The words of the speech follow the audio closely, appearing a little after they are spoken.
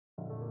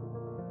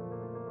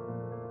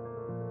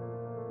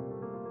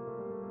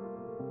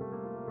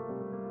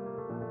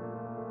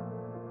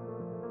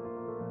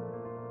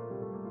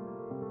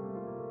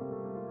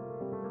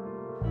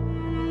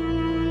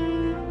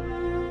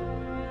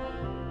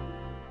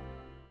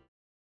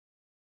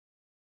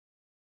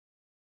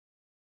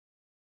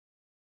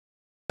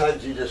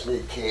sometimes you just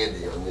need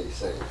candy on these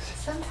things.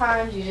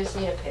 Sometimes you just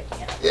need a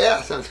pick-me-up.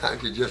 Yeah,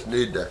 sometimes you just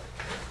need to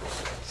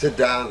sit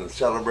down and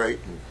celebrate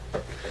and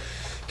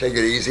take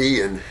it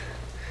easy, and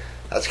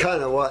that's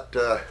kind of what,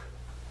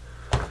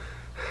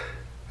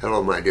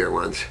 hello my dear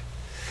ones.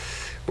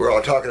 We're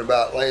all talking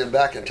about laying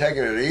back and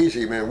taking it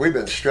easy. Man, we've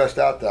been stressed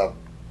out the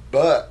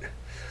butt.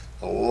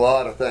 A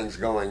lot of things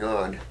going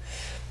on.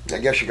 I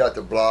guess you got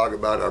the blog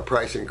about our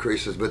price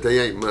increases, but they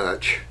ain't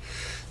much.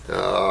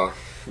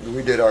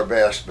 We did our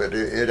best, but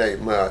it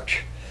ain't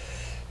much.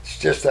 It's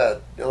just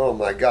that, oh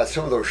my God,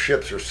 some of those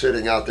ships are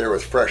sitting out there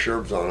with fresh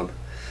herbs on them.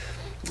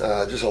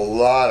 Just a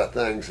lot of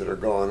things that are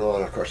going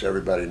on. Of course,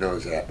 everybody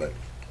knows that, but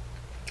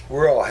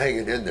we're all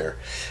hanging in there.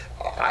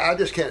 I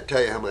just can't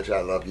tell you how much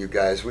I love you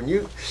guys.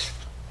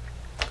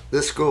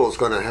 This school is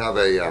going to have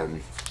a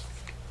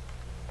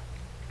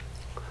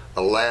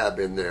lab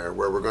in there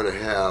where we're going to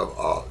have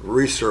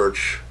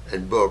research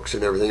and books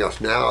and everything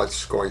else. Now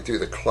it's going through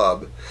the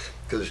club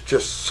because there's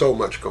just so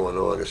much going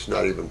on. It's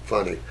not even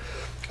funny.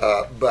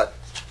 But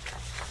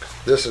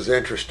this is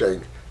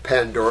interesting.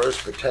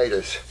 Pandora's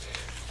potatoes.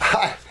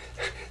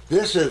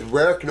 This is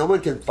rare. No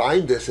one can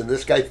find this, and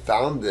this guy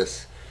found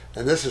this.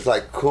 And this is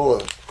like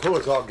cool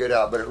as all get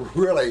out, but it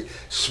really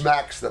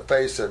smacks the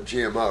face of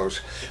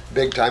GMOs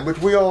big time, which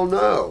we all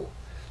know.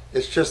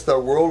 It's just the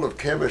world of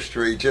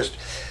chemistry. Just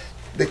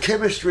the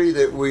chemistry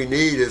that we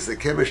need is the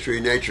chemistry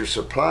nature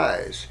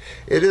supplies.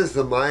 It is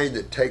the mind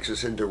that takes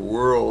us into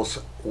worlds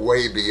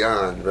way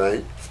beyond,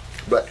 right?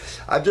 But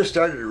I've just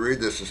started to read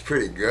this. It's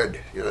pretty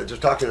good. You know,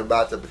 just talking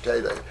about the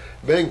potato.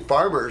 Being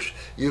farmers,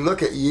 you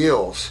look at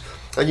yields,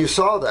 and you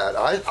saw that.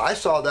 I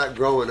saw that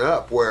growing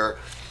up where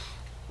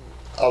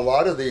a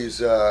lot of these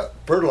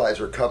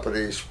fertilizer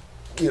companies,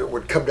 you know,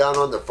 would come down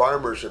on the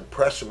farmers and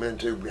press them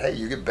into, hey,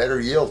 you get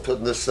better yield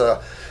putting this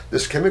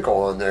this chemical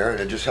on there, and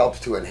it just helps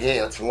to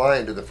enhance,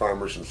 lying to the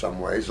farmers in some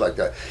ways, like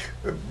the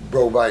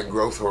bovine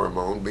growth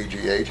hormone,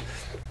 BGH.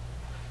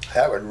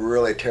 That would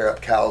really tear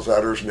up cows'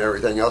 udders and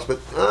everything else, but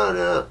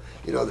no,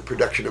 you know, the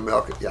production of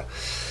milk, yeah.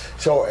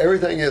 So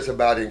everything is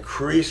about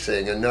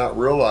increasing and not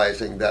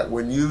realizing that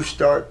when you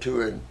start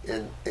to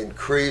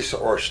increase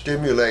or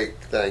stimulate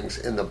things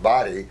in the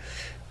body,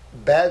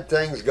 bad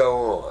things go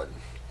on.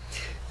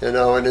 You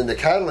know, and in the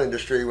cattle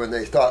industry, when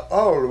they thought,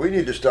 oh, we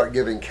need to start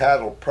giving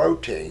cattle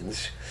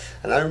proteins,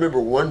 and I remember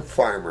one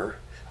farmer,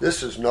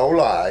 this is no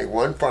lie,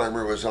 one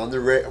farmer was on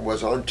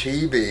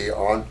TV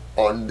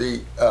on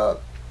the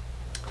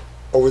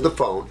over the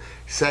phone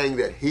saying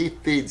that he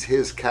feeds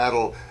his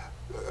cattle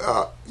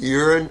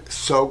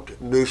urine-soaked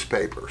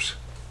newspapers.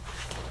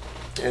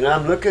 And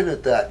I'm looking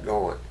at that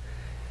going,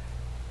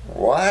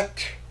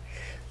 what?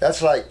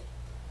 That's like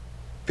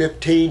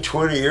 15,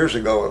 20 years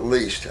ago at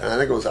least. And I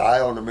think it was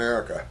Eye on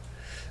America.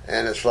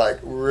 And it's like,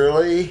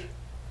 really?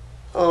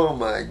 Oh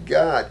my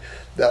God.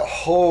 The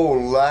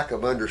whole lack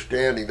of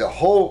understanding, the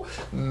whole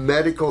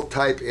medical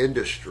type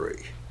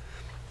industry,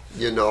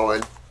 you know,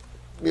 and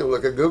you know,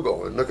 look at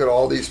Google and look at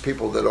all these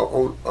people that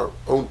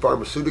own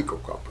pharmaceutical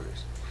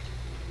companies.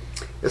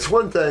 It's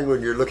one thing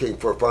when you're looking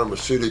for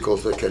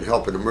pharmaceuticals that can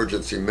help in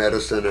emergency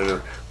medicine and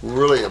are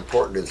really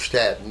important in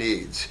stat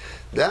needs.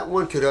 That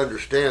one could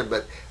understand,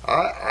 but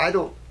I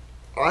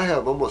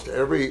have almost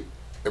every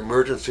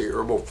emergency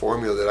herbal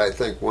formula that I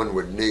think one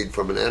would need,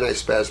 from an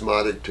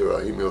antispasmodic to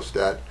a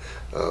hemostat,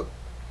 an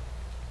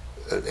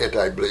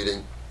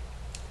anti-bleeding.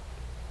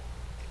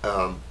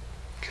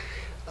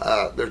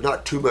 There's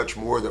not too much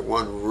more that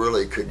one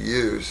really could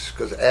use,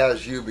 because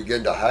as you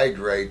begin to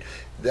hydrate,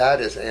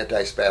 that is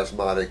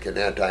antispasmodic and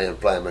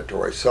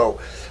anti-inflammatory. So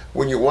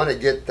when you want to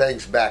get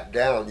things back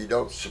down, you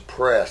don't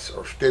suppress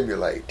or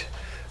stimulate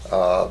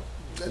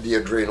the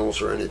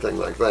adrenals or anything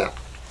like that.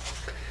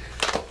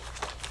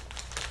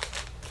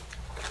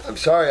 I'm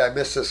sorry I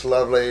missed this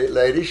lovely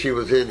lady. She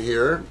was in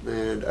here,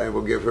 and I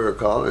will give her a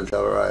call and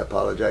tell her I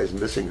apologize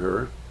missing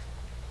her.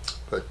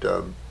 But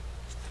I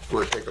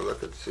want to take a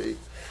look and see.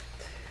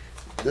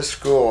 This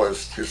school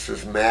is just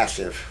as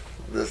massive.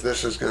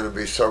 This is going to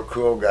be so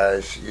cool,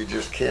 guys. You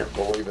just can't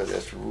believe it.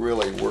 It's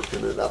really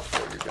working it up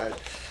for you guys.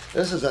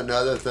 This is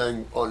another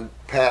thing on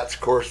Pat's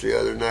course the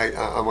other night.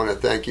 I want to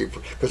thank you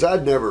for, because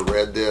I'd never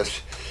read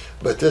this,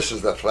 but this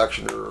is the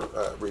Flexner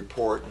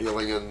report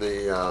dealing in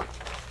the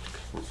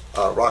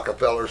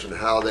Rockefellers and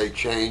how they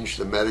changed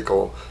the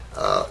medical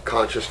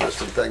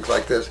consciousness and things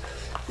like this.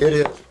 It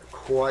is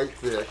quite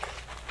thick,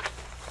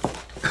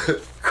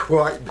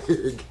 quite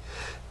big,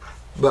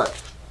 but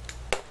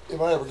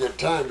if I ever get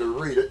time to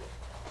read it,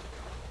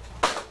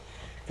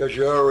 because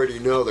you already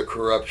know the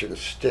corruption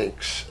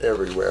stinks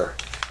everywhere.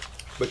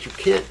 But you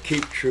can't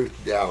keep truth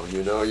down,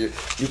 you know. You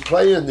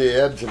play in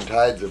the ebbs and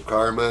tides of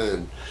karma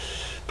and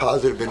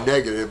positive and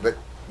negative, but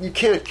you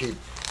can't keep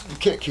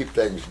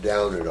things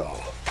down at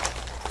all.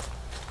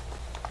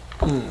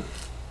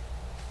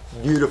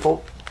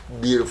 Beautiful,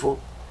 beautiful,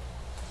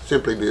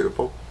 simply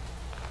beautiful.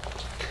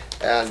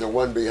 And the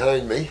one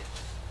behind me,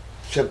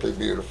 simply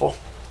beautiful.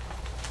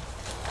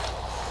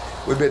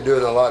 We've been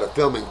doing a lot of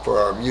filming for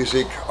our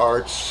music,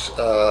 arts,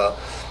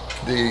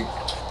 the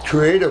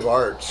creative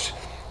arts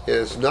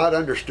is not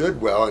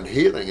understood well in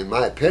healing, in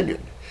my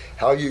opinion.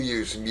 How you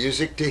use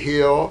music to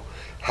heal,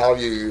 how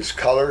you use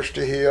colors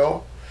to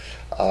heal.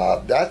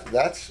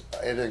 That's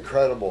an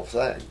incredible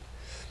thing.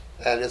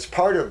 And it's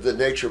part of the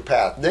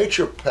naturopath.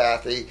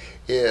 Naturopathy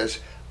is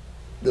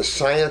the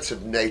science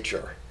of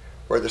nature,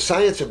 where the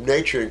science of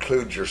nature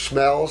includes your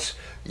smells,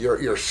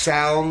 your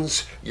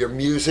sounds, your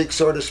music,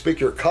 so to speak,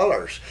 your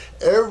colors.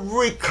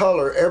 Every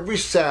color, every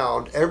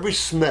sound, every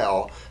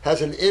smell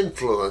has an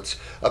influence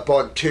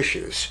upon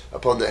tissues,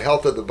 upon the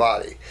health of the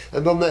body,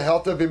 and on the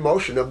health of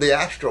emotion of the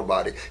astral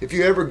body. If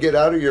you ever get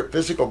out of your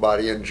physical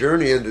body and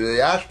journey into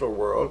the astral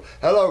world,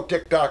 hello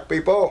TikTok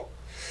people,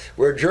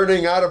 we're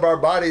journeying out of our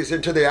bodies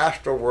into the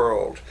astral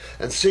world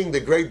and seeing the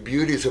great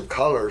beauties of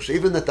colors,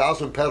 even the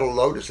 1,000-petal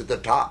lotus at the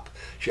top,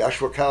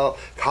 Shashwakal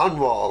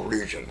Kanwal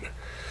region.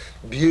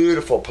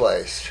 Beautiful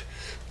place,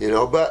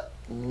 but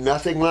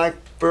nothing like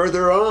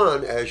further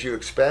on as you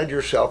expand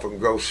yourself and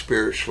grow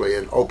spiritually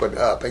and open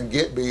up and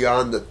get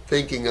beyond the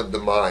thinking of the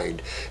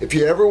mind. If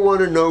you ever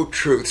want to know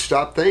truth,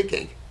 stop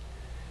thinking.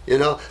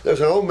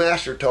 There's an old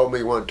master told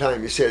me one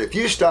time, he said, if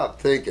you stop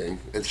thinking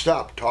and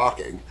stop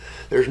talking,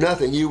 there's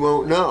nothing you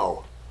won't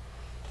know.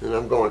 And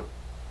I'm going,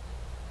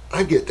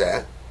 I get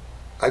that.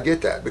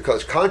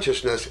 Because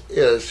consciousness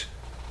is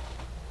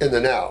in the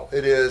now.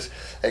 It is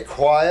a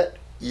quiet,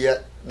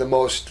 yet the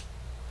most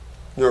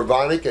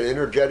nirvanic and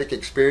energetic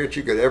experience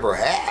you could ever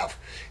have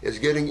is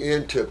getting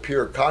into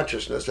pure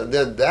consciousness. And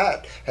then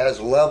that has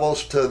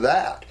levels to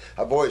that.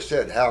 I've always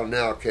said, how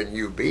now can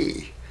you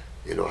be?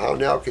 How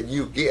now can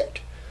you get?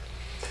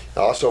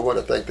 I also want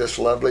to thank this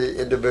lovely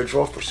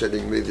individual for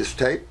sending me this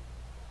tape.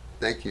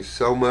 Thank you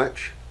so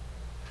much.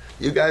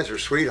 You guys are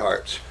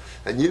sweethearts.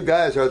 And you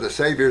guys are the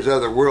saviors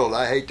of the world,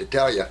 I hate to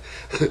tell you,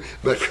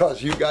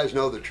 because you guys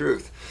know the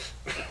truth.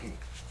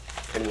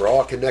 And we're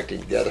all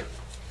connecting together.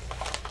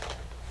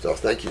 So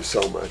thank you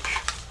so much.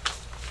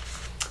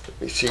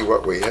 Let me see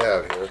what we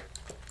have here.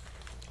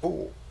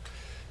 Oh,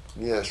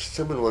 yes,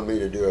 someone wanted me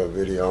to do a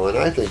video, and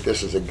I think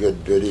this is a good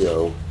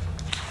video.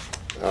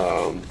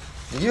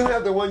 Do you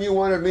have the one you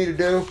wanted me to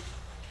do?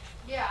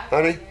 Yeah.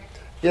 Honey?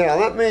 Yeah,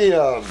 let me,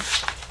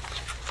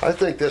 I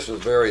think this is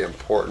very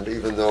important,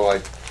 even though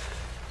I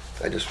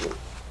just,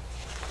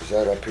 is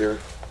that up here?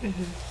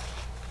 Mm-hmm.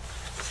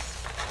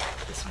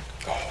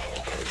 Oh,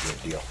 okay,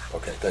 good deal.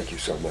 Okay, thank you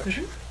so much.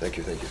 Mm-hmm. Thank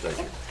you.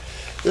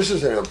 This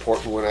is an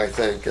important one, I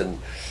think, and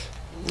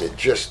it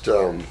just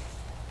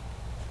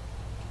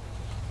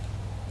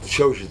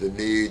shows you the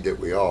need that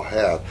we all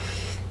have.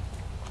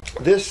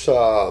 This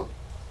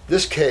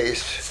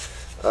case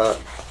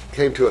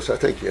came to us, I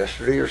think,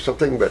 yesterday or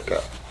something, but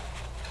let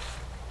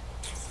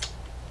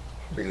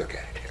me look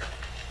at it here.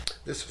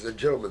 This was a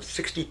gentleman,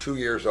 62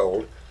 years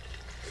old,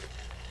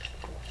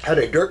 had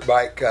a dirt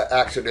bike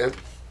accident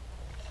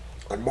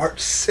on March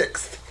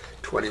 6th,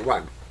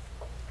 21.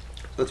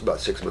 That's about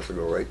 6 months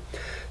ago, right?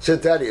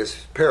 Since that, he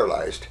is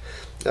paralyzed.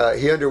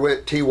 He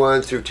underwent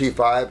T1 through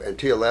T5 and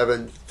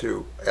T11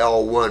 through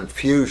L1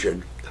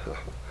 fusion.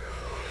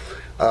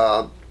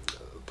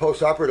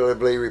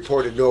 Post-operatively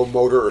reported no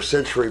motor or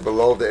sensory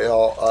below the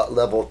L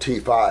level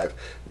T5.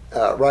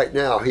 Right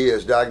now, he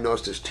is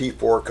diagnosed as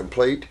T4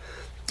 complete.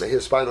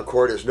 His spinal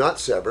cord is not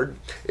severed.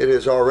 It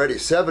is already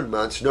 7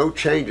 months, no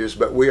changes,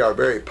 but we are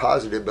very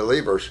positive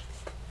believers.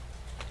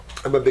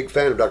 I'm a big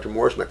fan of Dr.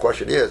 Morris. My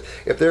question is,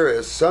 if there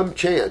is some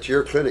chance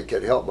your clinic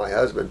can help my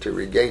husband to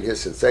regain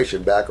his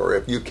sensation back, or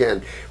if you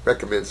can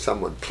recommend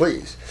someone,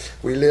 please.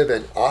 We live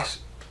in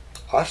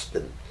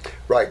Austin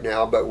right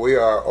now, but we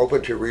are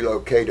open to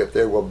relocate if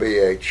there will be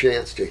a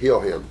chance to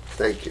heal him.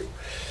 Thank you.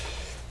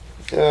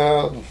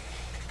 And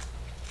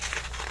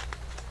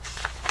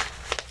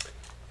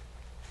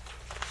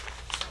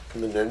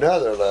then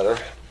another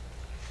letter.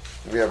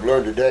 We have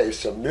learned today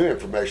some new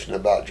information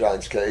about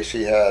John's case.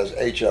 He has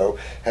HO,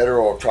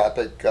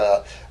 heterotropic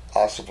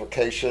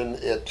ossification.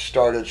 It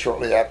started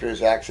shortly after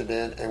his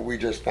accident, and we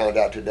just found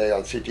out today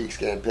on CT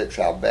scan pics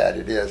how bad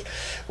it is.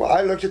 Well,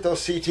 I looked at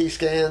those CT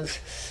scans,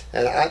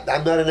 and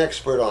I'm not an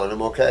expert on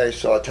them, okay,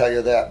 so I'll tell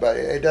you that, but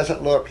it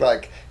doesn't look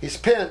like he's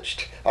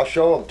pinched. I'll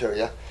show them to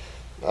you.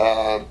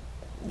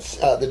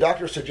 The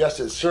doctor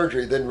suggested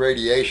surgery, then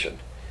radiation.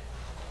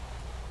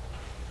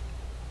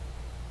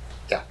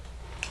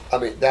 I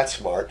mean, that's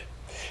smart.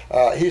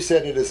 He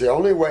said it is the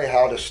only way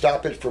how to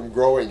stop it from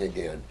growing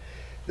again.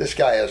 This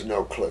guy has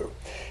no clue.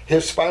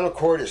 His spinal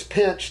cord is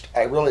pinched.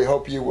 I really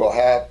hope you will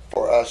have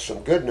for us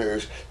some good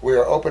news. We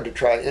are open to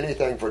try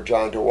anything for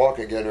John to walk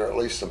again, or at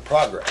least some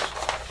progress.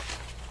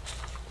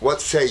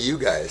 What say you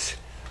guys?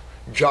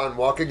 John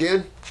walk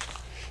again?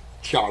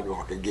 John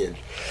walk again.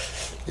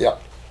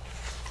 Yep.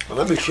 Well,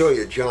 let me show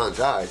you John's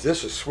eyes.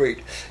 This is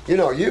sweet. You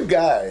know, you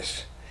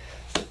guys,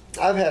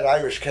 I've had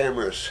Irish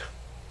cameras,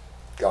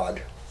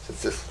 God,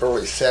 since the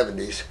early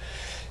 70s,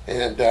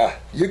 and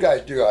you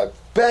guys do a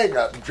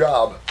bang-up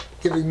job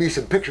giving me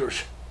some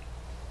pictures.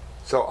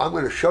 So I'm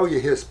going to show you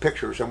his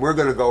pictures, and we're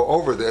going to go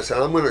over this,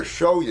 and I'm going to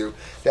show you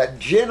that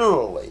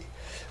generally,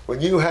 when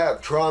you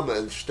have trauma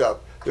and stuff,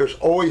 there's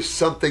always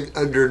something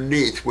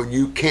underneath when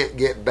you can't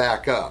get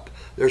back up.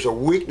 there's a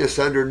weakness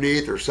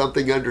underneath or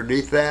something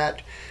underneath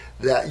that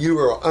you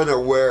are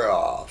unaware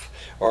of,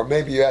 or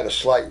maybe you had a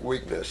slight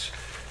weakness.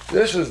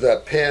 This is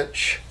the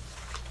pinch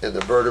in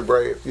the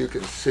vertebrae. If you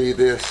can see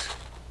this,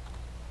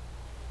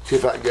 see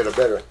if I can get a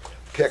better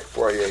pick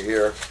for you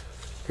here.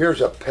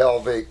 Here's a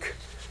pelvic.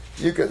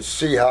 You can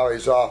see how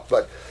he's off,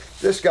 but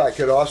this guy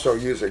could also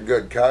use a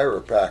good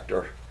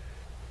chiropractor.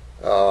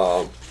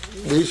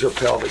 These are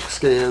pelvic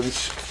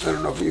scans. I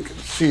don't know if you can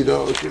see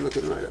those. You're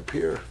looking right up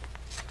here.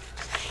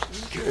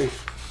 Okay.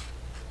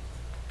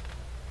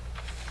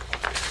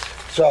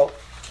 So,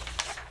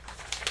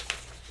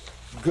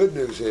 good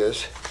news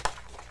is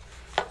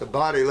the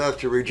body loves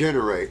to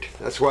regenerate.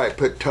 That's why I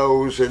put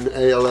toes and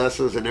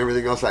ALSs and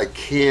everything else I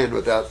can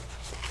without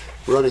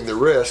running the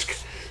risk.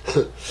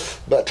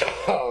 But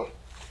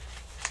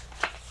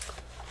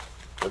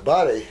the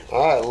body,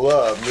 I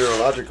love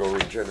neurological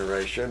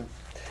regeneration.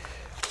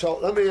 So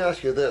let me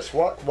ask you this: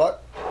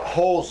 what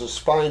holds the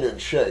spine in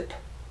shape?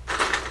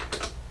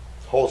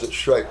 Holds it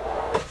straight?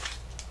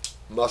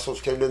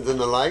 Muscles, tendons, and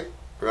the like,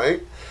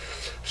 right?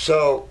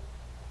 So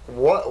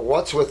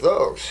what's with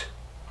those?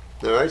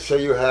 All right. So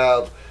you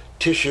have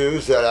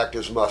tissues that act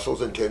as muscles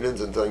and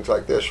tendons and things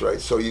like this,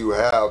 right? So you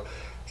have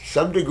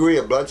some degree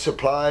of blood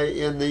supply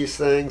in these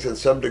things and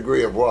some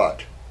degree of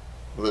what?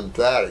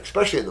 Lymphatic,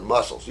 especially in the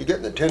muscles. You get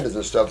in the tendons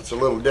and stuff, it's a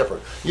little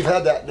different. You've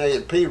had that in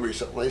A&P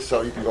recently,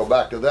 so you can go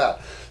back to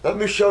that. Let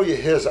me show you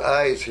his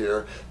eyes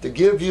here to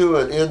give you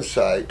an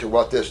insight to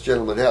what this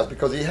gentleman has,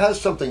 because he has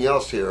something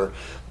else here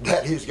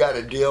that he's got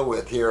to deal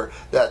with here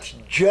that's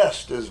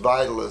just as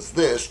vital as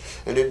this,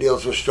 and it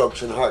deals with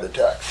strokes and heart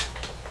attacks.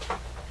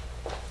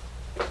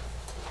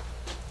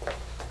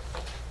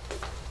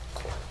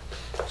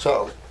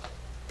 So,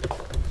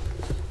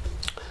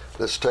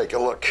 let's take a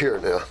look here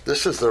now.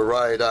 This is the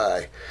right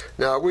eye.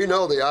 Now, we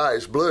know the eye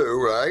is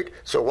blue, right?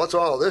 So what's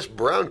all this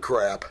brown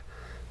crap,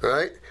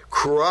 right?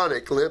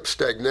 Chronic lip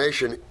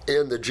stagnation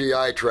in the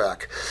GI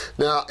tract.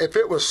 Now, if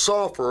it was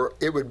sulfur,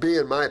 it would be,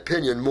 in my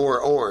opinion, more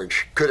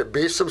orange. Could it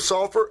be some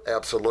sulfur?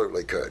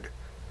 Absolutely could.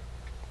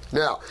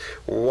 Now,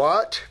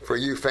 what, for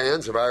you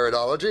fans of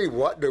iridology,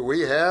 what do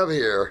we have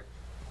here?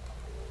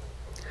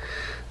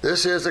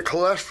 This is a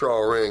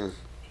cholesterol ring.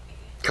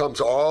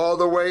 Comes all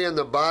the way in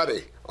the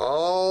body.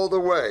 All the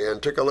way.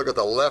 And take a look at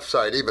the left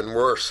side, even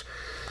worse.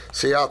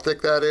 See how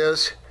thick that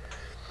is?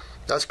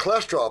 That's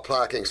cholesterol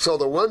plaquing. So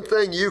the one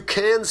thing you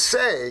can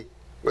say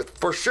with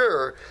for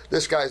sure,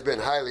 this guy's been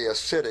highly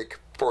acidic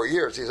for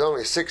years. He's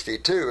only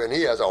 62 and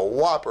he has a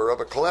whopper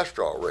of a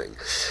cholesterol ring.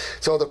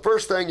 So the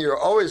first thing you're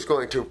always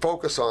going to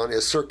focus on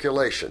is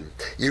circulation.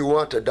 You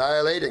want to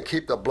dilate and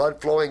keep the blood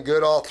flowing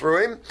good all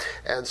through him,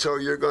 and so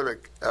you're going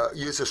to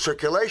use a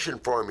circulation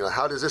formula.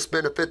 How does this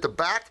benefit the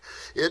back?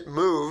 It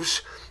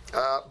moves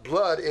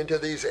blood into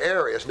these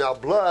areas. Now,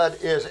 blood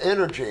is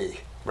energy,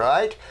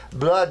 right?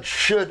 Blood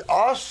should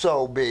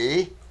also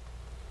be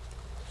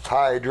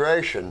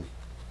hydration,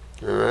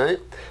 all right?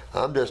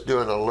 I'm just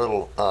doing a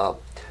little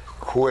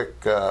quick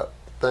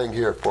thing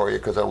here for you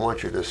because I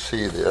want you to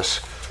see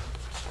this.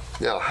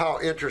 Now, how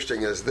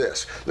interesting is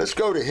this? Let's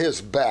go to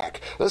his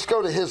back. Let's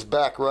go to his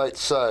back right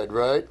side,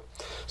 right?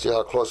 See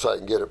how close I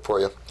can get it for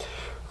you.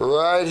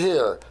 Right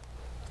here.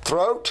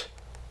 Throat,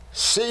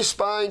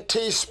 C-spine,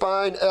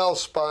 T-spine,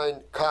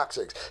 L-spine,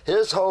 coccyx.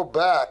 His whole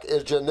back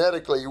is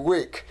genetically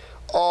weak,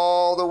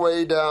 all the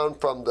way down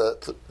from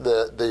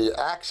the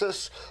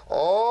axis,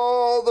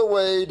 all the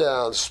way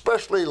down,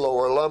 especially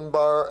lower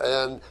lumbar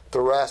and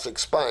thoracic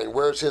spine.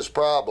 Where's his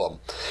problem?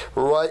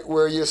 Right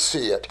where you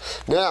see it.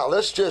 Now,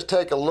 let's just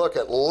take a look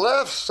at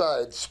left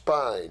side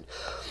spine,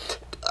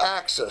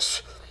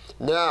 axis.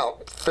 Now,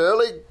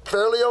 fairly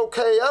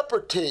okay upper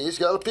T. He's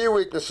got a few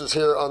weaknesses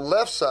here on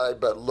left side,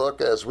 but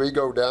look as we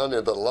go down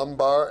into the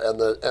lumbar and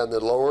the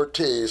lower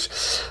T's.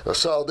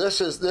 So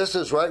this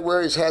is right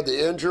where he's had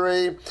the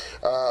injury.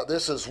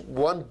 This is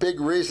one big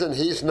reason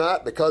he's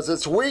not, because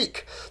it's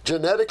weak.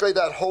 Genetically,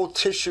 that whole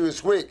tissue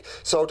is weak.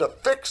 So to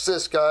fix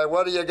this guy,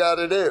 what do you got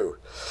to do?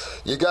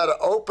 You got to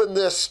open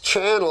this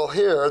channel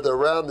here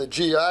around the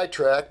GI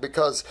tract,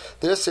 because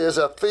this is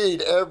a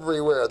feed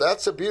everywhere.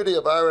 That's the beauty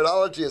of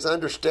iridology, is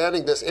understanding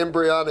this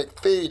embryonic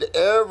feed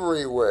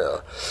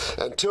everywhere.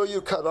 Until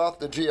you cut off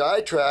the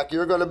GI tract,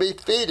 you're going to be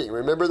feeding.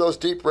 Remember those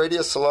deep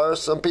radius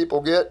solaris some people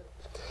get?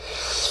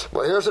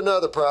 Well, here's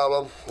another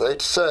problem. I hate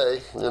to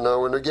say,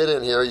 when we get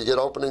in here, you get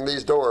opening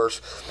these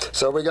doors.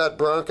 So we got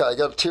bronchi,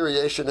 got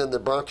deterioration in the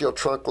bronchial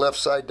trunk, left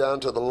side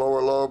down to the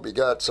lower lobe. You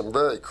got some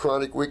very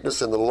chronic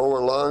weakness in the lower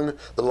lung,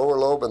 the lower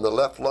lobe and the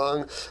left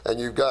lung, and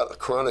you've got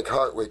chronic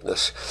heart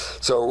weakness.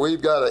 So you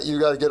got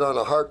to get on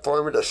a heart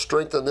formula to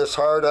strengthen this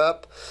heart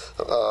up,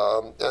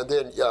 and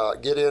then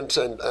get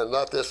into and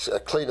let this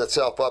clean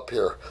itself up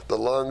here, the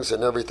lungs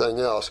and everything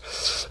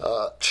else.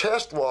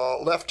 Chest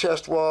wall, left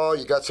chest wall,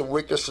 you got some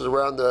weaknesses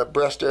around the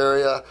breast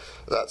area,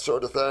 that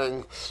sort of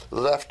thing.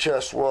 Left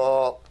chest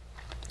wall,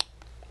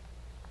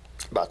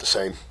 about the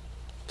same.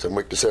 Some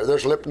weakness there.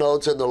 There's lymph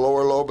nodes in the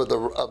lower lobe of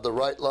the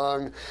right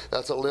lung.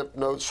 That's a lymph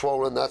node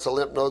swollen. That's a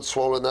lymph node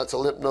swollen. That's a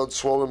lymph node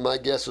swollen. My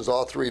guess is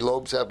all three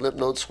lobes have lymph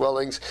node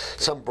swellings.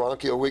 Some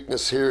bronchial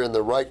weakness here in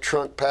the right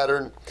trunk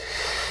pattern.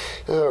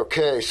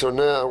 Okay, so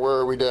now where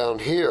are we down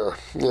here?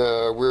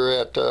 We're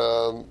at,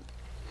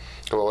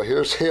 well,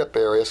 here's hip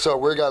area. So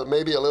we got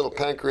maybe a little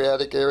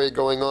pancreatic area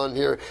going on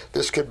here.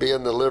 This could be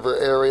in the liver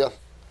area.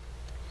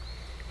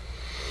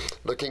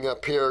 Looking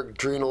up here,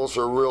 adrenals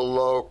are real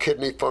low.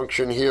 Kidney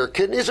function here.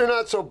 Kidneys are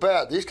not so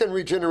bad. These can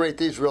regenerate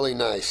these really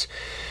nice.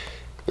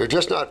 They're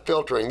just not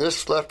filtering.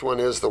 This left one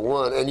is the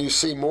one, and you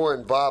see more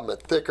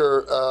involvement.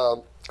 Thicker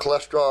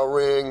cholesterol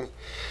ring,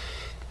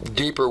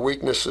 deeper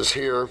weaknesses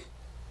here.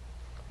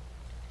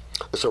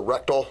 It's a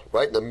rectal,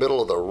 right in the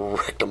middle of the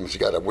rectum. He's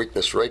got a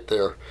weakness right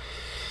there.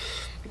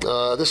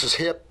 This is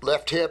hip,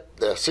 left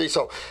hip. See,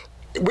 so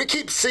we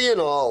keep seeing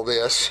all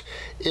this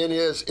in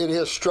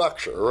his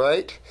structure,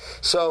 right?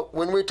 So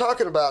when we're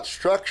talking about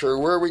structure,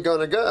 where are we going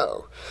to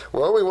go?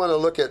 Well, we want to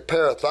look at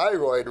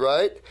parathyroid,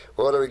 right?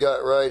 What do we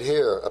got right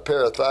here? A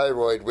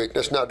parathyroid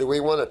weakness. Now, do we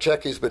want to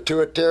check his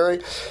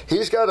pituitary?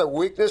 He's got a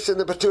weakness in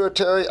the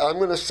pituitary. I'm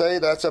going to say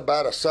that's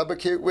about a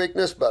subacute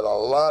weakness, but a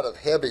lot of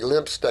heavy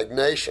lymph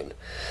stagnation.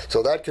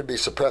 So that could be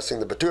suppressing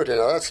the pituitary.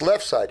 Now, that's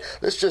left side.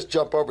 Let's just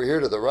jump over here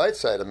to the right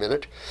side a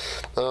minute.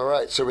 All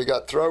right, so we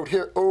got throat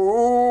here.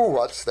 Ooh,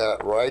 what's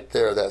that right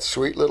there? That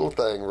sweet little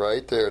thing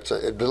right there. It's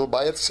a little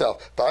by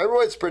itself.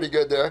 Thyroid's pretty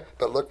good there,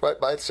 but look right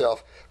by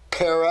itself.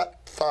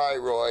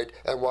 Parathyroid.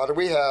 And what do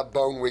we have?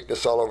 Bone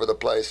weakness all over the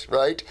place,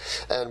 right?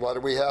 And what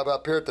do we have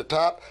up here at the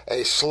top?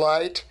 A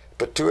slight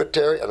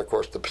pituitary, and of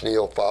course the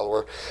pineal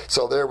follower.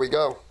 So there we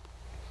go.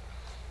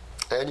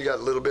 And you got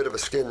a little bit of a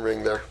skin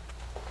ring there.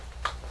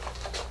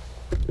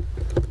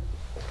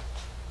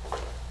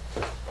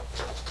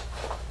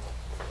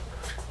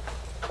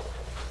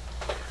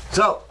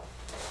 So,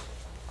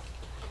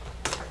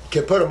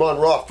 can put them on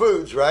raw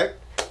foods, right?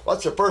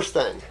 What's the first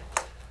thing?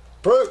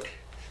 Fruit.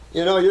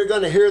 You know, you're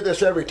going to hear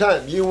this every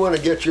time. You want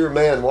to get your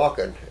man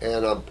walking,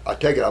 and I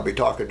take it I'll be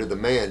talking to the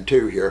man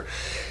too here.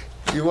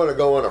 You want to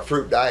go on a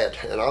fruit diet,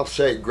 and I'll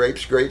say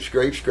grapes, grapes,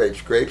 grapes,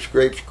 grapes, grapes,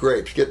 grapes,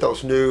 grapes. Get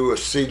those new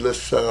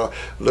seedless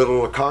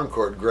little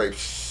Concord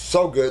grapes.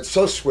 So good,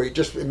 so sweet,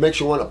 just it makes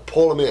you want to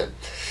pull them in.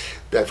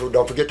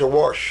 Don't forget to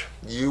wash.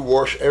 You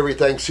wash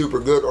everything super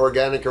good,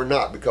 organic or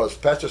not, because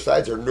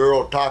pesticides are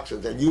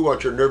neurotoxins, and you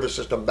want your nervous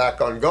system back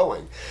on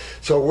going.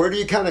 So where do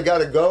you kind of got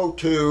to go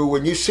to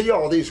when you see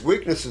all these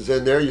weaknesses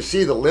in there? You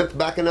see the lymph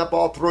backing up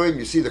all through him.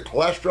 You see the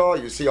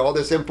cholesterol. You see all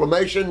this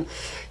inflammation.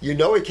 You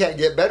know he can't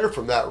get better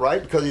from that,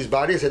 right? Because his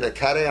body's in a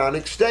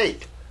cationic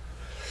state.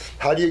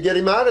 How do you get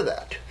him out of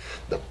that?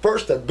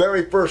 The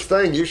very first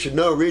thing you should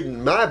know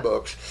reading my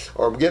books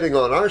or getting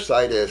on our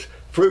site is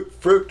fruit,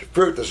 fruit,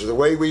 fruit. This is the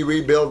way we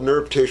rebuild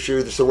nerve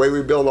tissue. This is the way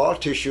we build all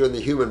tissue in the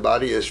human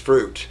body is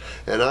fruit.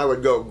 And I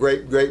would go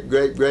grape, grape,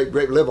 grape, grape,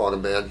 grape. Live on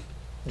them, man.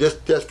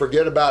 Just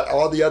forget about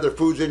all the other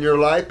foods in your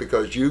life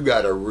because you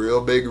got a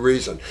real big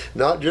reason.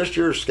 Not just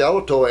your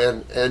skeletal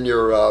and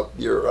your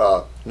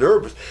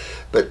nerves,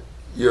 but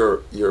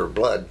your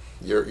blood.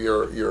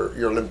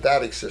 Your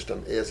lymphatic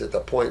system is at the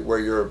point where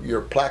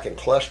you're plaquing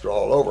cholesterol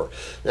all over.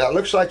 Now it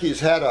looks like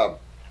he's had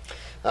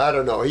I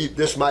don't know,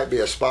 this might be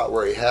a spot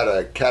where he had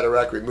a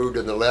cataract removed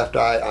in the left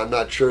eye. I'm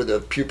not sure. The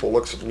pupil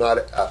looks not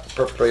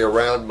perfectly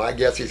around. My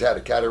guess he's had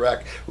a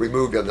cataract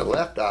removed in the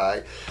left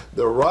eye.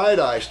 The right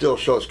eye still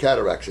shows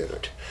cataracts in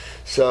it.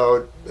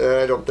 So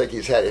I don't think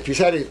he's had, if he's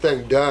had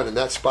anything done, and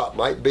that spot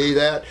might be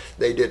that,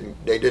 they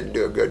didn't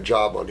do a good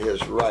job on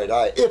his right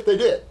eye, if they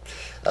did.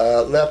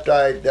 Left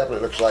eye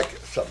definitely looks like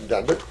something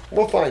done, but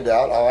we'll find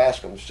out. I'll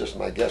ask him. It's just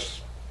my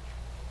guess.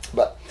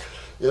 But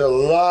a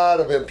lot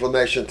of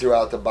inflammation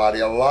throughout the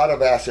body, a lot of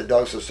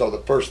acidosis. So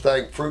the first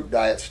thing, fruit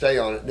diet, stay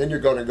on it. And then you're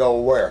going to go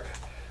where?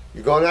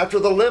 You're going after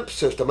the lymph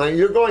system. I mean,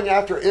 you're going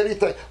after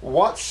anything.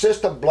 What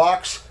system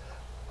blocks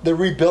the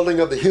rebuilding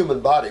of the human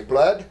body?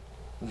 Blood?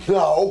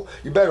 No.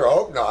 You better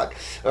hope not.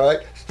 All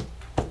right.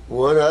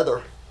 One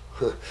other.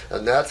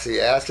 And that's the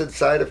acid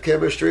side of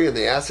chemistry, and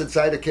the acid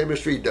side of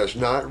chemistry does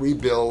not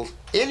rebuild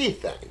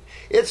anything.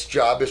 Its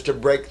job is to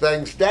break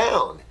things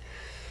down.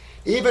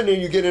 Even when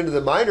you get into the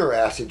minor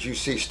acids, you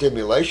see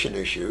stimulation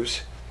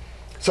issues.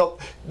 So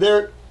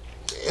there,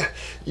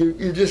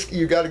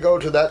 you got to go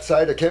to that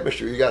side of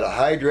chemistry. You got to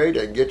hydrate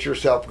and get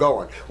yourself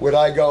going. Would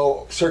I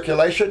go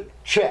circulation?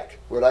 Check.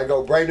 Would I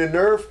go brain and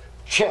nerve?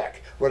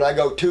 Check. Would I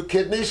go 2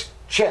 kidneys?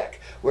 Check.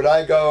 Would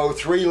I go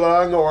 3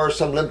 lung or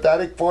some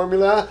lymphatic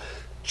formula?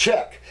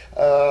 Check.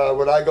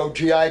 Would I go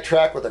GI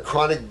tract with a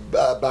chronic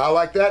bowel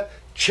like that?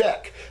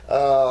 Check. Maybe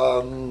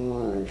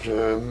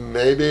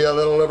a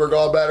little liver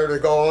gallbladder to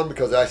go on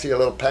because I see a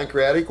little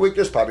pancreatic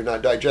weakness, probably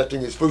not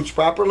digesting his foods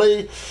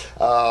properly.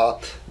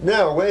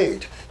 Now,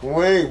 wait,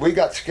 we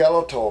got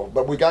skeletal,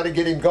 but we got to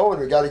get him going.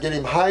 We got to get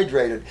him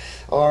hydrated.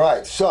 All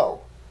right,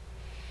 so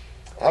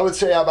I would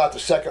say about the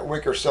second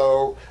week or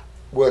so,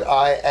 Would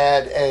I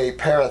add a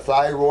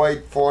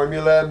parathyroid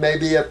formula,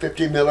 maybe a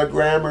 50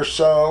 milligram or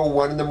so,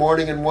 one in the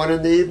morning and one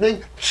in the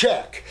evening?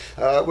 Check.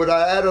 Would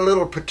I add a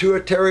little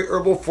pituitary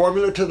herbal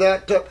formula to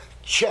that?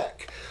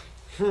 Check.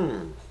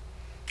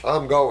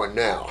 I'm going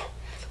now.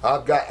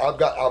 I'm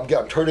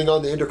turning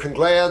on the endocrine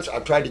glands.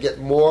 I'm trying to get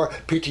more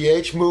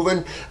PTH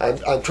moving.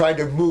 I'm trying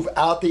to move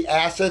out the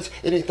acids,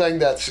 anything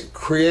that's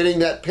creating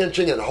that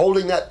pinching and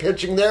holding that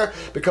pinching there,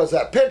 because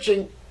that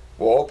pinching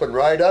will open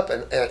right up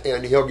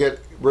and he'll get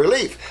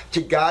relief. But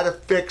you got to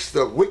fix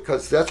the weak,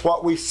 because that's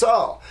what we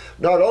saw.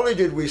 Not only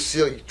did we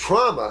see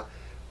trauma,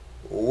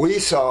 we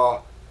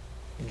saw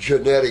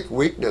genetic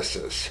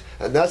weaknesses.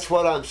 And that's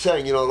what I'm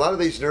saying. A lot of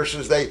these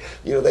nurses, they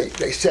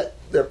set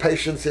their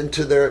patients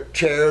into their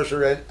chairs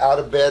or out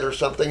of bed or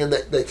something, and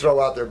they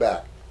throw out their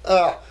back.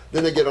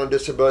 Then they get on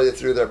disability, they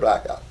threw their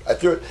back out. I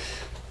threw it.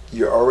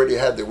 You already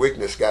had the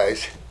weakness,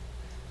 guys.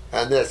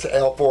 And this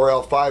L4,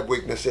 L5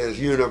 weakness is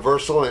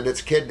universal, and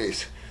it's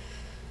kidneys.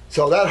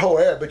 So that whole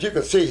area, but you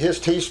can see his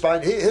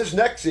T-spine, his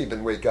neck's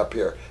even weak up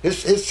here. His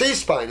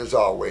C-spine is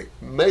all weak.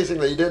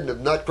 Amazingly, he didn't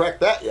have not cracked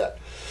that yet.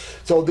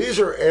 So these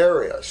are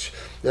areas,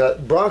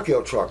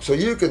 bronchial trunk. So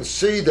you can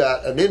see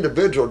that an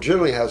individual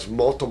generally has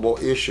multiple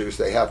issues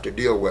they have to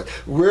deal with.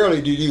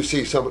 Rarely do you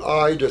see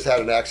someone, he just had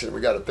an accident,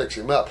 we got to fix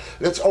him up.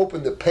 Let's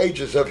open the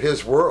pages of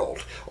his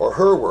world or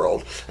her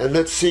world and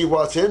let's see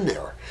what's in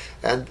there.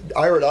 And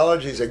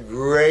Iridology is a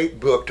great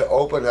book to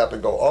open up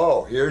and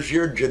go, here's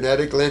your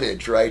genetic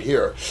lineage right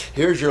here.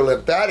 Here's your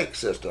lymphatic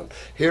system.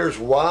 Here's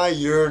why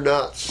you're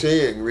not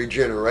seeing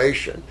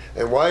regeneration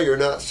and why you're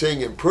not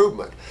seeing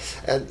improvement.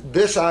 And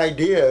this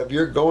idea of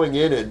you're going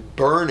in and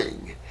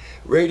burning,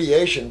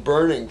 radiation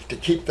burning to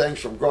keep things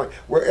from growing.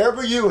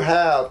 Wherever you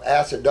have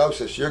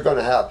acidosis, you're going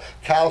to have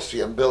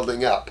calcium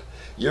building up.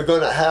 You're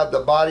going to have the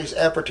body's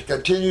effort to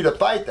continue to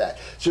fight that.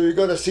 So you're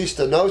going to see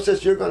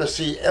stenosis. You're going to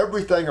see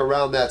everything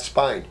around that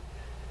spine.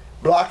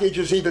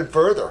 Blockages even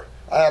further.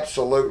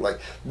 Absolutely.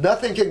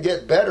 Nothing can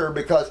get better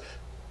because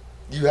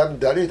you haven't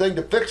done anything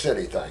to fix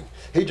anything.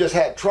 He just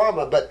had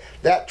trauma, but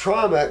that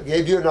trauma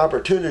gave you an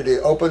opportunity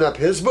to open up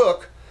his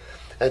book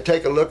and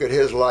take a look at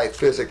his life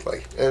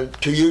physically. And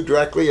to you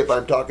directly, if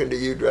I'm talking to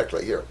you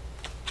directly here.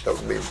 That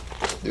would mean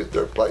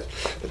their place.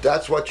 But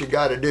that's what you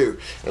got to do.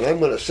 And I'm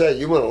going to say,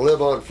 you want to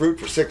live on fruit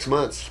for 6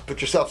 months.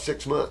 Put yourself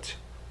 6 months.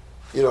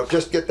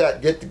 Just get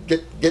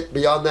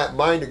beyond that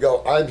mind to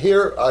go, I'm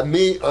here, I'm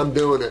me, I'm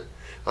doing it.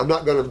 I'm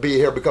not going to be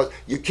here because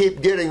you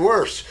keep getting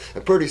worse.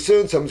 And pretty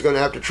soon someone's going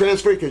to have to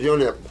transfer because you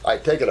only have, I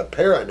take it a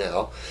para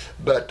now,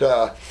 but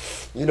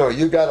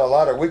you got a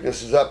lot of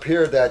weaknesses up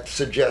here that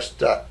suggest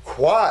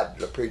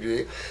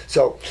quadriplegia.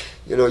 So,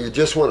 you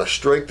just want to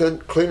strengthen,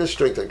 clean and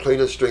strengthen, clean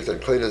and strengthen,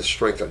 clean and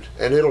strengthen.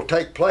 And it'll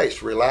take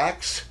place.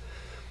 Relax.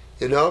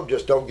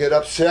 Just don't get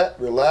upset.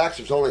 Relax.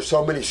 There's only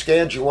so many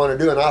scans you want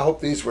to do, and I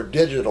hope these were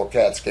digital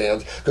CAT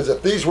scans, because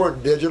if these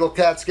weren't digital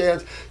CAT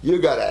scans,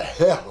 you got a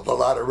hell of a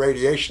lot of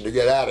radiation to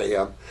get out of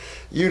him.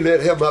 You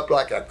lit him up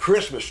like a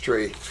Christmas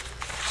tree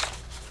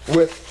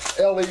with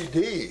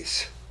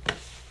LEDs.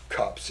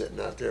 Cops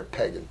sitting out there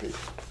pegging people.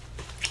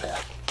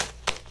 Yeah.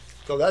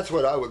 So that's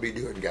what I would be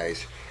doing,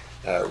 guys.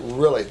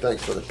 Really,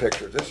 thanks for the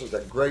picture. This is a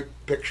great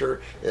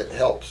picture. It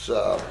helps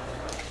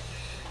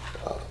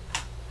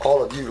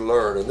all of you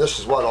learn, and this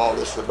is what all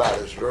this is about,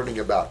 is learning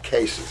about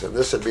cases, and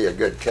this would be a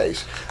good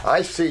case.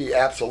 I see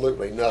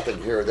absolutely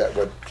nothing here that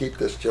would keep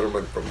this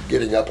gentleman from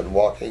getting up and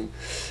walking.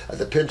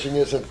 The pinching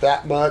isn't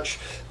that much.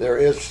 There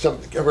is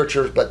some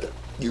curvatures, but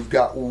you've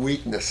got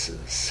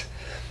weaknesses.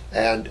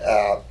 And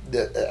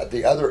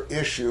the other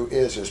issue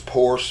is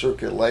poor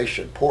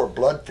circulation, poor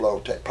blood flow,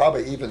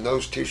 probably even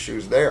those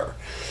tissues there.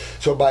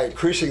 So by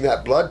increasing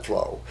that blood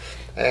flow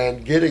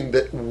and getting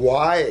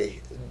why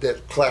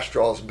that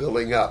cholesterol is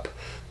building up,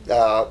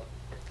 of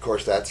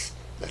course that's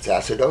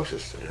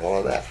acidosis and all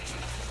of that.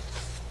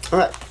 All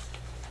right.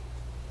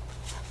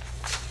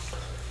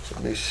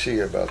 Let me see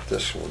about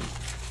this one.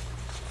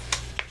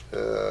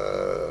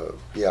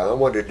 I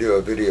wanted to do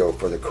a video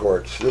for the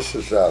courts. This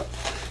is,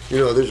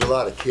 there's a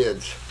lot of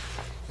kids.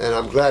 And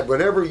I'm glad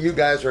whenever you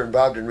guys are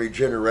involved in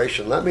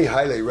regeneration, let me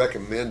highly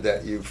recommend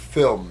that you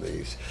film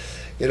these.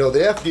 The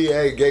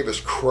FDA gave us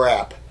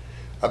crap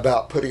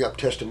about putting up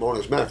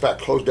testimonials. Matter of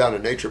fact, closed down a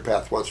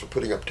naturopath once for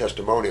putting up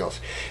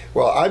testimonials.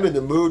 Well, I'm in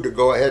the mood to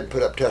go ahead and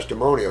put up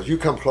testimonials. You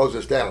come close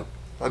us down.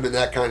 I'm in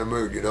that kind of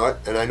mood,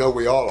 and I know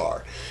we all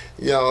are.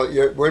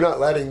 We're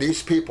not letting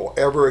these people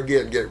ever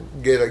again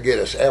get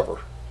us ever.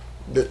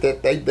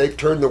 They've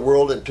turned the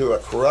world into a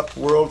corrupt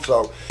world,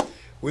 so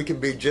we can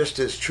be just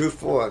as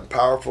truthful and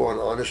powerful and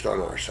honest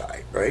on our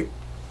side, right?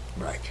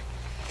 Right.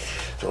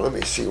 So let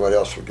me see what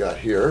else we got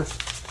here.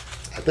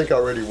 I think I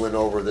already went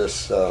over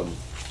this.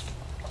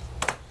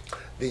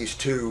 These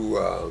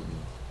two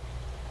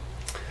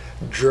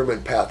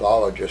German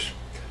pathologists,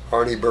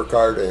 Arnie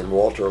Burkhardt and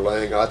Walter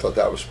Lang. I thought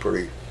that was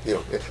pretty,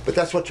 but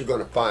that's what you're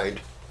going to find.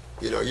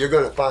 You're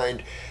going to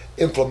find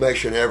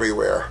inflammation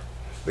everywhere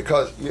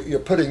because you're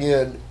putting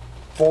in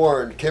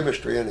foreign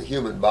chemistry in a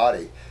human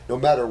body, no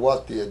matter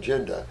what the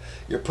agenda.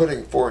 You're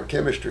putting foreign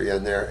chemistry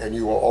in there, and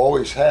you will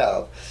always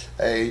have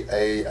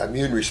a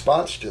immune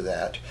response to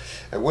that.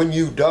 And when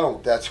you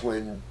don't, that's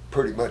when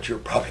pretty much you're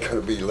probably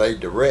going to be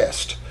laid to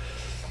rest.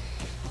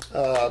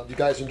 You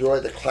guys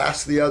enjoyed the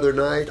class the other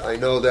night? I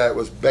know that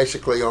was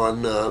basically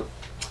on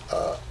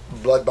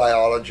blood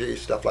biology,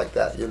 stuff like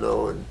that,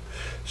 and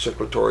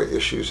circulatory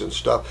issues and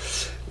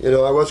stuff.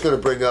 I was going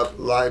to bring up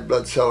live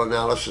blood cell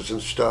analysis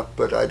and stuff,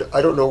 but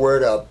I don't know where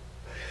to.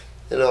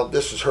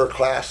 This is her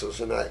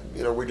classes, and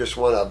we just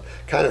want to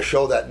kind of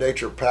show that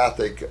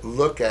naturopathic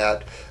look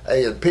at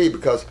A and P,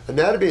 because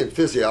anatomy and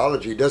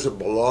physiology doesn't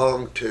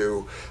belong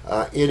to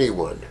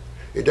anyone.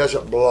 It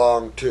doesn't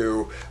belong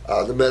to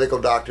the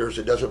medical doctors.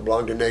 It doesn't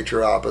belong to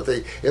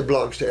naturopathy. It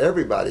belongs to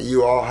everybody.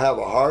 You all have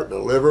a heart and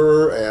a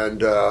liver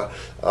and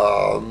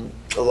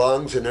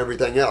lungs and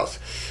everything else.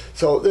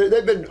 So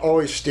they've been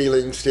always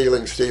stealing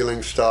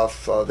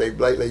stuff. They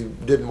lately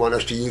didn't want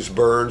us to use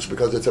burns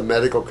because it's a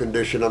medical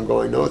condition. I'm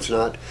going, no, it's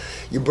not.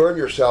 You burn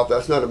yourself,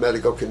 that's not a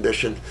medical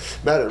condition.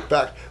 Matter of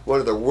fact, one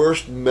of the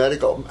worst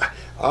medical...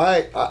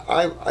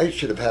 I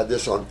should have had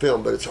this on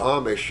film, but it's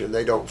Amish and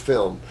they don't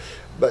film.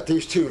 But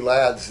these two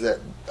lads that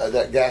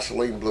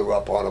gasoline blew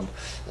up on them,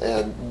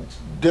 and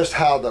just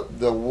how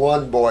the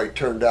one boy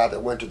turned out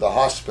that went to the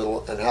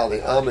hospital, and how the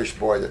Amish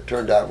boy that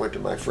turned out went to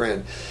my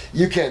friend.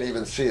 You can't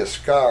even see a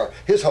scar.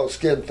 His whole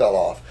skin fell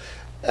off,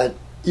 and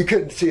you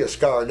couldn't see a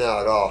scar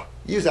now at all.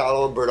 Use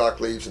aloe and burdock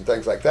leaves and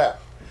things like that.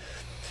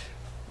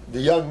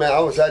 The young man, I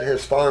was at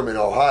his farm in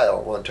Ohio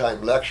one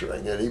time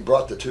lecturing, and he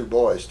brought the two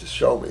boys to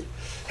show me.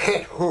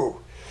 And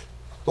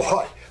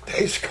boy,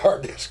 they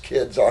scarred this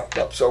kid's arm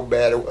up so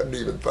bad it wasn't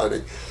even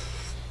funny.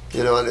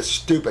 And it's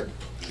stupid.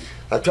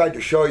 I tried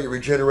to show you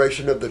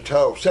regeneration of the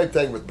toe. Same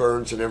thing with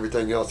burns and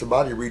everything else. The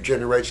body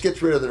regenerates,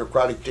 gets rid of the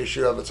necrotic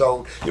tissue of its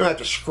own. You don't have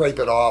to scrape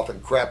it off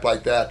and crap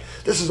like that.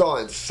 This is all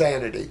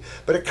insanity.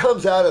 But it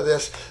comes out of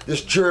this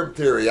germ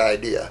theory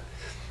idea.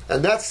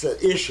 And that's the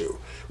issue.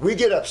 We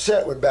get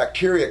upset when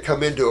bacteria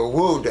come into a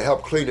wound to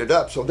help clean it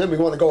up. So then we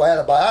want to go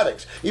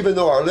antibiotics, even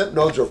though our lymph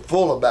nodes are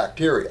full of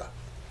bacteria.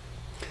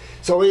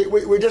 So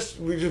we just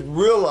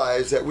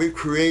realize that we've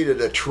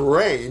created a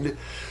terrain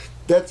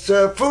that's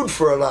food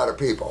for a lot of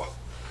people.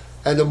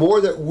 And the more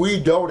that we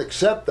don't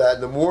accept that,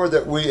 and the more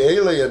that we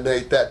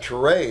alienate that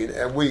terrain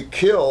and we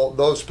kill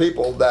those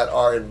people that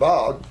are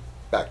involved,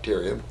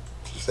 bacterium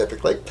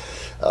specifically,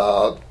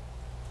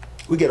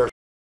 we get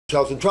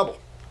ourselves in trouble.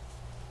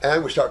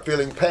 And we start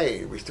feeling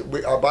pain.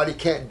 Our body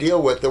can't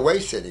deal with the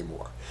waste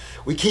anymore.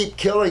 We keep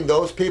killing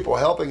those people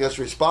helping us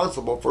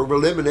responsible for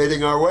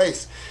eliminating our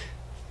waste.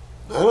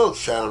 That don't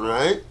sound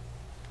right.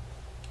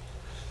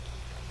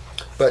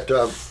 But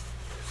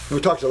we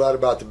talked a lot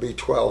about the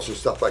B12s and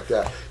stuff like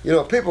that.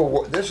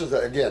 People, this is,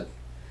 again,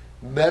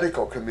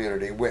 medical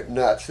community went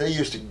nuts. They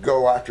used to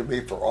go after me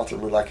for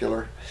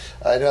orthomolecular.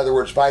 In other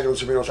words,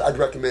 vitamins and minerals. I'd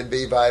recommend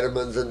B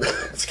vitamins and,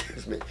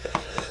 excuse me.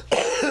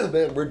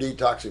 Man, we're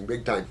detoxing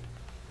big time.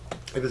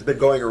 It's been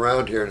going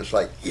around here and it's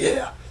like,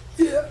 yeah.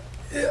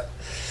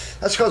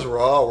 That's because we're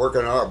all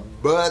working our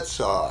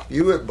butts off.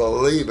 You wouldn't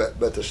believe it,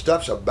 but the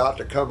stuff's about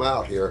to come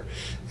out here,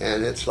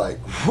 and it's like,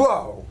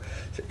 whoa,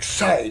 it's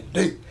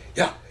exciting.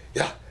 Yeah.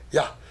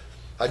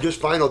 I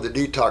just finalized the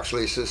detox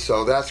leases,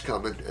 so that's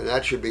coming, and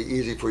that should be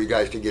easy for you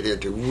guys to get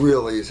into,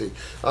 real easy.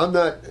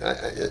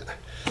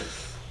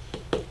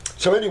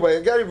 So anyway,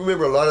 you got to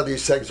remember a lot of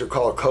these things are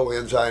called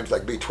coenzymes,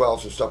 like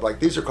B12s and stuff like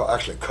these are called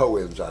actually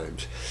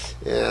coenzymes.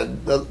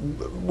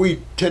 And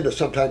we tend to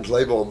sometimes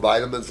label them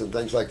vitamins and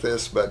things like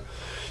this, but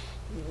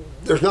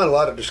there's not a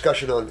lot of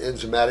discussion on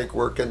enzymatic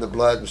work in the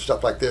blood and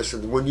stuff like this.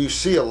 And when you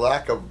see a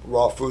lack of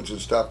raw foods and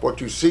stuff,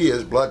 what you see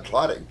is blood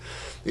clotting.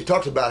 He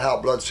talks about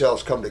how blood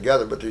cells come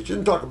together, but he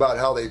didn't talk about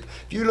how if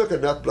you look at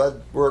enough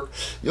blood work,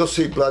 you'll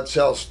see blood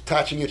cells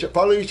attaching each other,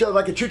 following each other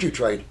like a choo-choo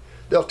train.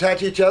 They'll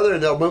attach each other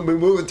and they'll be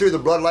moving through the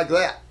blood like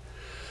that,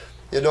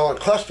 and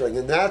clustering.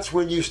 And that's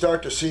when you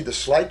start to see the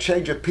slight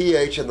change of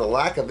pH and the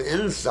lack of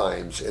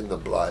enzymes in the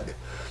blood,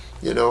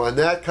 and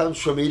that comes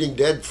from eating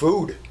dead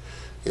food.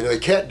 You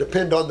can't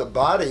depend on the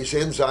body's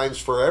enzymes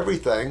for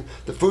everything.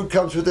 The food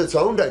comes with its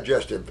own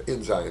digestive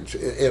enzymes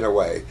in a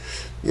way,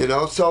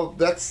 so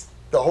that's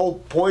the whole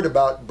point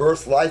about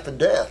birth, life, and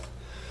death.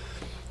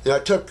 I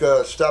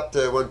stopped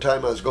one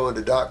time. I was going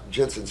to Doc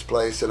Jensen's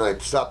place, and I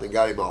stopped and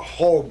got him a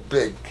whole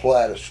big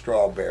plat of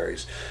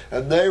strawberries,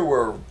 and they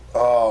were,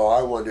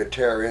 I wanted to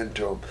tear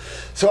into them.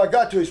 So I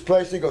got to his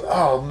place, and he goes,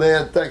 "Oh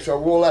man, thanks.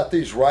 We'll let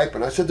these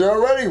ripen." I said, "They're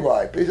already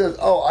ripe." He says,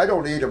 "Oh, I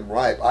don't eat them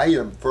ripe. I eat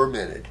them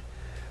fermented."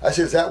 I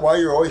said, "Is that why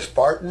you're always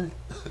farting?"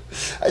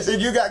 I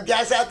said, "You got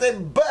gas out there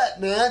butt,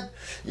 man.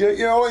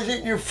 You're always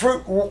eating your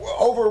fruit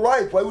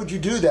overripe. Why would you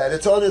do that?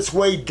 It's on its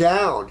way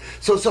down."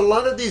 So a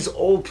lot of these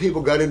old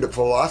people got into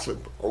philosophy,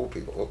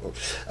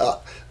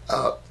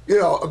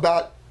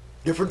 about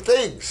different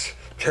things.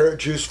 Carrot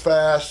juice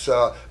fasts,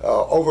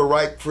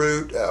 overripe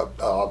fruit,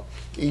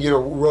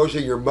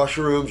 roasting your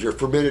mushrooms, your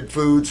fermented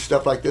foods,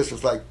 stuff like this.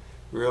 It's like,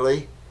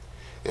 really?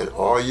 And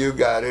all you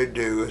got to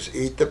do is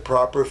eat the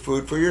proper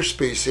food for your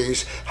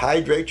species,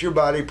 hydrate your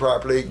body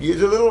properly, use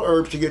a little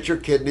herbs to get your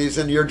kidneys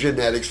and your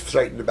genetics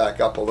straightened back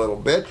up a little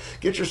bit,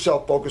 get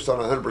yourself focused on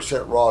a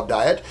 100% raw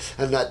diet,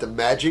 and let the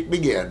magic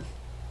begin.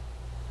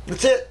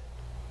 That's it.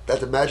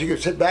 Let the magic,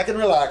 sit back and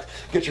relax.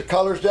 Get your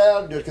colors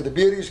down, look at the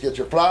beauties, get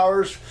your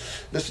flowers,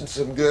 listen to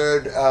some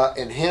good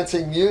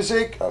enhancing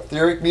music,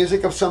 etheric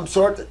music of some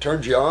sort that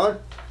turns you on.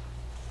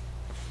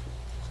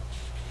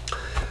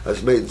 I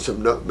was made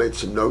some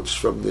notes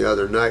from the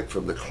other night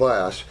from the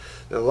class,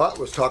 and a lot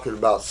was talking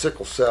about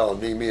sickle cell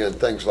anemia and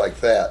things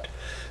like that.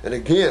 And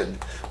again,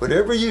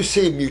 whenever you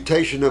see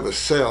mutation of a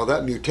cell,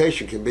 that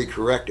mutation can be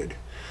corrected,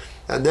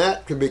 and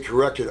that can be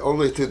corrected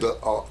only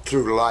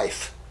through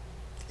life,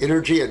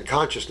 energy, and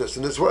consciousness.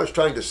 And this is what I was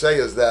trying to say,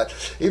 is that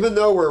even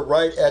though we're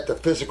right at the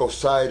physical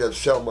side of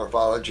cell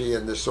morphology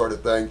and this sort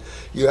of thing,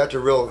 you have to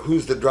realize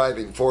who's the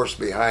driving force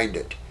behind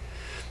it.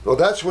 Well,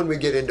 that's when we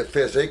get into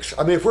physics.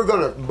 I mean, if we're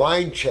going to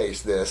mind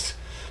chase this,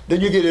 then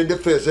you get into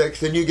physics,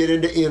 then you get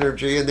into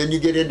energy, and then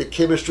you get into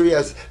chemistry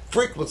as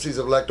frequencies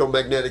of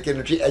electromagnetic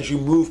energy. As you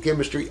move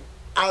chemistry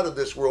out of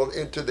this world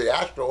into the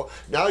astral,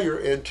 now you're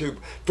into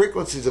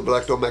frequencies of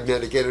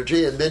electromagnetic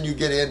energy, and then you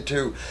get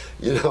into,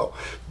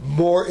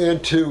 more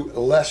into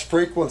less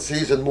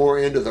frequencies and more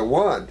into the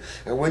one.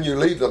 And when you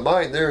leave the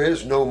mind, there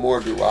is no more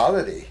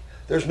duality.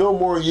 There's no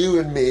more you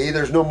and me.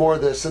 There's no more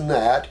this and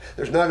that.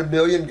 There's not a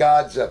million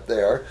gods up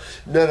there.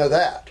 None of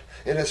that.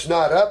 And it's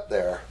not up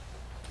there.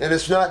 And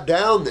it's not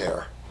down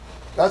there.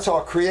 That's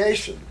all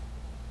creation.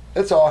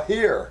 It's all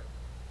here.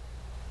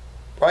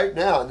 Right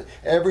now. And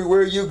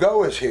everywhere you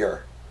go is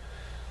here.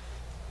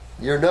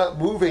 You're not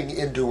moving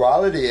in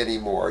duality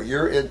anymore.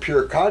 You're in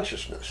pure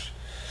consciousness.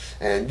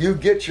 And you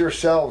get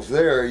yourselves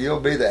there, you'll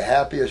be the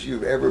happiest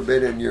you've ever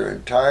been in your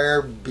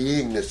entire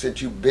beingness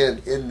since you've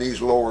been in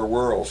these lower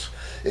worlds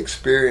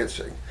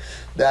experiencing.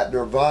 That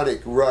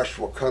nirvanic rush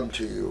will come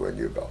to you and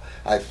you go,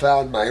 I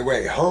found my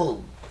way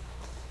home.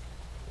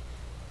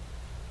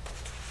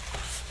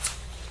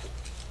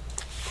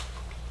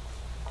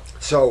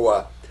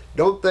 So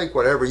don't think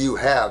whatever you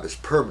have is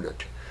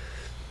permanent.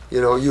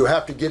 You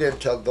have to get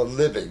into the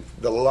living,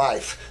 the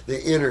life, the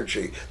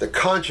energy, the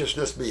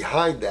consciousness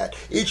behind that.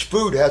 Each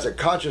food has a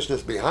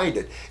consciousness behind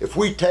it. If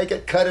we take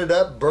it, cut it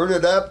up, burn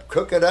it up,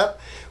 cook it up,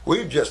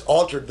 we've just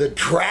altered it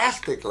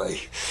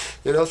drastically.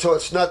 So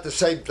it's not the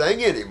same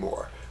thing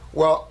anymore.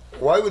 Well,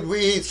 why would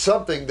we eat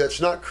something that's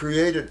not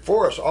created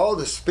for us? All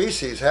the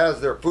species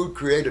has their food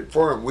created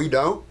for them. We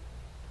don't?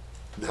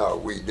 No,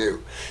 we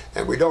do.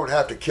 And we don't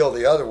have to kill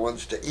the other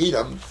ones to eat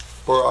them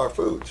for our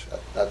foods.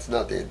 That's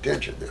not the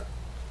intention there.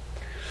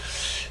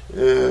 We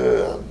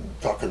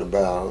talked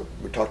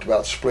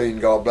about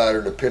spleen, gallbladder,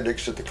 and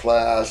appendix at the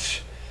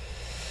class.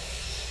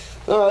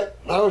 All right,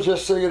 I was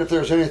just thinking if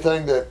there's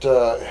anything that.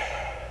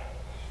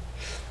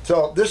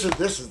 So this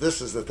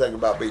is the thing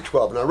about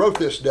B12, and I wrote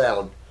this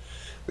down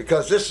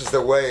because this is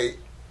the way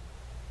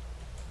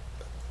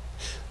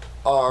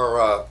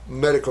our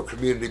medical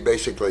community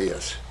basically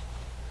is.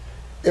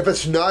 If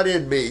it's not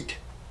in meat,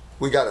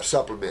 we got to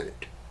supplement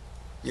it.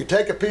 You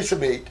take a piece of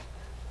meat,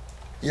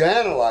 you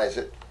analyze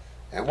it.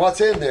 And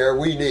what's in there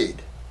we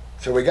need.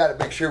 So we got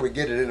to make sure we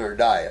get it in our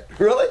diet.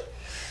 Really?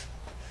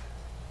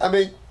 I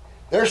mean,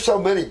 there's so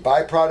many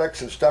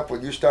byproducts and stuff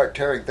when you start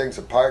tearing things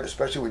apart,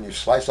 especially when you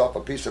slice off a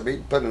piece of meat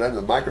and put it under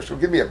the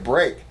microscope. Give me a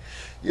break.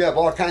 You have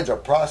all kinds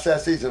of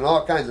processes and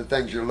all kinds of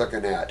things you're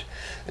looking at.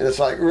 And it's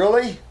like,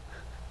 really?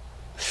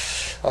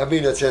 I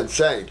mean, it's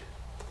insane.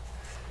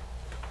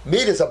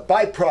 Meat is a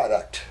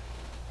byproduct.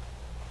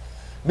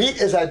 Meat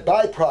is a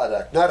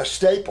byproduct, not a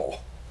staple.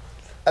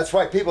 That's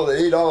why people that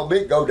eat all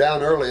meat go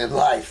down early in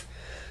life.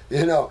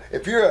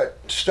 If you're a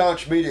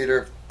staunch meat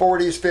eater,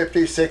 40s,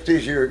 50s,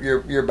 60s,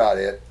 you're about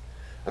it.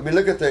 I mean,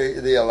 look at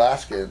the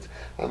Alaskans.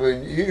 I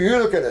mean, you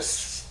look at a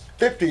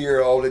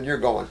 50-year-old and you're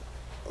going,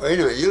 wait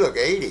a minute, you look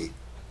 80.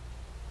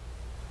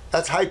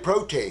 That's high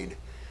protein.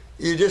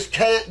 You just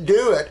can't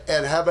do it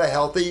and have a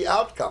healthy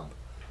outcome.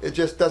 It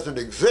just doesn't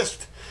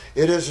exist.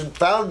 It isn't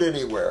found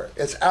anywhere.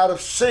 It's out of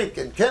sync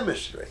in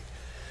chemistry.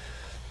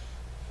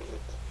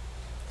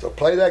 So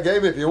play that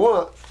game if you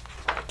want.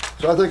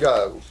 So I think,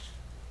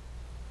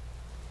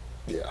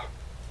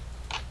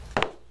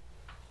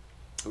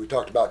 we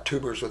talked about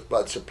tumors with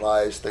blood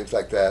supplies, things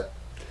like that.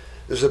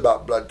 This is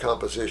about blood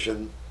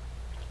composition.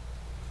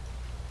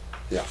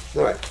 Yeah,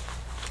 all right.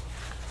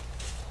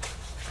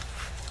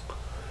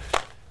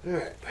 All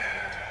right.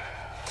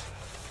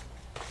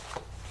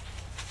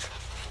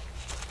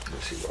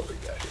 Let's see what we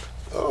got here.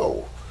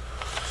 Oh,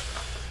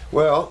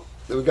 well,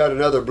 we got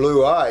another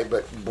blue eye,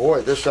 but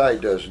boy, this eye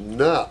does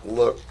not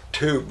look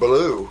too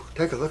blue.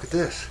 Take a look at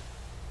this.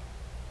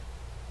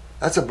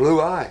 That's a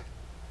blue eye.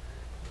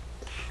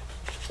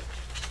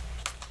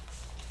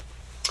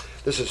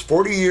 This is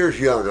 40 years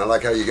young. I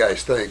like how you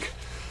guys think.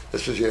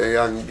 This is a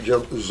young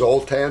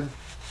Zoltan.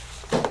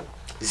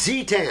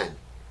 Zetan.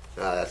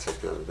 That's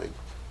another thing.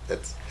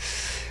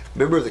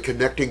 Remember the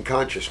connecting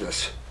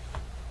consciousness.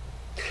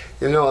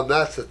 And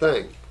that's the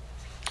thing.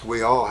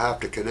 We all have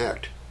to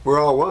connect. We're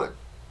all one.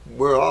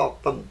 we're all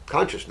from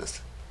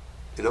consciousness,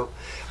 you know.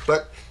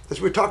 But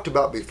as we talked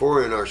about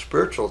before in our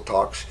spiritual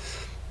talks,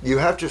 you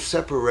have to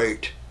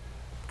separate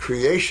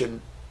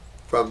creation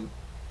from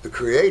the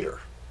creator.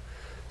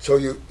 So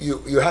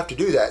you have to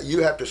do that.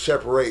 You have to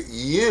separate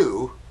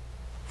you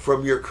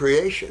from your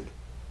creation.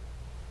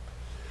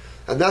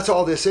 And that's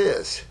all this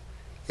is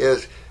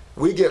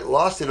we get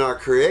lost in our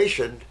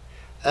creation,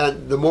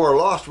 and the more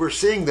lost, we're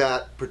seeing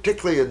that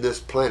particularly in this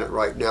planet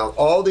right now,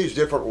 all these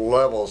different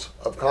levels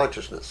of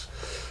consciousness.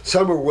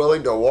 Some are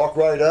willing to walk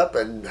right up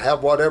and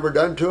have whatever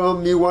done to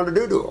them you want to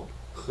do to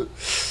them.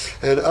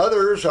 And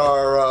others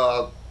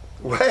are,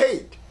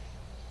 wait,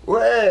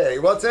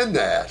 what's in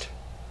that?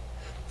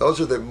 Those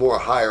are the more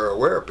higher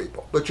aware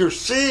people. But you're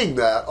seeing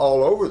that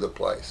all over the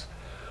place.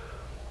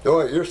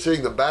 Oh, you're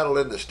seeing the battle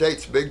in the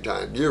States big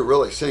time. You're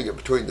really seeing it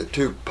between the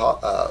two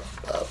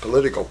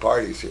political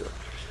parties here.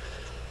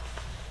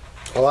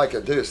 All I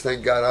can do is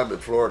thank God I'm in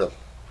Florida.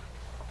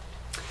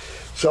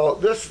 So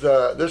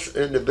this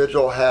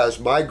individual has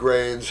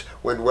migraines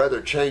when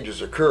weather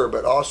changes occur,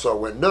 but also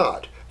when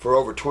not, for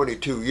over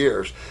 22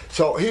 years.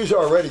 So he's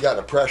already got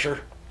a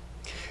pressure.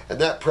 And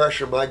that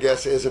pressure, my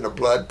guess, isn't a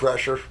blood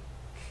pressure.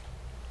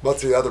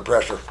 What's the other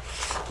pressure?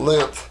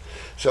 Lymph.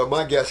 So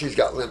my guess, he's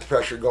got lymph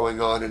pressure going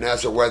on, and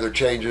as the weather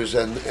changes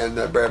and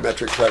the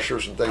barometric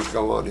pressures and things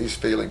go on, he's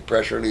feeling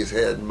pressure in his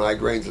head and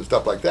migraines and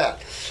stuff like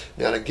that.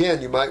 Now, and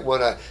again, you might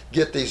want to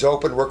get these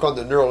open, work on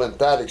the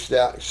neurolymphatics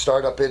down,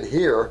 start up in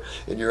here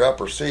in your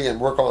upper C and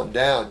work on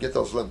down, get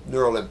those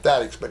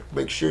neurolymphatics, but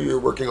make sure you're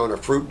working on a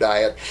fruit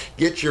diet,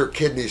 get your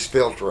kidneys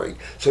filtering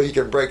so you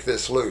can break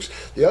this loose.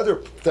 The other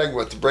thing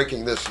with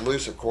breaking this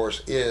loose, of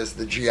course, is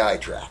the GI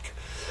tract.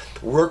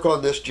 Work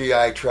on this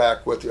GI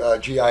tract with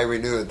GI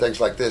Renew and things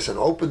like this, and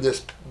open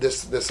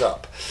this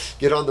up.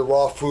 Get on the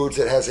raw foods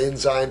that has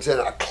enzymes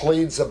in it.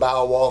 Cleans the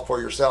bowel wall for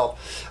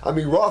yourself. I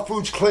mean, raw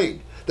foods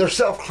clean. They're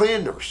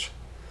self-cleaners.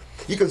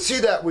 You can see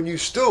that when you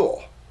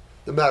stool,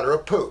 the matter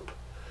of poop.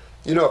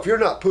 You know, if you're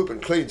not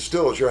pooping clean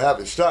stools, you're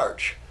having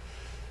starch.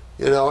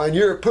 You know, and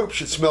your poop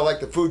should smell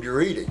like the food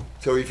you're eating.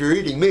 So if you're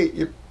eating meat,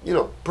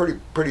 you're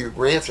pretty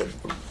rancid,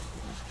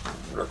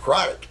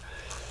 necrotic.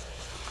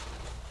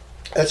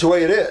 That's the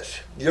way it is.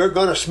 You're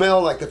going to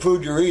smell like the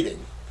food you're eating.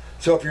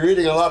 So if you're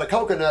eating a lot of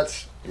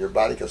coconuts, your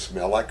body can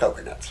smell like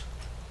coconuts.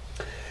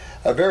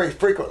 Very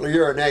frequently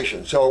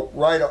urination. So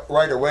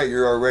right away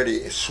you're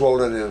already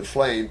swollen and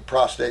inflamed,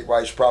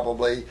 prostate-wise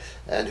probably,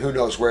 and who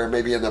knows where,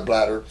 maybe in the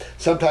bladder.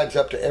 Sometimes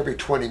up to every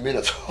 20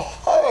 minutes.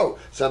 Oh,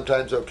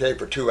 sometimes okay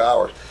for 2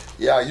 hours.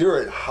 Yeah,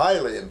 you're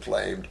highly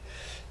inflamed.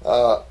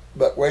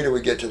 But wait till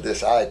we get to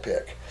this eye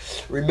pick.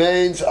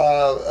 Remains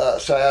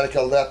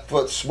sciatica, left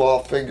foot,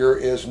 small finger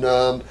is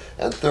numb,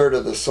 and third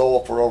of the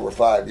sole for over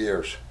 5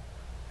 years.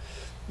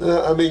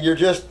 I mean,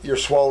 you're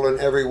swollen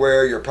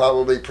everywhere. You're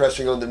probably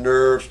pressing on the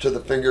nerves to the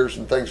fingers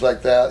and things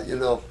like that. You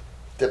know,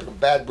 typical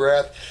bad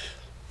breath.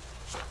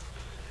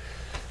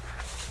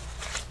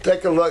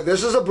 Take a look.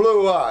 This is a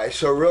blue eye,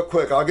 so real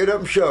quick, I'll get up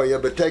and show you,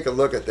 but take a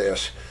look at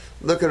this.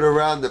 Looking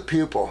around the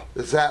pupil.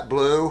 Is that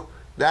blue?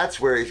 That's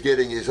where he's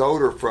getting his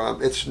odor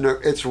from. It's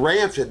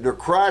rancid,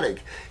 necrotic.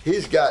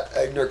 He's got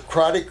a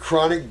necrotic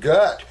chronic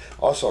gut.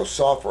 Also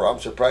sulfur. I'm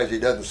surprised he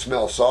doesn't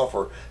smell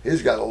sulfur.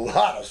 He's got a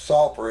lot of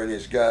sulfur in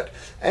his gut.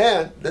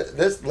 And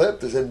this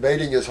lymph is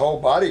invading his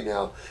whole body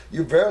now.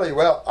 You very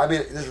well, I mean,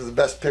 this is the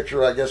best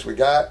picture I guess we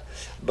got.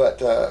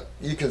 But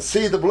you can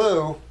see the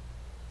blue,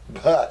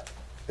 but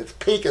it's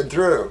peeking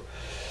through.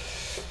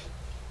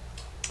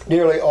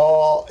 Nearly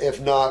all,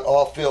 if not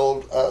all,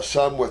 filled,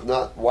 some with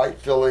not white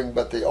filling,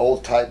 but the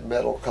old type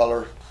metal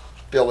color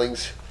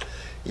fillings.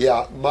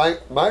 Yeah,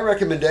 my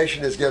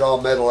recommendation is get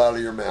all metal out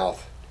of your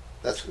mouth.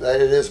 That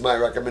it is my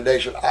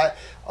recommendation.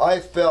 I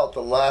felt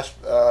the last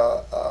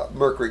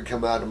mercury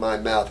come out of my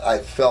mouth. I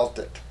felt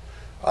it.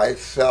 I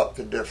felt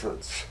the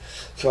difference.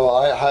 So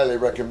I highly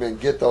recommend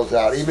get those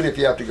out, even if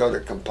you have to go to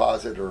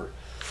composite or,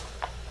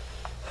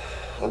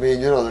 I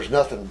mean, you know, there's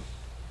nothing.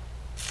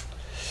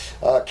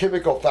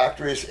 Chemical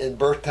factories in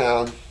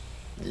Birthtown,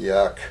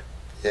 yuck,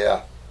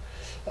 yeah.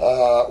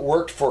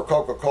 Worked for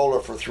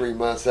Coca-Cola for 3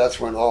 months. That's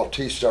when all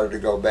tea started to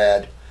go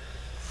bad.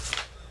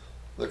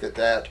 Look at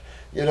that.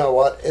 You know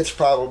what? It's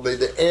probably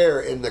the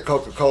air in the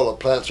Coca-Cola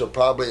plants are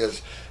probably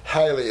as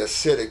highly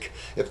acidic.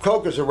 If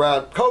Coke is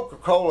around,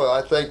 Coca-Cola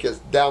I think is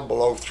down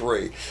below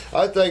 3.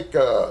 I think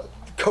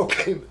Coke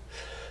came,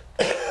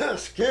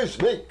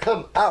 excuse me,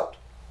 come out.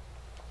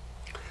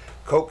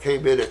 Coke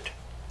came in at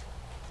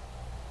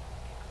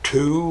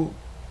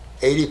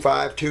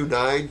 285,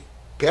 29.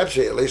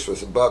 Pepsi at least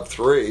was above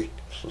 3.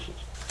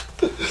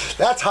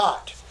 That's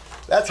hot.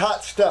 That's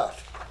hot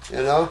stuff, you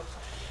know.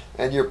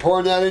 And you're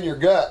pouring that in your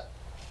gut,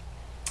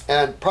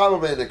 and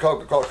probably in the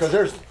Coca-Cola, because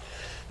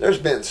there's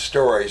been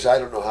stories. I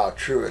don't know how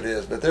true it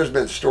is, but there's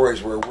been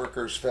stories where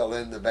workers fell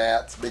in the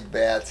vats, big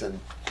vats, and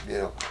you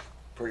know,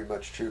 pretty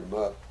much chewed them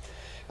up.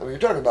 I mean, you're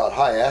talking about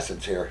high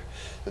acids here.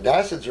 The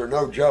acids are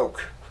no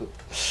joke.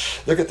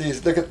 Look at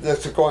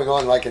this going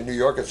on like in New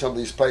York and some of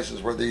these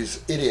places where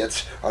these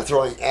idiots are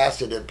throwing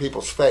acid in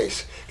people's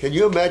face. Can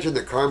you imagine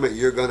the karma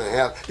you're going to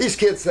have? These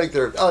kids think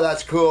they're, oh,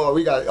 that's cool.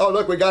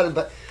 Look, we got him.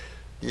 But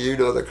you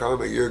know the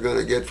karma you're going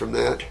to get from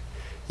that?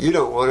 You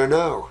don't want to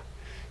know.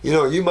 You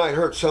know, you might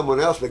hurt someone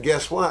else, but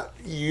guess what?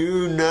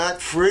 You're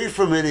not free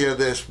from any of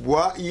this.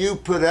 What you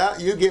put out,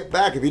 you get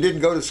back. If you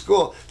didn't go to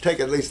school, take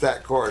at least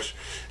that course.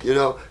 You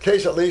know,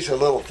 take at least a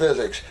little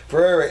physics.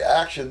 For every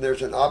action,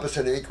 there's an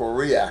opposite and equal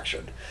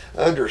reaction.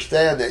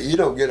 Understand that you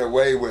don't get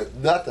away with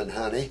nothing,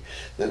 honey.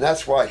 And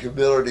that's why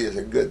humility is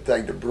a good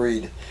thing to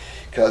breed.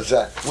 Because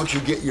once you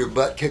get your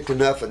butt kicked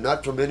enough, and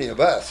not from any of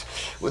us,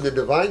 when the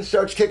divine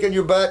starts kicking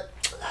your butt,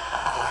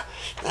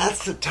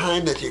 that's the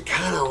time that you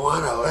kind of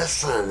want to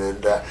listen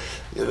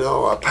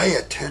and, pay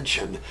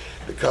attention,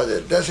 because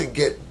it doesn't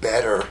get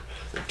better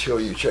until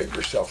you shake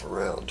yourself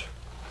around.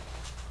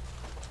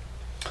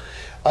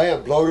 I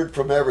am bloated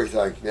from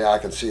everything. Yeah, I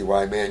can see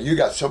why, man. You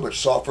got so much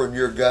sulfur in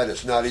your gut,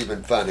 it's not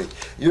even funny.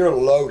 You're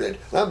loaded.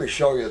 Let me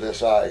show you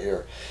this eye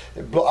here.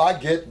 I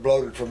get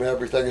bloated from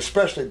everything,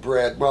 especially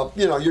bread. Well,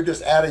 you're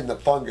just adding the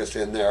fungus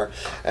in there,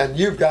 and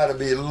you've got to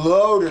be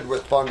loaded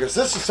with fungus.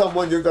 This is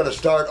someone you're going to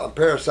start on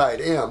Parasite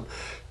M,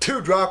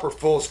 2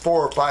 dropperfuls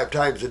 4 or 5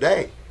 times a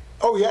day.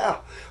 Oh, yeah.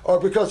 Or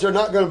because they're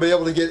not going to be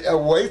able to get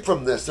away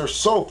from this. They're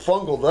so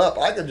fungled up.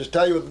 I can just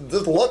tell you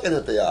just looking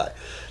at the eye.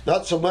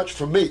 Not so much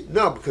from meat.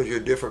 No, because you're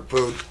different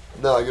food.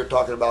 No, you're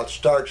talking about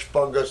starch,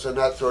 fungus, and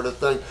that sort of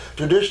thing.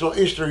 Traditional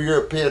Eastern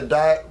European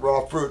diet,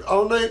 raw fruit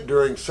only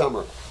during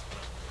summer.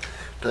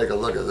 Take a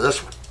look at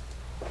this one.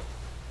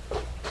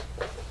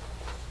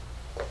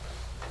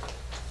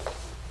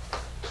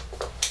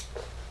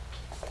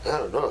 I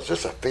don't know. Is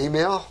this a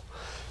female?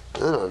 I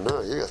don't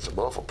know. You got some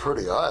awful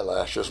pretty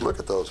eyelashes. Look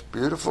at those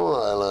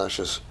beautiful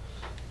eyelashes.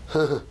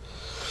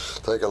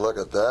 Take a look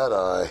at that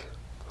eye.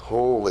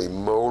 Holy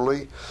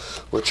moly.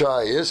 Which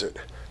eye is it?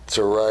 It's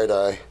a right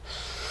eye.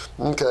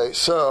 Okay,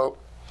 so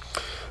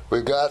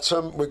we got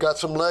some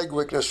leg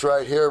weakness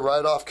right here.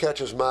 Right off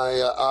catches my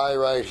eye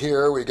right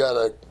here. We got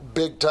a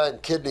big time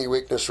kidney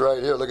weakness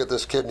right here. Look at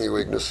this kidney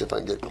weakness. See if I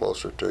can get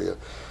closer to you.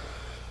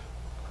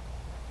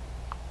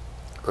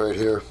 Right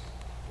here.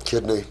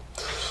 Kidney.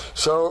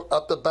 So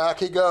up the back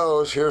he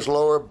goes. Here's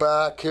lower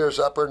back. Here's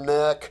upper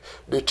neck.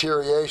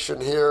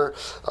 Deterioration here.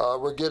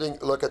 We're getting,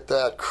 look at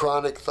that,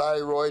 chronic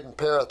thyroid and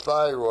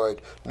parathyroid.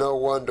 No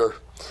wonder.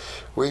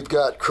 We've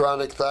got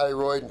chronic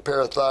thyroid and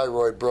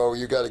parathyroid, bro.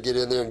 You got to get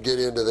in there and get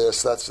into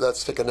this. That's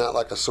sticking out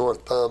like a sore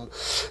thumb.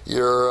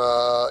 Your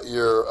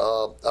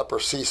upper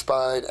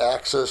C-spine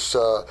axis,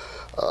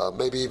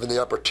 maybe even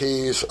the upper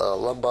T's,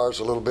 lumbars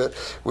a little bit.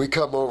 We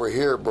come over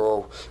here,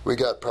 bro. We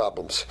got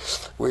problems.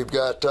 We've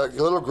got a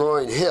little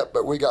growing hip,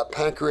 but we got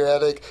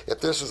pancreatic.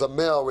 If this is a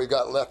male, we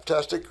got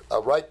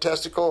right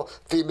testicle,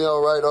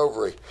 female right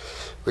ovary.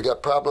 We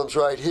got problems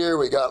right here.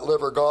 We got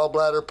liver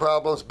gallbladder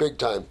problems, big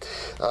time.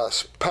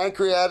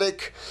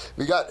 Pancreatic,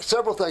 we got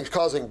several things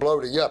causing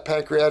bloating. Yeah,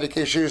 pancreatic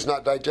issues,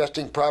 not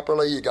digesting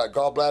properly. You got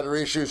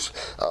gallbladder issues,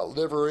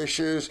 liver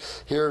issues.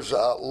 Here's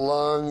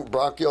lung,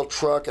 bronchial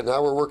trunk, and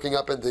now we're working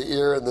up in the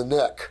ear and the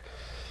neck.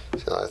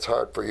 So it's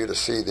hard for you to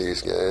see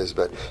these guys,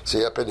 but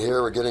see up in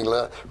here, we're getting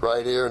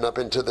right ear and up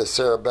into the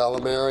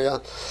cerebellum area.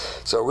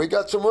 So we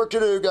got some work to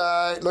do,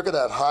 guy. Look at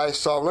that high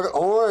sulfur. Look at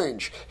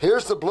orange.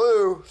 Here's the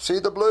blue. See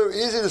the blue?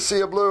 Easy to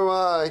see a blue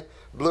eye.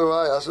 Blue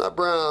eye, that's not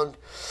brown.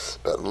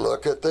 But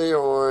look at the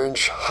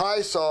orange.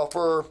 High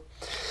sulfur.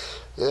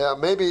 Yeah,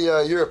 maybe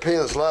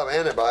Europeans love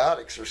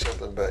antibiotics or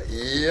something, but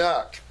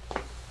yuck.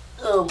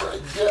 Oh my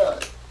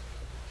God.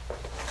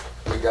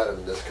 We got them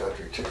in this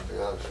country too, to be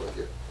honest with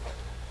you.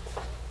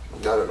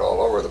 Got it all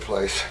over the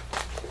place.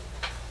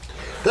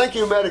 Thank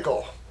you,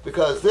 medical,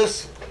 because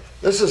this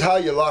is how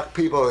you lock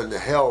people into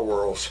hell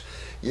worlds.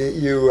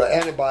 You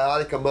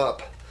antibiotic them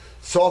up,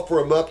 sulfur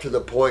them up to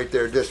the point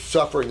they're just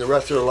suffering the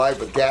rest of their life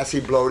with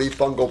gassy, bloaty,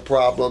 fungal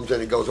problems,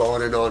 and it goes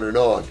on and on and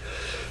on.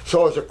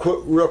 So as a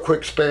real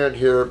quick span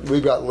here,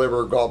 we've got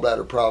liver,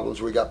 gallbladder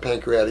problems, we've got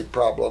pancreatic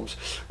problems,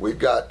 we've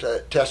got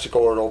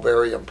testicle and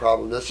ovarian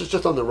problems. This is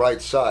just on the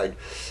right side.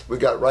 We've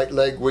got right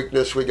leg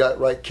weakness, we got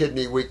right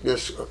kidney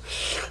weakness,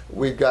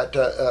 we've got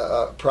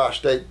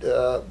prostate,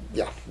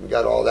 we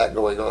got all that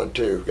going on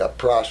too. We've got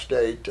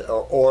prostate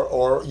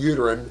or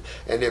uterine,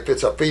 and if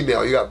it's a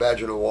female, you got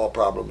vaginal wall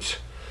problems.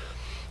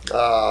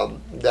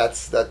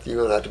 That's you're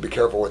going to have to be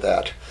careful with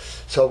that.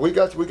 So we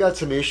got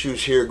some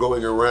issues here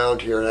going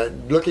around here,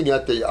 and looking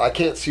at I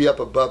can't see up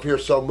above here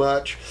so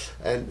much,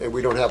 and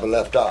we don't have a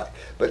left eye,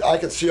 but I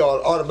can see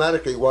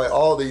automatically why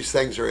all these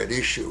things are at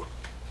issue.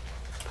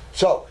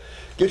 So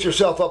get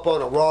yourself up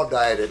on a raw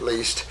diet at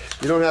least.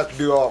 You don't have to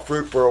do all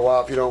fruit for a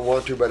while if you don't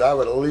want to, but I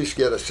would at least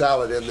get a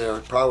salad in there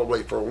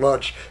probably for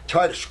lunch.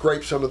 Try to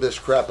scrape some of this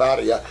crap out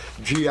of you.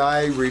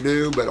 GI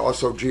Renew, but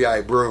also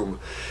GI Broom.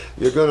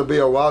 You're going to be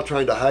a while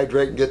trying to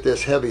hydrate and get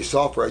this heavy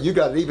sulfur. You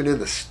got it even in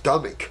the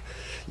stomach.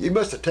 You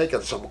must have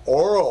taken some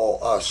oral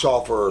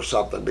sulfur or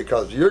something,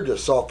 because you're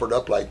just sulfured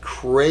up like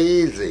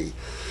crazy.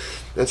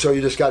 And so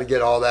you just got to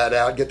get all that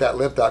out, get that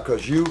lymph out,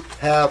 because you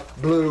have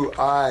blue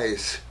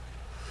eyes,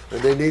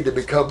 and they need to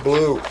become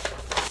blue.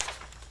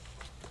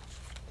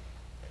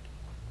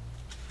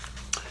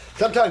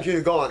 Sometimes you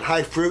go on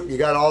high fruit and you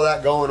got all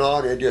that going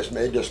on, it just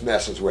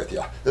messes with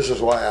you. This is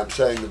why I'm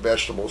saying the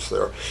vegetables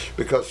there,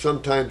 because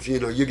sometimes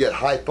you get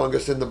high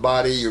fungus in the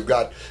body,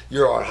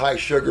 you're on high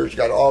sugars, you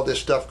got all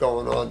this stuff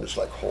going on, it's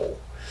like whole.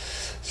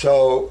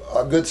 So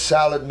a good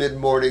salad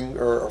mid-morning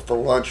or for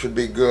lunch would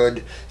be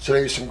good. So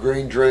maybe some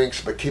green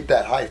drinks, but keep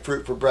that high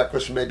fruit for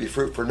breakfast and maybe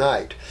fruit for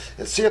night.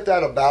 And see if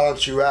that'll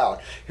balance you out.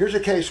 Here's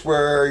a case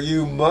where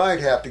you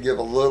might have to give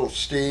a little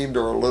steamed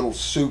or a little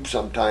soup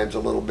sometimes, a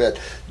little bit,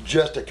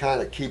 just to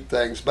kind of keep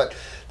things. But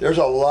there's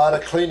a lot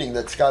of cleaning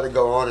that's got to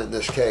go on in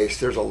this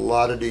case. There's a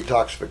lot of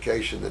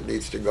detoxification that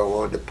needs to go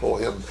on to pull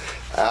him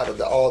out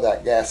of all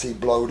that gassy,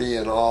 bloaty,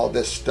 and all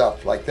this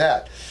stuff like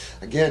that.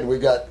 Again,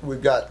 we've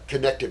got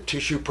connective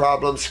tissue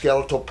problems,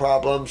 skeletal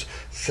problems,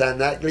 and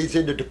that leads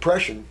into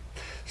depression.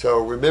 So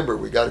remember,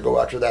 we got to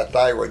go after that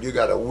thyroid. You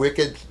got a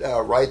wicked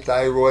right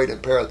thyroid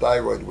and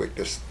parathyroid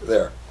weakness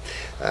there,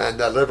 and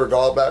liver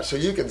gallbladder. So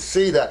you can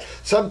see that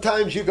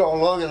sometimes you go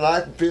along in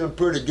life and feeling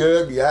pretty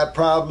good. You have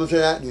problems in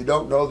that, and you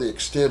don't know the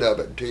extent of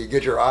it until you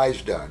get your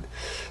eyes done.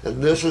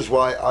 And this is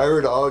why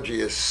iridology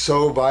is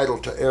so vital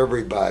to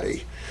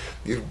everybody.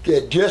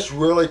 It just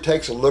really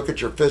takes a look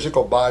at your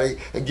physical body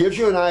and gives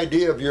you an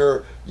idea of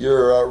your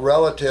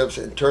relatives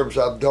in terms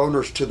of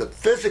donors to the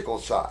physical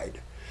side.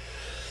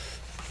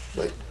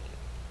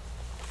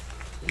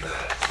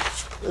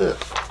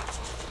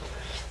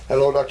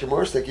 Hello, Dr.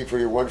 Morris. Thank you for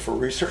your wonderful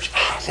research.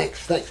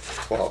 Thanks.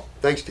 Well,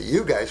 thanks to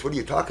you guys. What are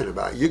you talking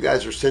about? You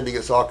guys are sending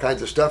us all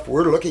kinds of stuff.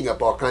 We're looking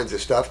up all kinds of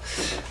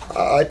stuff.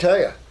 I tell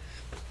you,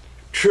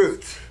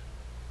 truth.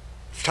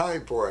 It's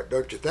time for it,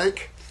 don't you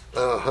think?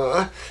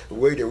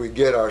 Wait till we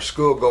get our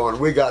school going.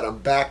 We got them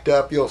backed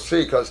up. You'll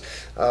see, because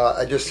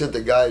I just sent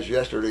the guys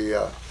yesterday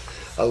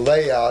a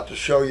layout to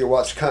show you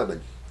what's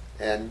coming,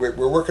 and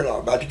we're working on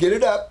it. About to get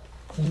it up.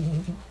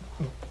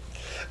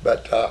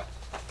 But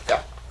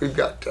yeah, we've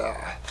got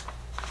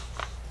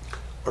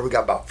we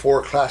got about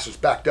 4 classes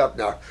backed up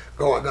now,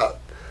 going up.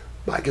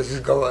 Mike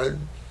is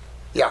going.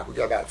 Yeah, we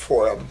got about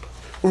 4 of them.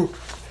 Ooh.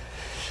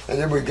 And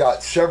then we've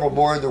got several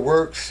more in the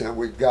works, and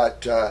we've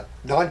got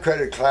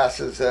non-credit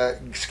classes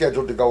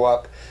scheduled to go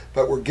up.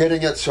 But we're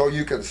getting it so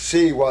you can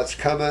see what's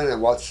coming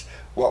and what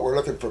we're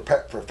looking for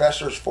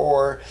professors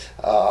for,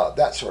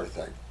 that sort of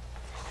thing.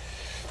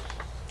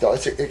 So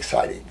it's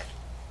exciting.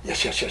 Yes.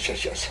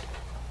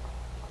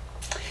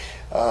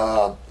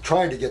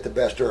 Trying to get the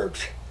best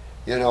herbs.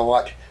 You know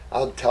what?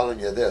 I'm telling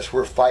you this.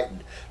 We're fighting.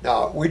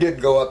 Now, we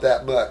didn't go up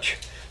that much.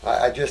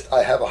 I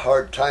have a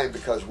hard time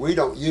because we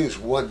don't use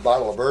 1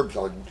 bottle of herbs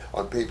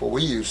on people.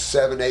 We use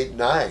 7, 8,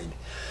 9.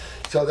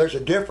 So there's a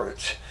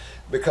difference,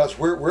 because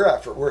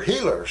we're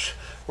healers.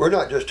 We're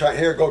not just trying,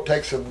 here, go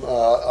take some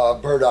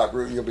burdock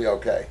root and you'll be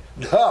okay.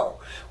 No,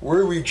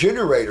 we're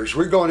regenerators.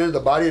 We're going into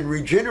the body and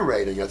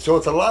regenerating it. So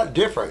it's a lot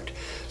different.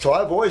 So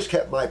I've always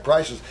kept my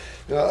prices.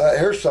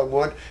 Here's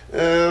someone,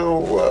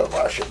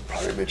 I shouldn't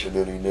probably mention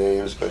any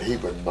names, but he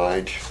wouldn't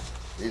mind.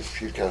 He's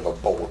kind of a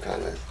bold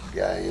kind of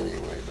guy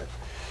anyway, but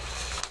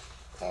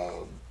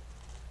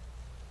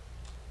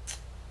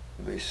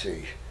let me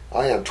see.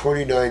 I am a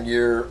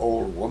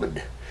 29-year-old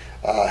woman,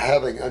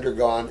 having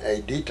undergone a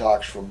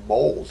detox from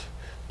mold.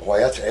 Boy,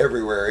 that's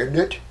everywhere, isn't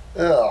it?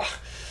 Ugh.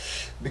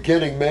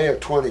 Beginning May of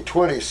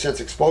 2020,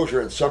 since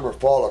exposure in summer,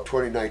 fall of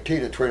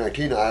 2019. In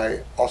 2019,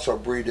 I also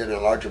breathed in a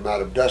large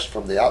amount of dust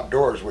from the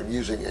outdoors when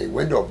using a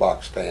window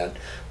box fan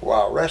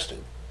while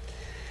resting.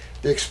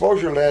 The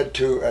exposure led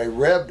to a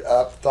revved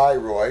up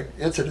thyroid,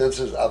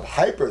 incidences of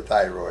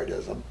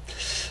hyperthyroidism,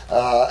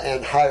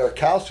 and higher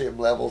calcium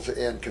levels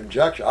in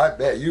conjunction. I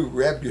bet you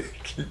revved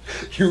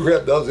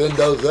those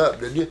endos up,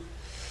 didn't you?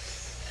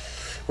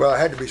 Well, it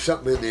had to be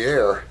something in the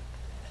air.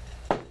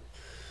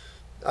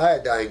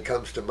 Iodine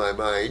comes to my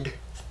mind.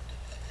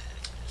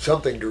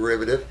 Something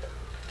derivative.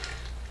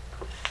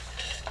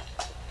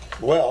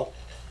 Well,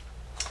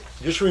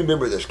 just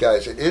remember this,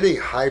 guys. In any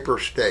hyper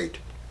state,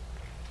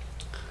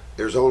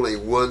 there's only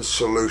one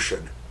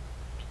solution.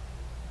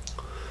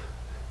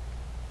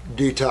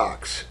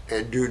 Detox,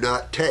 and do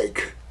not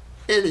take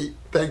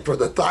anything for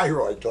the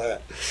thyroid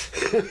gland.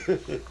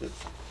 You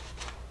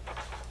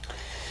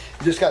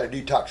just got to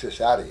detox this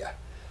out of you.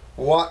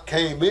 What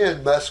came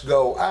in must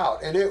go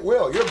out, and it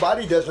will. Your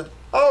body doesn't,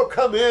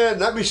 come in,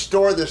 let me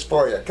store this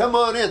for you. Come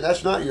on in.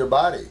 That's not your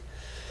body.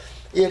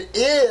 It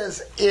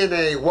is in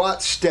a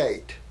what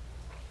state?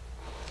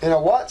 In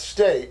a what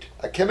state,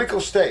 a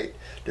chemical state,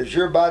 does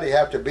your body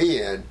have to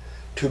be in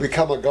to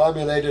become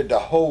agglomerated to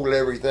hold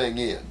everything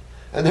in?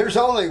 And there's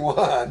only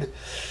one.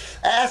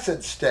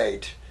 Acid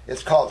state.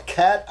 It's called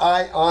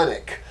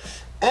cationic.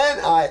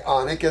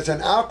 Anionic is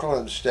an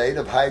alkaline state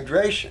of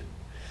hydration.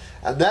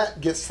 And that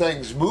gets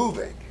things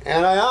moving.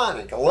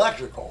 Anionic,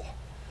 electrical.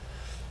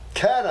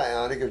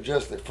 Cationic is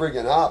just the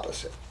friggin'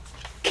 opposite.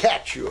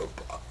 Catch you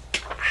up.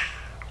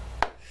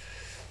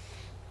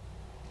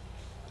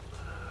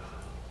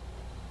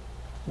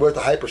 with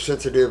the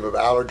hypersensitive of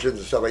allergens and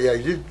stuff. Yeah,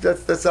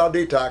 that's all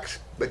detox.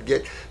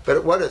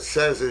 But what it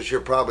says is you're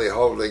probably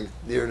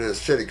you're in an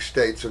acidic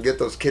state. So get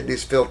those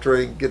kidneys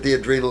filtering, get the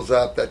adrenals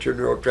up, that's your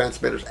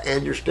neurotransmitters,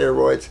 and your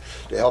steroids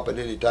to help in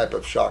any type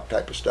of shock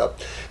type of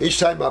stuff. Each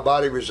time my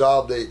body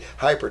resolved the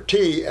hyper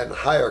T and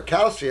higher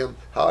calcium,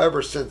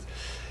 however, since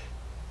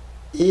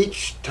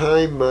each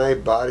time my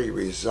body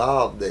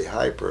resolved the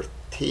hyper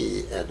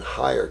T and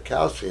higher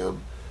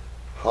calcium,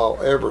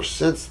 however,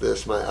 since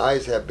this, my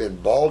eyes have been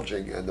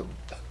bulging, and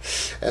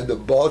the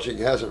bulging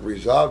hasn't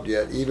resolved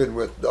yet, even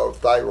with the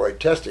thyroid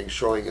testing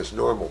showing as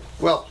normal.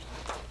 Well,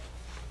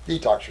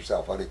 detox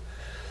yourself, honey.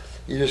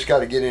 You just got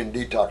to get in and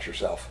detox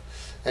yourself.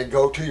 And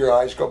go to your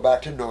eyes, go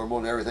back to normal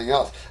and everything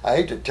else. I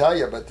hate to tell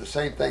you, but the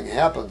same thing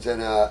happens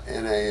in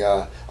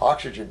a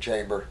oxygen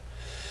chamber.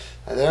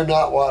 And they're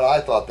not what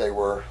I thought they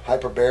were.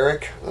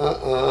 Hyperbaric?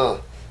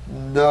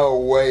 No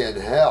way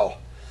in hell.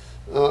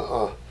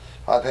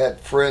 I've had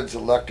friends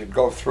elected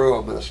go through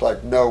them, and it's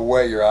like, no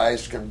way, your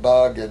eyes can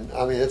bug, and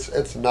I mean,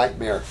 it's a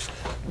nightmare.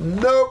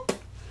 Nope.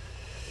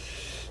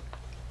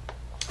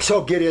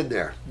 So get in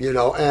there,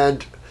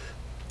 and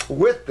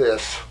with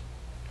this,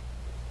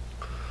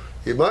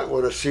 you might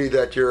want to see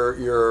that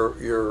your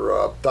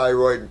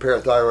thyroid and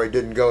parathyroid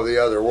didn't go the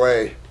other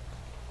way.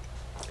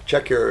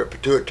 Check your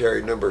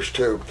pituitary numbers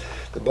too.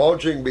 The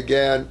bulging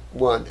began,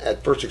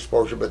 at first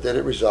exposure, but then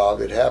it resolved.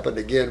 It happened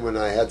again when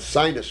I had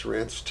sinus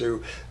rinse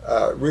to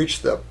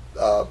reach the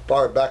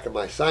far back of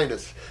my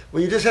sinus.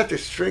 Well, you just have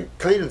to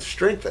clean and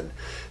strengthen.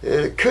 And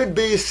it could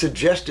be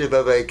suggestive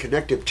of a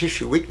connective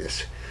tissue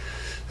weakness.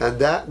 And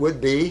that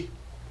would be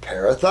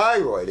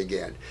parathyroid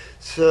again.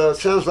 So it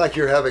sounds like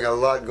you're having a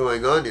lot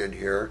going on in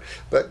here,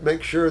 but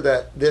make sure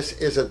that this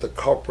isn't the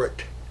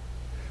culprit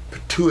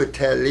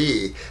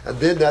pituitary. And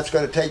then that's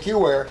going to take you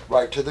where?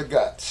 Right to the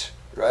guts.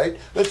 Right?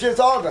 But it's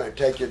all going to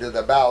take you to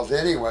the bowels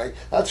anyway.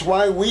 That's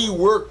why we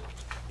work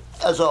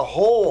as a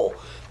whole.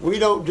 We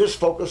don't just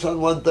focus on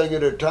one thing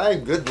at a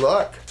time. Good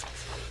luck.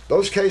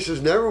 Those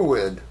cases never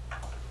win,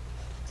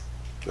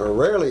 or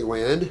rarely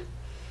win.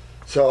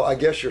 So I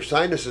guess your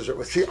sinuses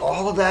are, see,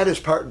 all of that is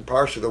part and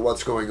parcel of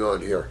what's going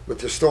on here with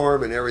the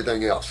storm and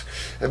everything else.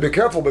 And be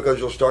careful, because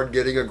you'll start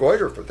getting a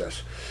goiter for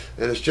this.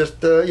 And it's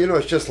just,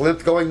 it's just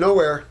lymph going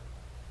nowhere.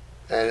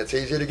 And it's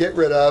easy to get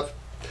rid of.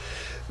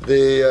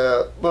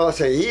 I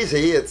say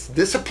easy, it's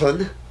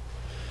discipline.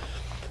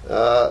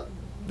 The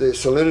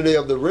salinity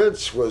of the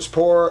rinse was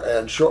poor,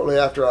 and shortly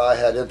after I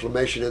had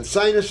inflammation in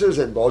sinuses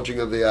and bulging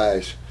of the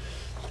eyes.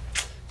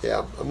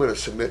 Yeah, I'm going to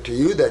submit to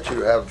you that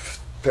you have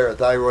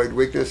parathyroid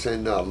weakness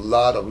and a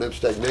lot of lymph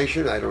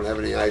stagnation. I don't have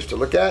any eyes to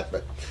look at,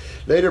 but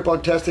later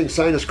upon testing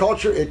sinus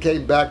culture, it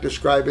came back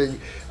describing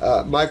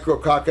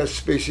Micrococcus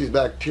species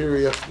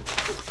bacteria.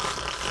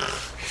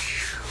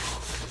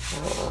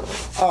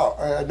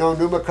 No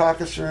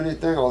pneumococcus or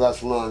anything? Oh,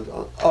 that's lungs.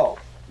 Oh,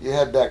 you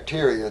had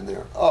bacteria in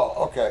there.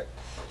 Oh, okay.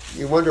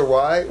 You wonder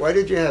why? Why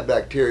did you have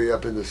bacteria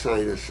up in the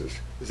sinuses?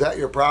 Is that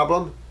your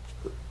problem?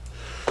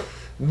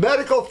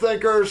 Medical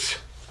thinkers,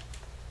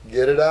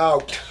 get it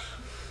out.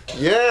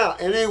 Yeah,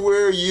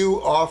 anywhere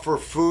you offer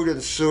food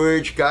and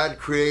sewage, God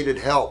created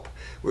help.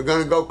 We're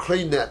going to go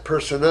clean that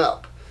person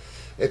up.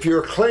 If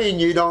you're clean,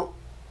 you don't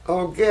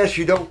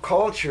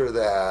culture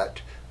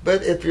that.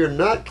 But if you're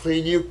not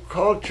clean, you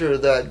culture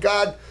that.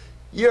 God,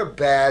 you're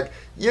bad.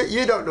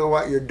 You don't know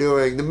what you're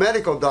doing. The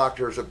medical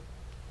doctors have,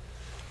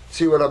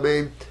 see what I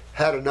mean?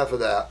 Had enough of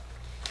that.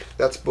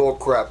 That's bull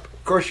crap.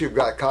 Of course you've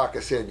got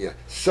coccus in you.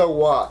 So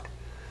what?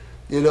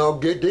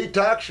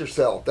 Detox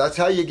yourself. That's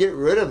how you get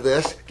rid of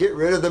this. Get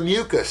rid of the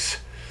mucus.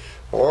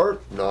 Or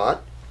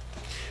not.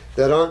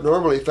 That aren't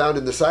normally found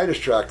in the sinus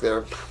tract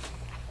there.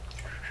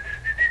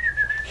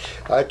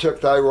 I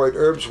took thyroid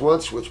herbs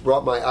once, which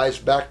brought my eyes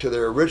back to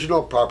their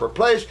original proper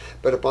place,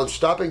 but upon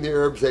stopping the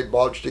herbs, they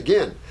bulged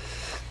again.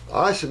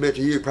 I submit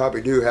to you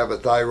probably do have a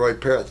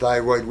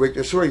parathyroid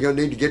weakness, so you're going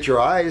to need to get your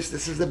eyes.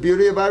 This is the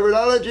beauty of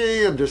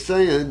iridology, I'm just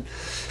saying.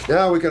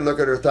 Now we can look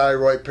at her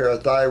thyroid,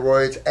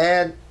 parathyroids,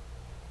 and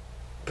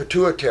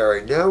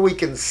pituitary. Now we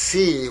can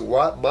see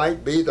what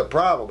might be the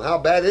problem. How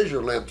bad is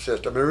your lymph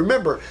system? And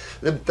remember,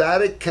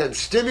 lymphatic can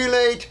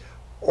stimulate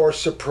or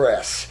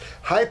suppress.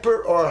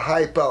 Hyper or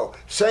hypo.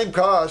 Same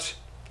cause.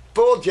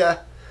 Fooled ya.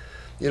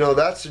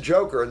 That's the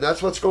joker, and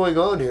that's what's going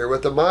on here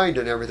with the mind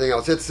and everything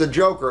else. It's the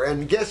joker,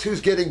 and guess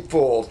who's getting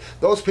fooled?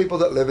 Those people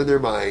that live in their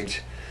minds.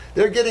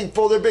 They're getting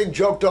fooled. They're being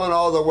joked on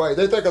all the way.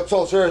 They think it's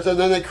so serious, and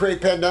then they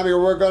create pandemic,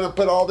 we're going to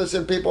put all this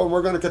in people, and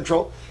we're going to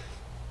control.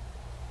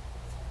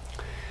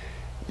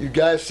 You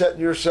guys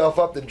setting yourself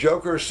up, the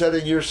joker is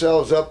setting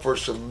yourselves up for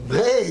some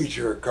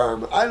major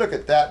karma. I look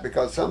at that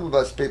because some of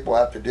us people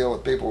have to deal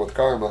with people with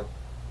karma.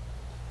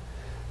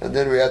 And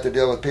then we have to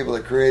deal with people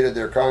that created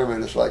their karma,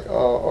 and it's like,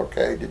 oh,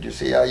 okay, did you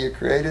see how you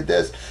created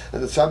this?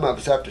 And then some of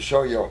us have to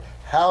show you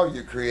how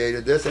you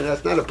created this, and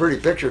that's not a pretty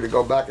picture to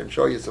go back and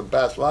show you some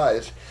past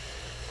lives.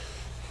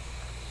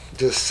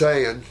 Just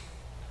saying.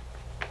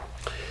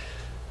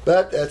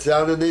 But that's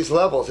down in these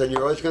levels, and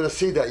you're always going to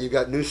see that. You've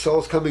got new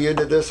souls coming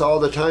into this all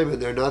the time,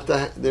 and they're not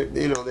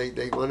they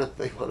want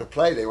to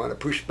play. They want to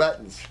push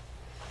buttons.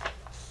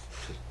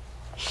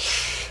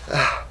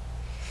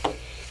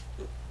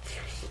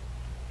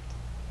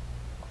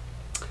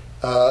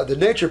 The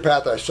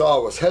naturopath I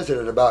saw was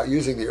hesitant about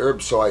using the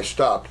herbs, so I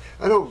stopped.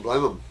 I don't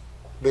blame him,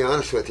 to be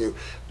honest with you.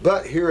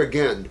 But here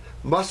again,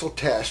 muscle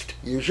test.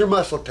 Use your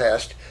muscle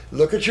test.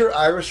 Look at your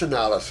iris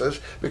analysis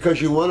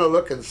because you want to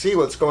look and see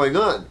what's going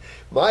on.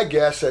 My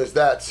guess is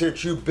that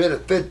since you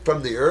benefit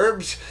from the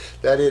herbs,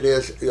 that it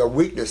is a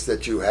weakness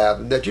that you have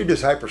and that you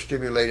just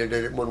hyperstimulated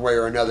it in one way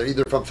or another,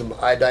 either from some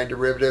iodine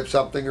derivative,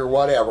 something or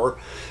whatever.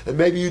 And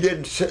maybe you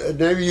didn't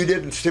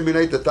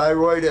stimulate the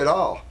thyroid at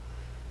all.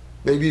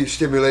 Maybe you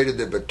stimulated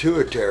the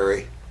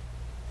pituitary.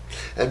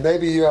 And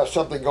maybe you have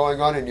something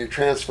going on in your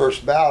transverse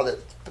bowel that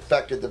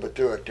affected the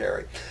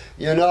pituitary.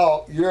 You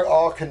know, you're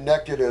all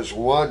connected as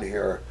one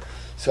here.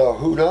 So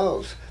who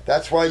knows?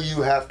 That's why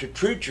you have to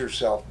treat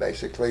yourself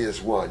basically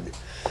as one.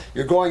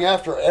 You're going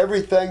after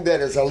everything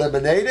that is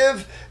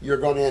eliminative. You're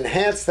going to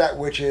enhance that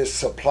which is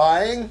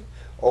supplying,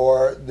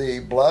 or the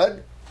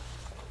blood.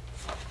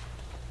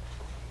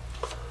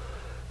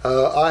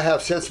 I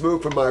have since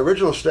moved from my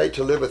original state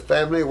to live with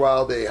family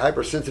while the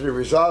hypersensitivity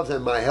resolves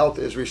and my health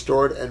is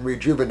restored and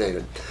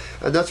rejuvenated.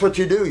 And that's what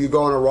you do. You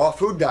go on a raw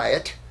food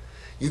diet.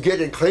 You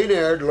get in clean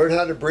air to learn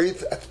how to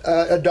breathe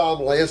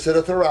abdominally instead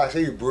of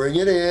thoracic. You bring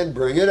it in,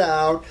 bring it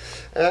out,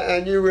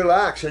 and you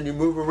relax and you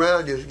move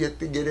around. You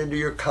get into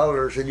your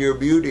colors and your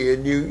beauty,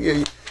 and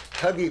you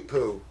huggy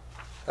poo.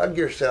 Hug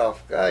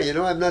yourself. You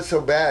know, I'm not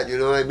so bad. You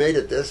know, I made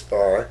it this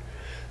far.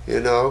 You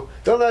know,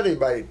 don't let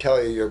anybody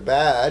tell you you're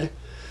bad.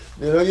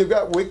 You know, you've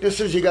got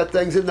weaknesses, you got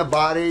things in the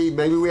body,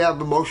 maybe we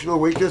have emotional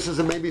weaknesses,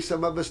 and maybe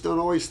some of us don't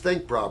always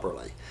think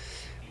properly.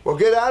 Well,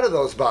 get out of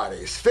those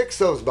bodies, fix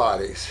those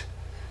bodies,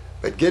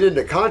 but get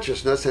into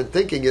consciousness, and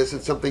thinking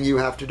isn't something you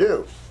have to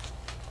do.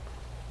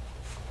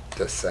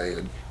 Just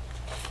saying.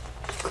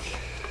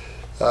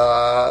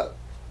 The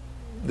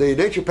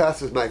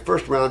naturopath is my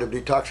first round of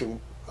detoxing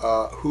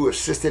who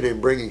assisted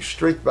in bringing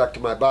strength back to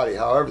my body.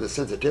 However, the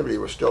sensitivity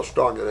was still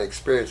strong and I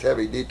experienced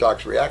heavy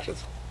detox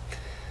reactions.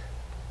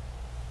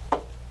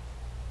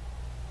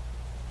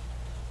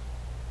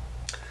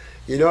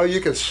 You know, you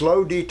can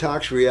slow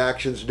detox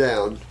reactions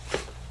down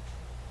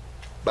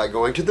by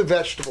going to the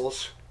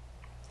vegetables.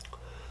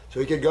 So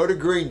you can go to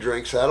green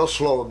drinks, that'll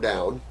slow them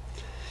down.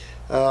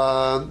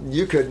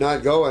 You could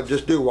not go and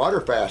just do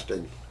water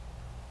fasting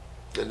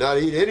and not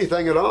eat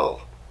anything at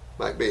all.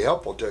 Might be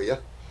helpful to you.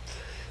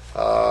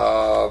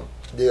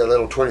 Do a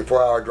little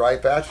 24-hour dry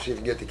fast so you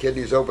can get the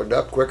kidneys opened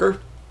up quicker.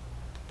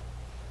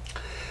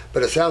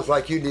 But it sounds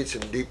like you need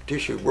some deep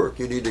tissue work.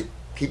 You need to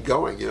keep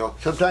going, you know.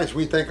 Sometimes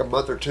we think a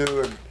month or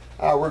two and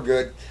we're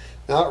good.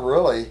 Not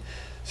really.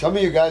 Some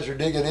of you guys are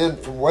digging in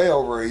from way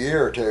over a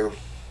year or two.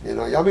 You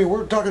know, I mean,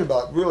 we're talking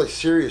about really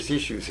serious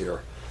issues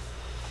here.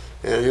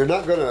 And you're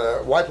not going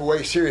to wipe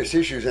away serious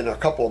issues in a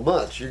couple of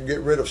months. You can get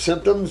rid of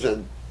symptoms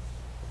and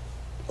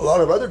a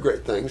lot of other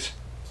great things.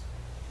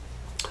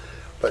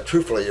 But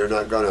truthfully, you're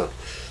not going to.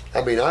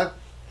 I mean, I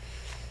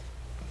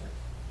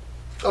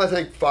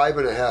think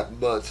 5.5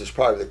 months is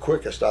probably the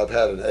quickest I've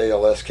had an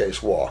ALS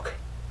case walk.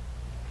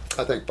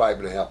 I think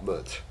 5.5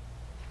 months.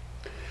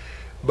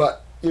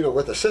 But, you know,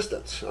 with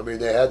assistance. I mean,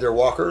 they had their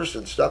walkers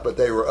and stuff, but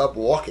they were up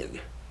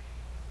walking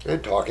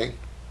and talking.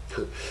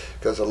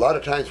 Because a lot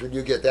of times when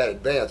you get that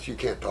advanced, you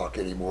can't talk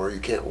anymore. You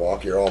can't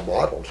walk. You're all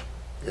modeled,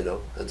 you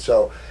know. And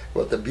so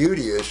what the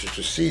beauty is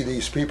to see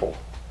these people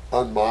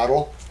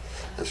unmodel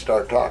and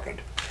start talking.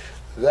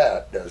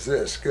 That does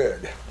this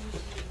good.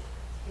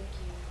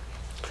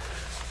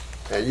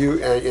 And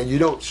you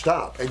don't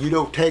stop, and you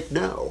don't take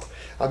no.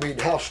 I mean,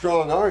 how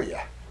strong are you?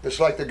 It's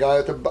like the guy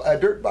with a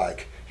dirt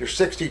bike. You're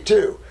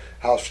 62.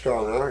 How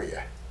strong are you?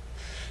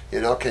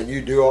 You know, can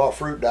you do all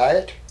fruit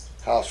diet?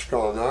 How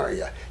strong are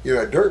you?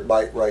 You're a dirt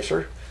bike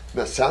racer.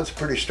 That sounds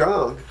pretty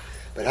strong,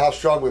 but how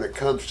strong when it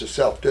comes to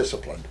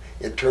self-discipline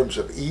in terms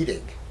of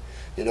eating?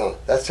 You know,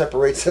 that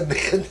separates the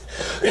men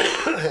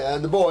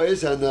and the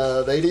boys and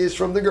the ladies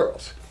from the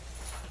girls.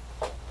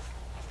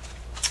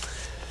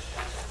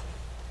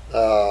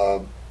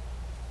 I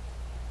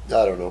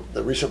don't know.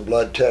 The recent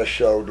blood test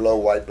showed low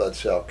white blood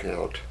cell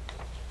count.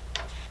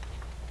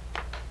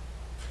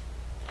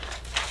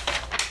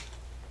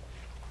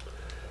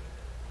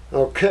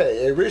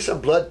 Okay, a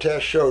recent blood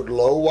test showed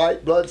low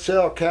white blood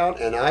cell count,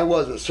 and I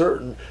wasn't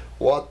certain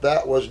what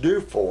that was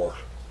due for.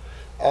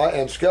 I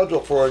am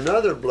scheduled for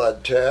another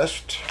blood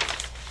test.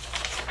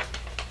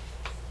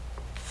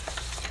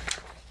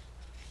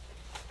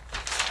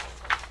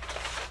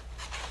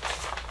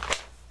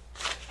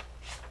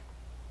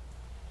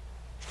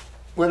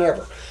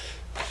 Whenever.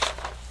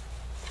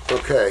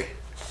 Okay.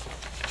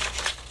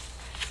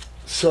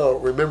 So,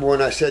 remember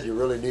when I said you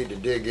really need to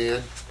dig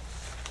in?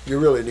 You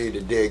really need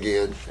to dig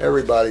in.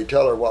 Everybody,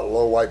 tell her what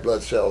low white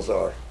blood cells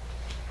are.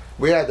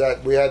 We had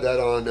that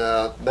on,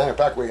 matter of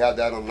fact, we had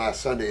that on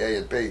last Sunday,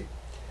 A&P.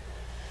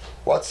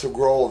 What's the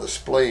role of the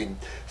spleen?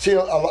 See,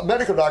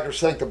 medical doctors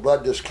think the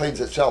blood just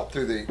cleans itself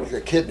through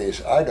the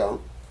kidneys. I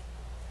don't.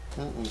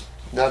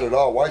 Not at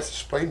all. Why is the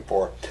spleen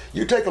for?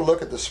 You take a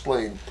look at the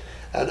spleen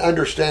and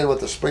understand what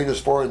the spleen is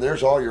for, and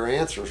there's all your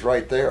answers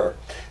right there.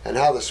 And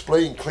how the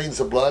spleen cleans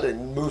the blood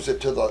and moves it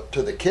to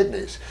the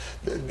kidneys.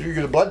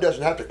 The blood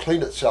doesn't have to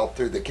clean itself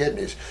through the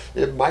kidneys.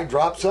 It might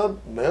drop some,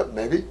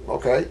 maybe,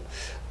 okay,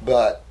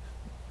 but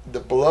the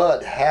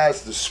blood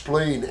has the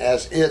spleen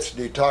as its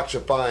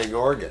detoxifying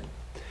organ.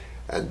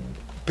 And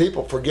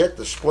people forget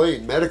the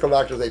spleen. Medical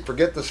doctors, they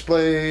forget the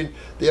spleen,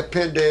 the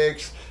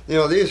appendix. You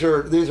know, these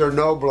are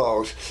no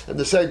blows. And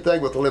the same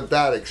thing with the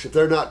lymphatics. If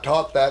they're not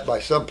taught that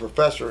by some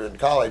professor in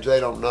college, they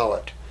don't know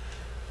it.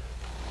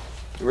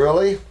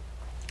 Really?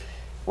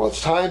 Well,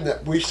 it's time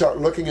that we start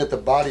looking at the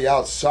body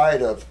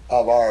outside of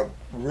our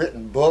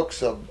written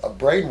books of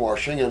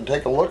brainwashing and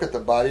take a look at the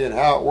body and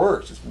how it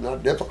works. It's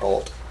not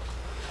difficult.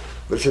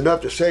 But it's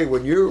enough to say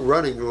when you're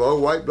running low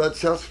white blood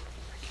cells,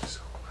 thank you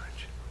so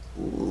much.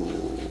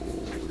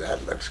 Ooh,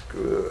 that looks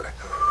good.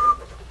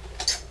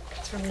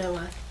 It's from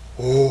Noah.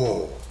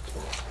 Oh,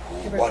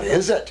 what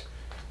is it?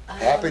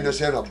 Happiness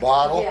in a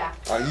bottle? Yeah.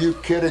 Are you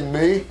kidding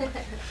me?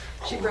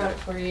 She brought it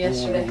for you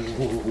yesterday.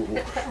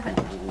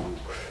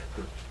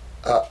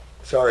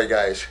 Sorry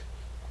guys,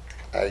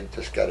 I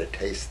just got to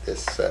taste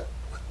this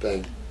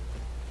thing.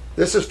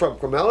 This is from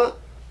Camilla?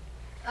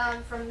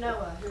 From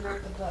Noah, who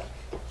wrote the book.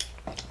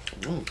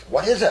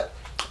 What is it?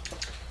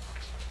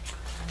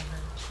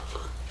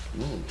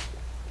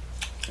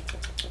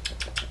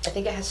 I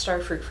think it has star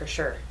fruit for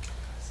sure.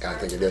 Yeah, I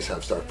think it does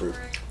have star fruit.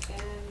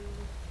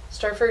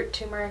 Star fruit,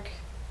 turmeric.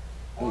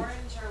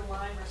 Orange or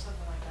lime or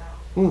something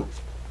like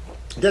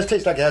that. It does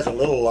taste like it has a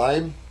little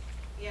lime.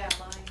 Yeah,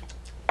 lime.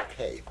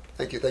 Okay,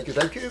 thank you, thank you,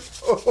 thank you.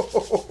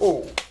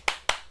 Oh,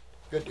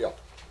 good deal.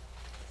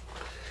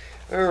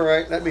 All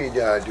right, let me do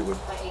it.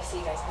 My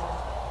AC guy's coming.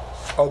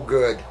 Oh,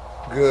 good,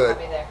 good.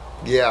 I'll be there.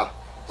 Yeah,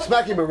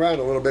 smack him around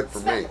a little bit for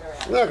me.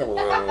 Smack him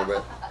around a little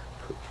bit.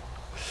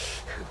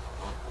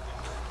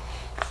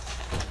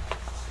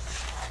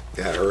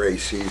 Yeah, her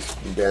AC's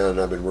down.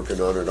 I've been working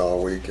on it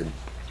all week, and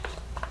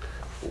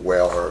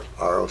well, her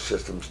RO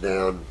system's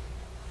down.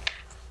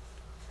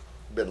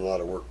 Been a lot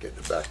of work getting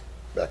it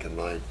back in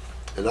line.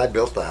 And I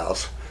built the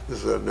house.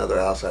 This is another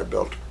house I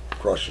built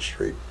across the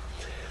street.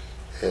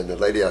 And the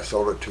lady I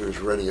sold it to is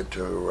renting it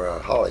to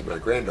Holly, my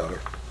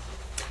granddaughter.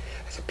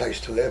 It's a place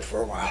to live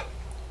for a while.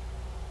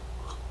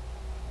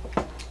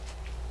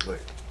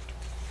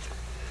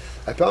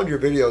 I found your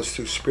videos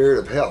through Spirit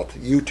of Health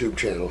YouTube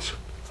channels.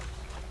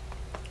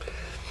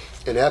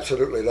 And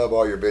absolutely love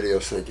all your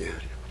videos. Thank you.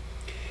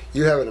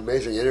 You have an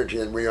amazing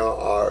energy, and we all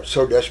are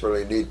so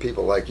desperately need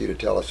people like you to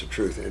tell us the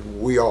truth.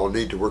 And we all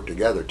need to work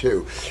together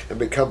too and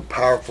become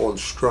powerful and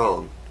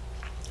strong.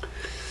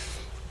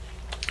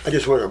 I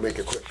just want to make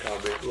a quick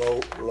comment.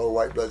 Low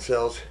white blood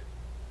cells.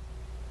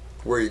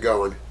 Where are you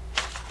going?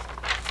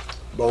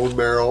 Bone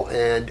marrow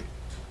and,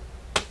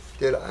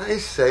 did I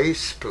say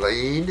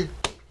spleen?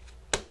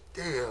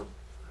 Damn.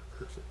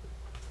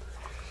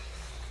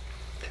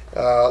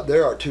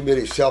 There are too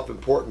many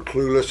self-important,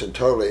 clueless, and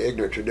totally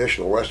ignorant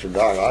traditional Western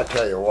diet. I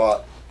tell you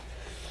what,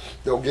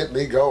 don't get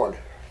me going.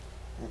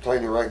 I'm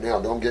telling you right now,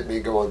 don't get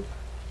me going.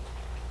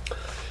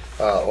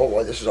 Oh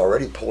boy, this is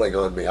already pulling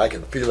on me. I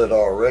can feel it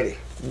already.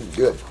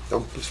 Good.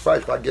 Don't be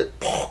surprised if I get.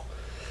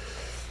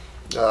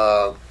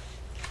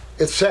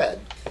 It's sad.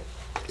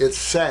 It's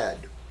sad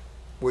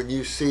when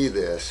you see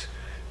this,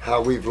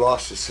 how we've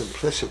lost the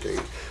simplicity.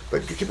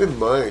 But keep in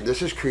mind,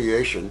 this is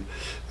creation,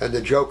 and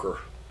the Joker,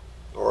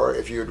 or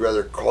if you'd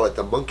rather call it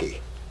the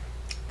monkey,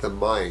 the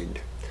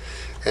mind.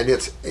 And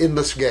it's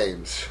endless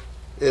games.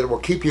 It will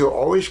keep you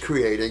always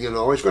creating and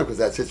always going, because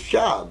that's its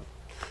job.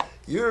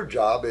 Your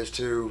job is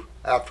to,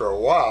 after a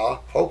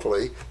while,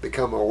 hopefully,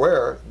 become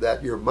aware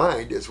that your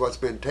mind is what's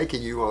been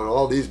taking you on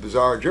all these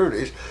bizarre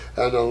journeys.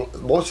 And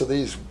most of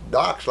these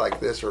docs like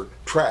this are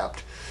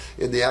trapped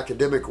in the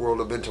academic world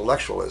of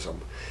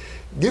intellectualism.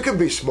 You can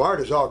be smart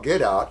as all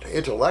get out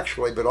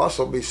intellectually, but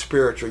also be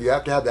spiritual. You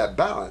have to have that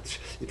balance.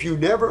 If you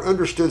never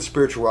understood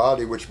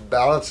spirituality, which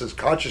balances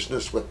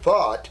consciousness with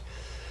thought,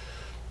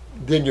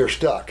 then you're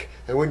stuck.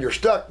 And when you're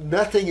stuck,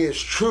 nothing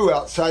is true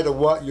outside of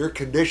what your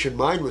conditioned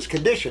mind was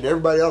conditioned.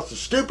 Everybody else is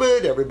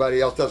stupid.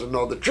 Everybody else doesn't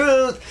know the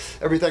truth.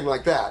 Everything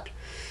like that.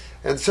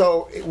 And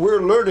so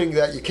we're learning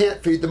that you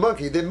can't feed the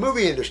monkey. The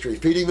movie industry,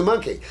 feeding the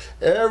monkey.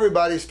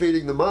 Everybody's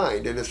feeding the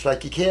mind. And it's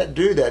like you can't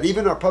do that.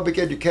 Even our public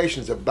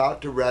education is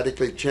about to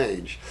radically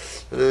change.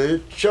 And I'll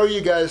show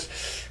you guys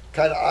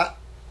kind of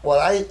what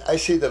I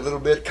see the little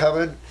bit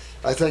coming.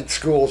 I think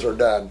schools are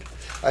done.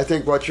 I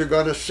think what you're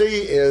going to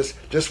see is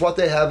just what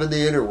they have in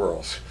the inner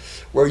worlds,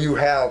 where you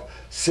have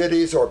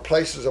cities or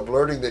places of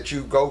learning that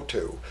you go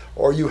to,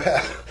 or you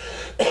have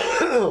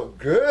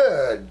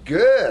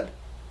good.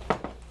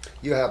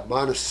 You have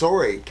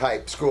Montessori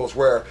type schools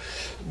where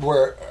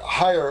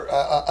higher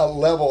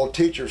level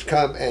teachers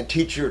come and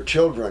teach your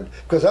children,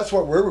 because that's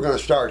what we were going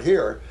to start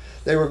here.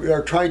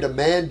 They're trying to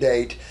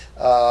mandate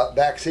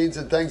vaccines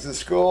and things in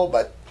school,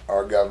 but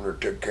Our governor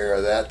took care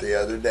of that the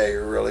other day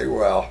really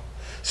well.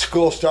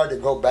 School started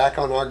to go back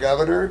on our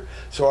governor,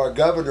 so our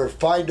governor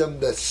fined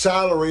him the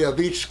salary of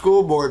each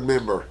school board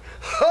member.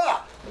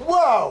 Ha!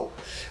 Whoa!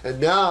 And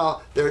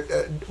now,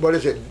 what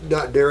is it?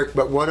 Not Derek,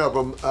 but one of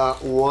them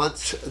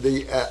wants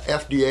the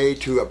FDA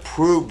to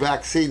approve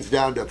vaccines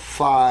down to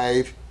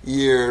 5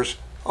 years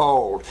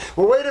old.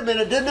 Well, wait a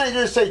minute. Didn't they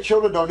just say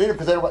children don't need them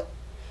because they don't?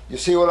 You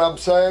see what I'm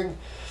saying?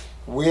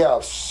 We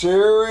have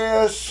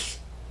serious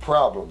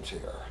problems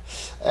here,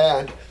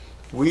 and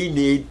we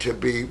need to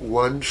be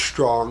one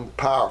strong,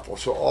 powerful.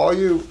 So all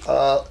you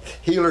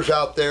healers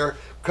out there,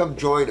 come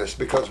join us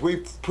because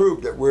we've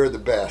proved that we're the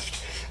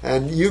best.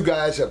 And you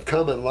guys have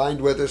come and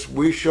lined with us.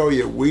 We show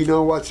you we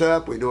know what's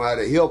up. We know how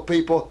to heal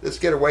people. Let's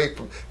get away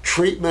from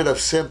treatment of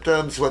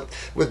symptoms with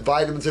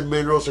vitamins and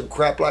minerals and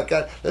crap like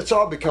that. Let's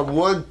all become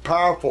one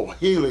powerful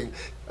healing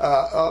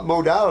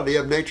modality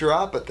of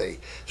naturopathy.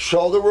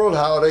 Show the world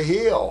how to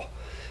heal,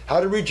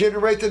 how to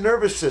regenerate the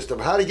nervous system,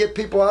 how to get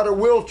people out of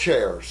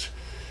wheelchairs,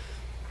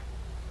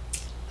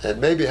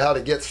 and maybe how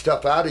to get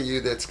stuff out of you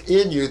that's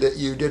in you that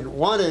you didn't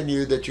want in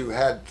you that you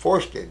had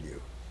forced in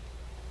you.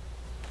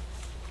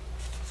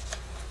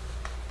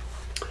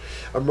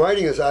 I'm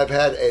writing as I've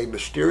had a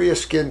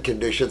mysterious skin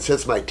condition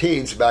since my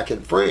teens back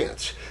in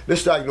France,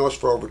 misdiagnosed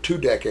for over 2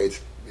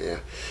 decades,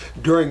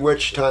 during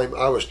which time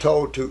I was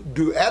told to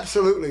do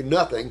absolutely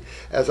nothing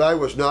as I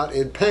was not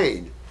in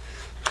pain.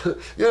 You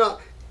know,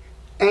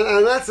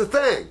 and that's the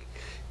thing.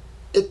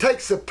 It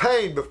takes the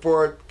pain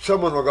before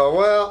someone will go,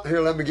 well,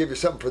 here, let me give you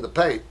something for the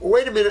pain.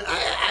 Wait a minute,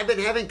 I've been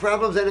having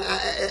problems. And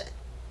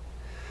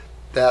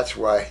that's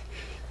why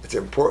it's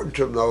important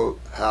to know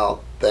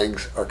how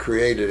things are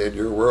created in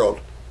your world.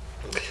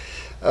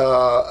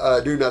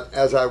 Do not,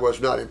 as I was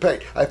not in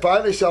pain. I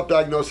finally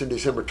self-diagnosed in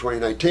December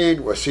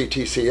 2019 with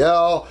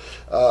CTCL,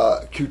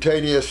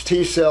 cutaneous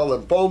T-cell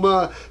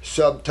lymphoma,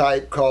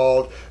 subtype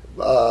called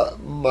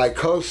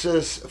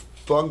mycosis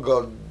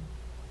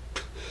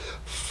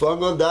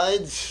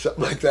fungoides,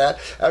 something like that.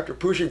 After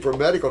pushing for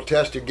medical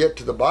tests to get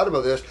to the bottom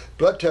of this,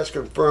 blood tests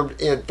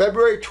confirmed in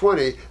February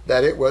 20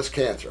 that it was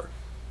cancer.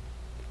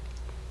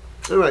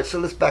 All right, so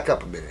let's back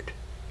up a minute.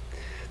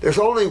 There's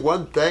only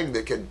one thing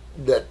that can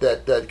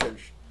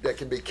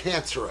be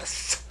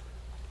cancerous.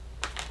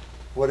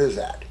 What is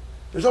that?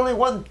 There's only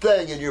one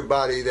thing in your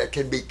body that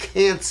can be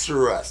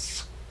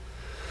cancerous.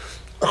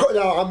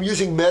 Now, I'm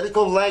using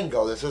medical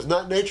lingo. This is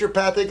not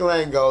naturopathic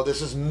lingo.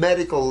 This is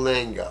medical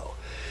lingo.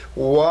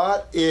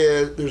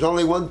 There's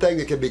only one thing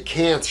that can be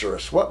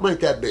cancerous. What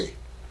might that be?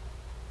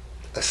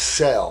 A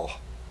cell.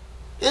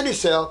 Any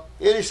cell,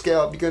 any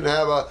scalp. You can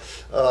have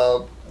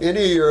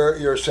any of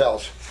your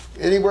cells.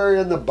 Anywhere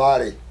in the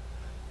body.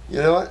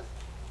 You know what?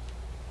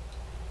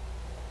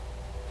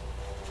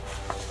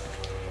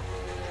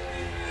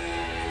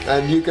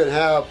 And you can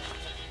have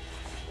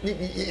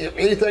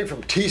anything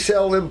from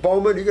T-cell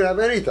lymphoma. You can have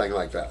anything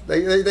like that.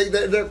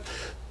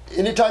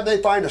 Anytime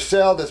they find a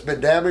cell that's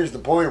been damaged to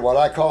the point of what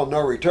I call no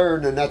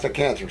return, then that's a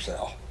cancer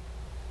cell.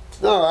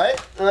 All right.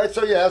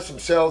 So you have some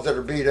cells that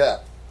are beat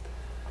up.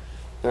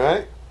 All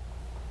right.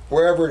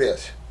 Wherever it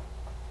is.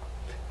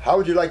 How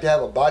would you like to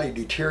have a body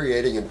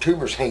deteriorating and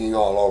tumors hanging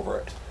all over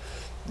it?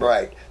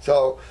 Right.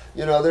 So,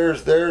 you know,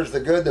 there's the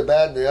good, the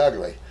bad, and the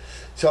ugly.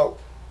 So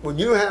when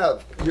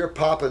you're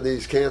popping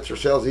these cancer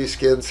cells, these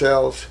skin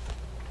cells,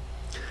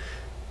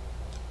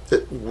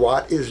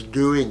 what is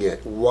doing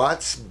it?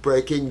 What's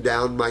breaking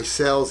down my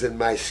cells in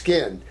my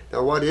skin?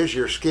 Now, what is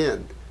your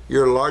skin?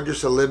 Your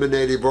largest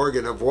eliminative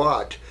organ of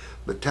what?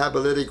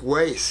 Metabolitic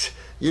waste.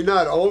 You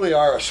not only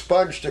are a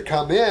sponge to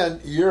come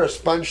in, you're a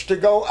sponge to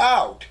go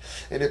out.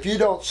 And if you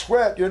don't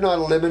sweat, you're not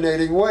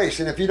eliminating waste.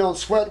 And if you don't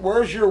sweat,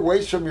 where's your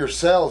waste from your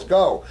cells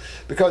go?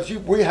 Because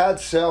we had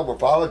cell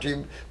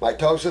morphology,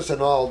 mitosis,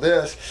 and all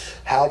this,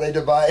 how they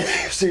divide.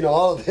 You've seen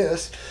all of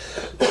this.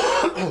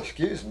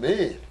 Excuse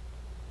me.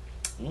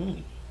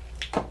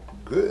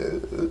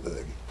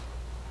 Good.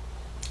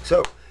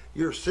 So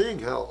you're seeing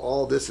how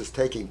all this is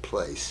taking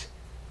place.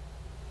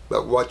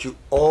 But what you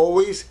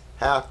always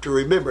have to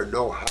remember,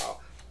 know how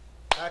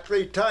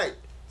actually tight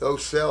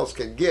those cells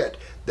can get.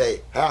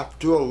 They have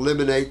to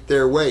eliminate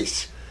their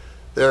waste.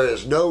 There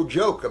is no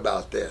joke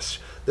about this.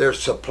 There's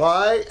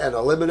supply and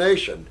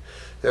elimination.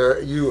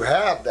 You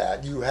have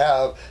that. You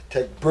have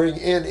to bring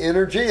in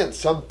energy in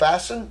some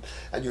fashion,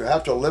 and you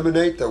have to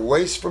eliminate the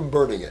waste from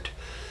burning it.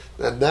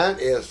 And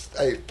that is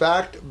a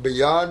fact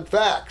beyond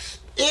facts.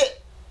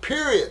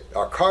 Period.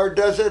 Our car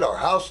does it, our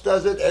house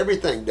does it,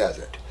 everything does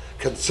it.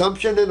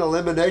 Consumption and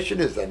elimination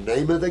is the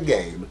name of the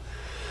game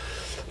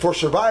for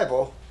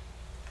survival,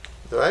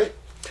 right?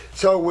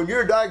 So when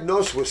you're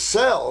diagnosed with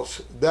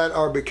cells that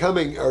are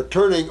becoming or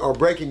turning or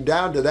breaking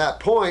down to that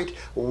point,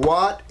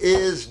 what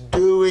is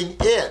doing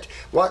it?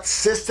 What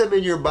system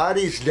in your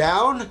body's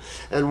down?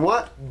 And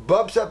what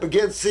bumps up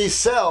against these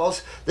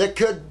cells that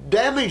could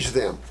damage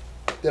them?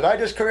 Did I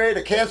just create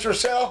a cancer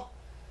cell?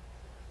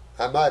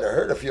 I might have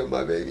hurt a few of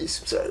my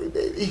babies. Sorry,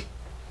 baby.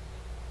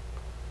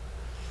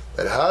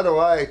 But how do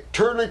I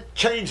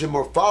change the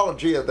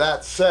morphology of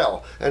that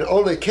cell? And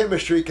only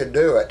chemistry can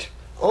do it.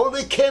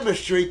 Only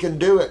chemistry can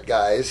do it,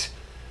 guys.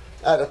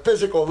 At a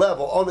physical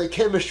level, only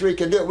chemistry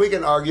can do it. We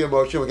can argue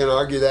emotion, we can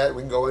argue that,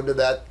 we can go into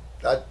that.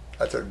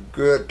 That's a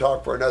good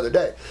talk for another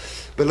day.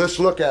 But let's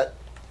look at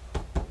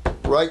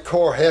right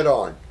core head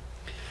on.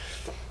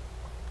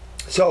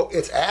 So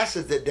it's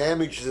acid that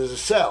damages the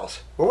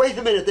cells. Well, wait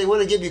a minute, they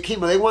want to give you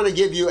chemo. They want to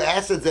give you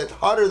acids that's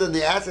hotter than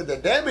the acid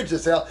that damages the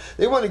cell.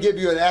 They want to give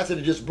you an acid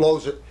that just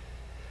blows it.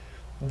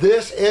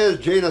 This is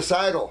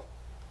genocidal.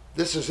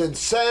 This is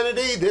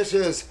insanity. This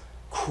is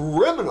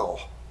criminal.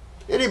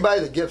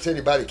 Anybody that gives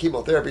anybody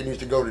chemotherapy needs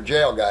to go to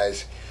jail,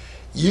 guys.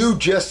 You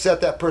just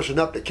set that person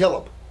up to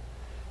kill them.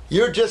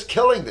 You're just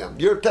killing them.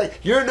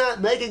 You're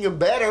not making them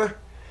better.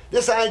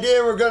 This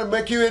idea we're going to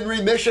make you in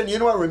remission, you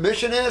know what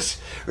remission is?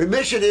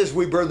 Remission is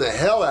we burn the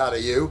hell out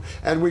of you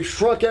and we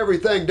shrunk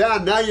everything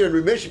down. Now you're in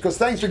remission because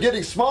things are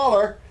getting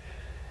smaller.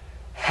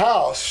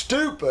 How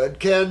stupid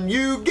can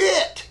you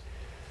get?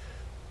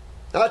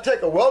 Now I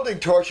take a welding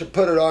torch and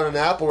put it on an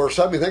apple or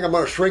something. You think I'm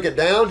going to shrink it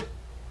down?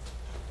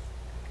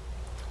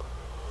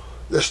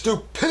 The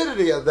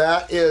stupidity of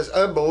that is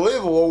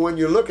unbelievable when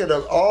you look at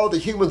all the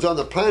humans on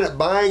the planet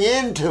buying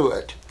into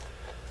it.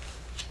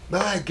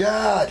 My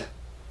God.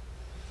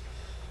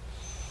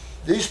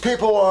 These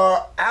people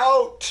are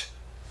out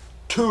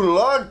to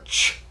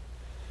lunch.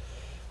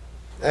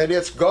 And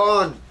it's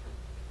gone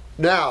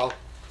now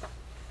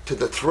to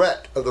the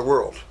threat of the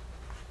world.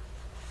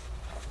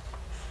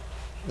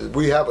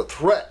 We have a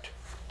threat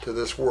to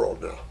this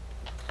world now.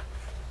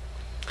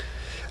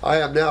 I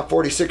am now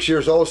 46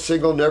 years old,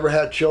 single, never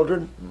had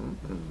children,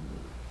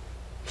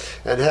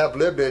 and have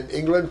lived in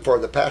England for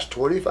the past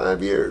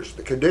 25 years.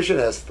 The condition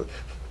has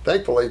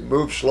thankfully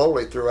moved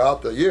slowly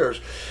throughout the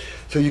years.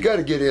 So you got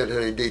to get into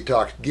a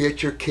detox.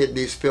 Get your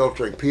kidneys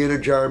filtering. Pee in a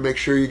jar. Make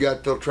sure you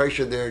got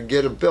filtration there and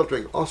get them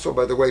filtering. Also,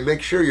 by the way,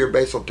 make sure your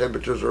basal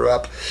temperatures are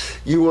up.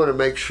 You want to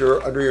make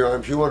sure under your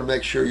arms. You want to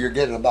make sure you're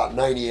getting about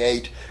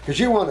 98 because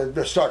you want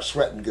to start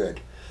sweating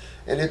good.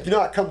 And if you're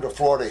not, come to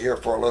Florida here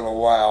for a little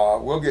while.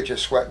 We'll get you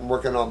sweating,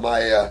 working on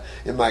my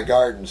in my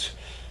gardens.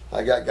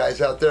 I got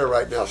guys out there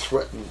right now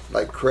sweating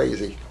like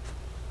crazy.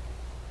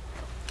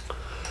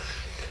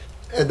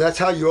 And that's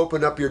how you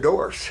open up your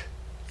doors.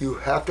 You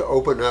have to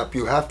open up.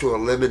 You have to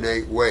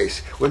eliminate waste.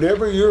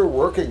 Whenever you're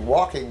working,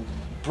 walking,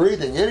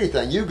 breathing,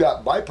 anything, you've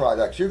got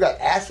byproducts. You've got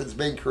acids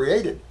being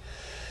created.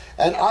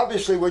 And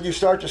obviously when you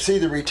start to see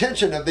the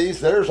retention of these,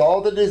 there's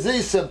all the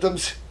disease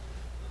symptoms.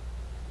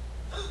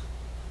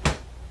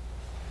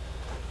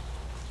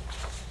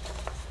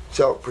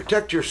 So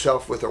protect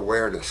yourself with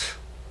awareness,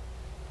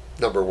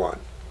 number one.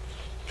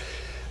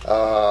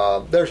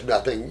 There's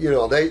nothing, you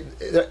know,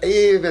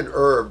 even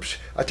herbs.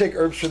 I take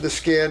herbs for the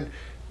skin.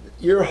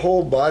 Your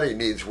whole body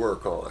needs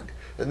work on.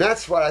 And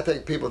that's what I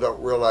think people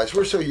don't realize.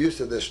 We're so used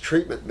to this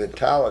treatment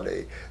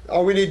mentality.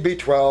 Oh, we need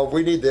B12,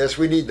 we need this,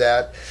 we need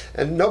that.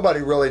 And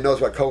nobody really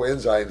knows what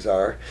coenzymes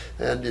are.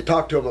 And you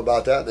talk to them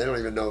about that and they don't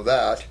even know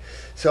that.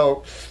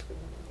 So,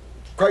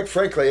 quite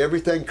frankly,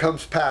 everything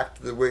comes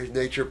packed the way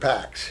nature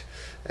packs.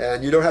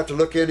 And you don't have to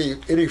look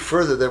any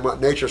further than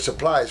what nature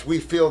supplies. We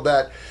feel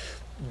that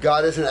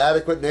God isn't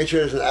adequate, nature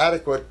isn't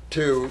adequate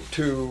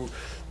to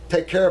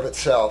take care of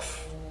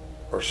itself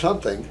or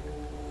something.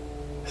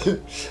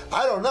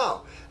 I don't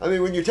know. I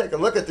mean, when you take a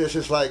look at this,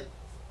 it's like,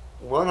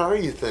 what are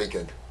you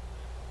thinking?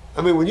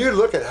 I mean, when you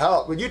look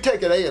at when you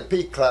take an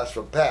A&P class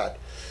from Pat,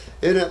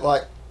 isn't it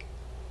like,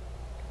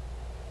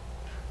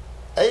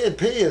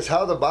 A&P is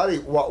how the body,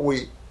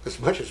 as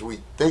much as we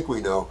think we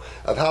know,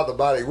 of how the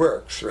body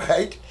works,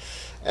 right?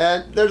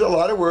 And there's a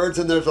lot of words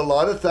and there's a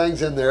lot of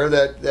things in there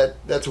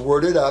that's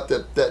worded up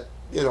that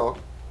you know.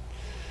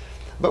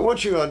 But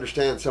once you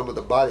understand some of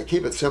the body,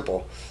 keep it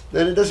simple,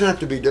 then it doesn't have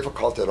to be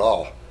difficult at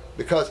all.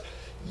 Because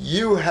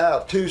you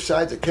have two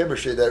sides of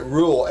chemistry that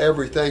rule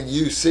everything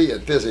you see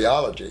in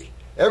physiology.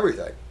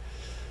 Everything.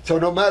 So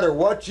no matter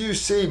what you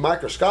see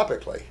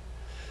microscopically,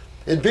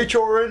 in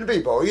vitro or in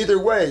vivo, either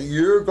way,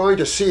 you're going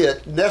to see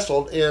it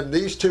nestled in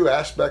these two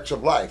aspects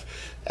of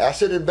life.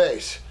 Acid and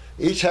base.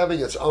 Each having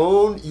its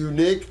own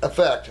unique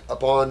effect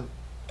upon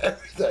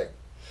everything.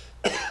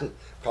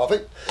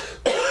 Coughing.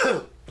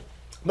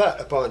 But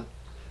upon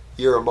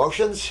your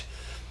emotions,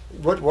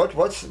 what's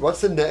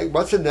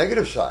the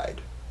negative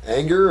side?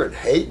 Anger and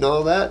hate and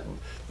all that.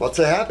 What's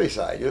the happy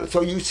side? You know,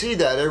 so you see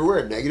that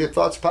everywhere. Negative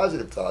thoughts,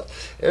 positive thoughts.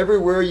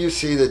 Everywhere you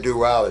see the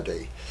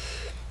duality.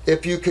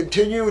 If you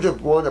continue to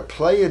want to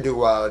play a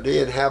duality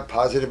and have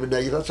positive and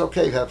negative, that's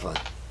okay. Have fun.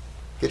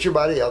 Get your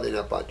body healthy and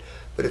have fun.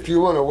 But if you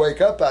want to wake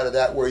up out of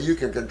that where you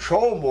can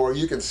control more,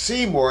 you can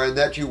see more, and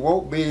that you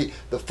won't be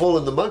the fool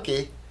and the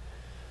monkey,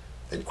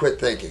 then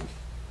quit thinking.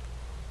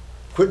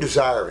 Quit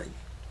desiring.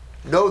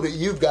 Know that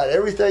you've got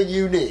everything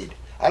you need.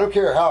 I don't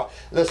care how.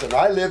 Listen,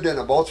 I lived in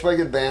a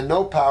Volkswagen van,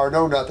 no power,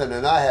 no nothing,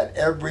 and I had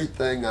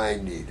everything I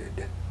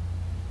needed.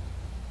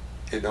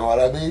 You know what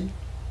I mean?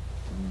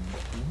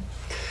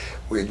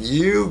 When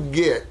you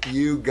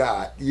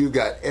got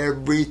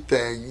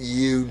everything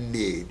you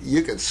need.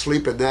 You can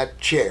sleep in that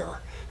chair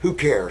Who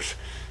cares?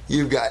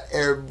 You've got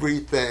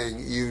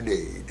everything you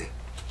need.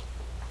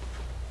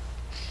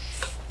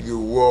 You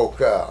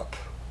woke up.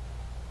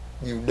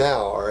 You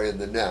now are in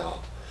the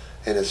now.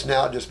 And it's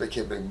now just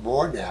becoming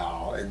more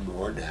now and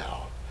more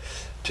now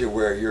to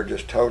where you're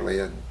just totally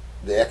in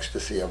the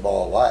ecstasy of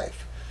all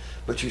life.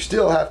 But you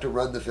still have to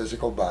run the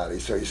physical body,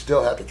 so you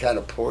still have to kind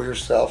of pull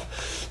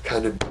yourself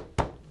kind of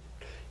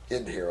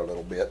in here a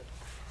little bit.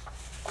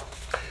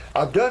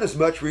 I've done as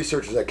much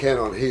research as I can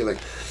on healing,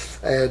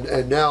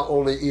 and now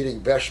only eating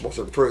vegetables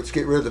and fruits.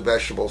 Get rid of the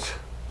vegetables.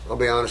 I'll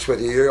be honest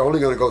with you, you're only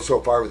going to go so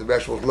far with the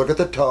vegetables. Look at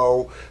the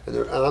toe, and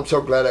I'm so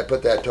glad I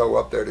put that toe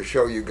up there to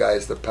show you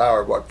guys the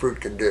power of what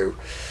fruit can do.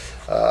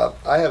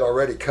 I had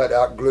already cut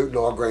out gluten,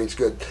 all grains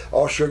good,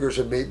 all sugars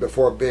and meat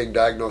before being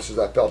diagnosed as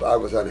I felt I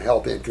was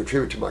unhealthy and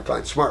contributed to my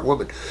clients. Smart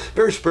woman,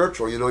 very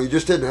spiritual. You know, you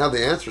just didn't have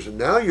the answers, and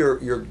now you're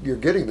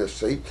getting this.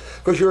 See,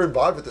 because you're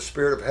involved with the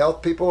spirit of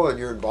health, people, and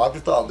you're involved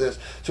with all this.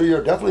 So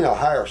you're definitely a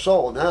higher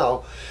soul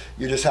now.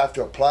 You just have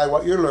to apply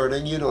what you're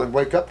learning, you know, and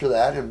wake up to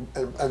that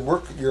and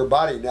work your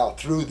body now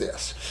through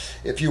this.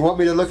 If you want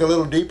me to look a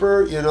little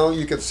deeper, you know,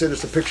 you can send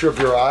us a picture of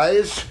your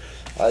eyes.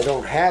 I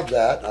don't have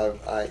that.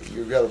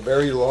 You've got a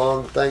very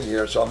long thing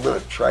here, so I'm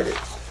going to try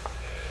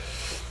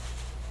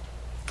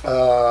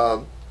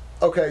to.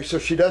 Okay, so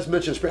she does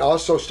mention spleen. I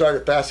also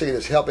started fasting and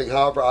it's helping.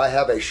 However, I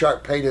have a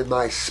sharp pain in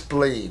my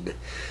spleen.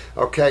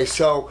 Okay,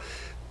 so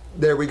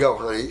there we go,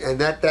 honey.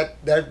 And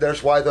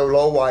there's why the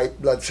low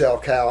white blood cell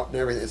count and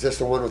everything. Is this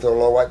the one with the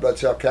low white blood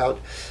cell count?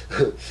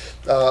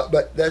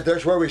 But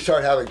there's where we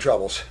start having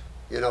troubles.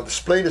 You know, the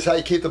spleen is how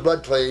you keep the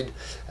blood clean,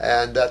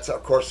 and that's,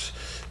 of course,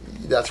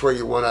 that's where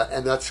you want to,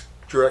 and that's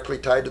directly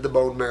tied to the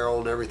bone marrow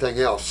and everything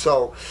else.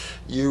 So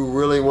you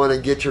really want to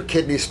get your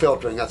kidneys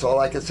filtering. That's all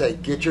I can say.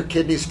 Get your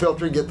kidneys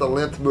filtering, get the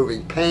lymph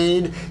moving.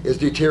 Pain is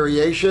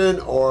deterioration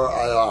or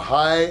a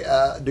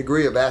high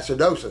degree of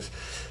acidosis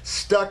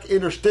stuck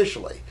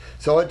interstitially.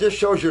 So it just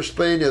shows your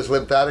spleen is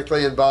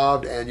lymphatically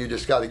involved, and you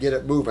just got to get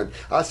it moving.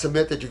 I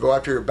submit that you go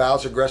after your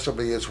bowels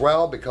aggressively as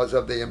well because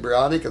of the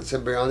embryonic and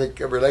symbiotic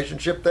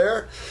relationship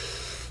there.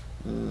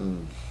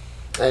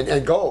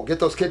 And go get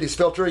those kidneys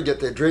filtering,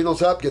 get the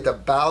adrenals up, get the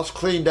bowels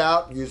cleaned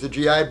out, use the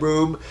GI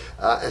broom,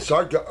 and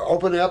start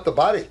opening up the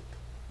body.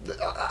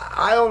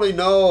 I only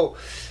know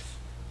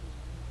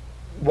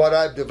what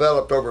I've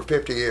developed over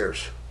 50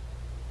 years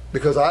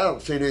because I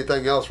don't see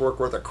anything else work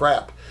worth a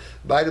crap.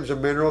 Vitamins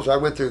and minerals, I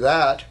went through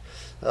that,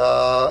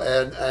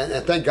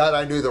 and thank God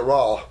I knew the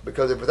raw,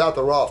 because without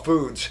the raw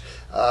foods,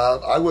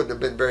 I wouldn't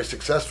have been very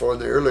successful in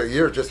the earlier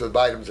years just with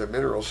vitamins and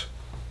minerals.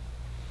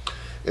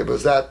 It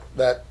was that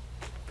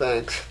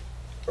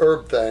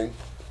herb thing,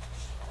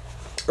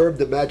 Herb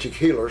the Magic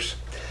Healers,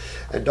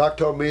 and Doc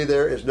told me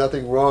there is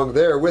nothing wrong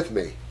there with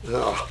me.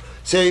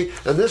 See,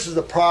 and this is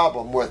the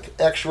problem with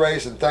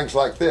x-rays and things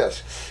like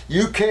this.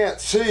 You can't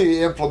see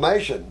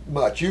inflammation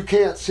much. You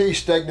can't see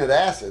stagnant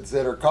acids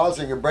that are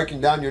causing and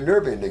breaking down your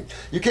nerve ending.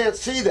 You can't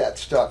see that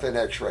stuff in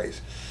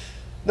x-rays.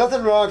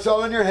 Nothing wrong, it's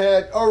all in your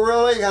head. Oh,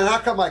 really? And how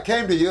come I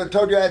came to you and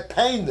told you I had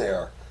pain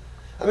there?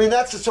 I mean,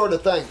 that's the sort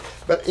of thing.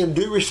 But in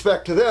due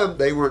respect to them,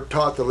 they weren't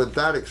taught the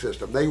lymphatic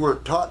system. They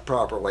weren't taught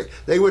properly.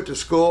 They went to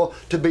school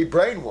to be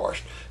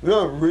brainwashed. You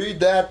know, read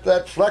that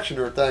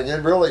Flexner thing.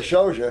 It really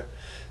shows you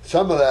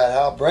some of that,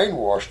 how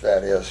brainwashed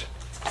that is.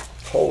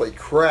 Holy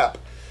crap.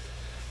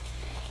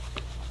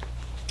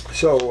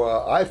 So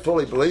I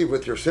fully believe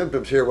with your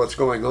symptoms here what's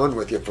going on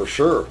with you for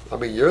sure. I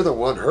mean, you're the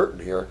one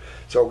hurting here.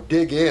 So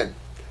dig in.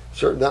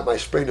 Certain that my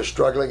spleen is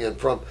struggling, and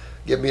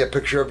give me a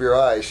picture of your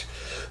eyes.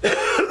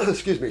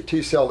 Excuse me,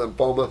 T-cell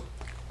lymphoma.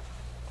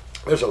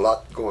 There's a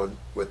lot going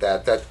with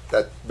that. That's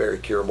very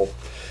curable.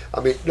 I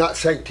mean, not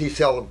saying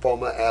T-cell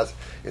lymphoma as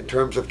in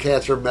terms of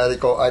cancer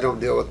medical. I don't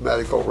deal with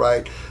medical,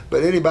 right?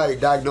 But anybody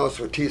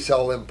diagnosed with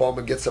T-cell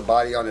lymphoma gets the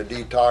body on a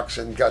detox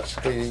and guts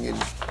cleaning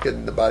and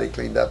getting the body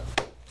cleaned up.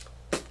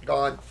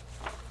 Gone.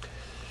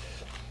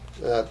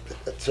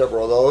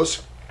 Several of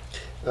those.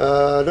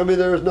 I mean,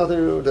 there is nothing.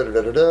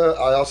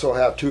 I also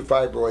have 2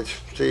 fibroids.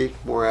 See,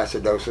 more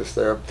acidosis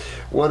there.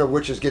 One of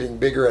which is getting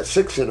bigger at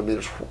 6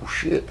 centimeters. Oh,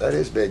 shit, that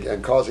is big,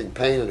 and causing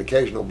pain and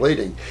occasional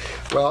bleeding.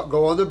 Well,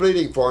 go on the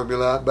bleeding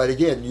formula, but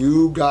again,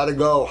 you got to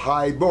go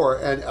high bore.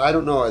 And I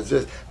don't know. Is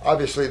this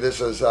obviously this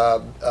is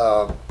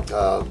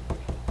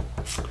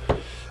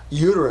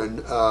uterine,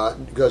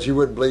 because you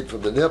wouldn't bleed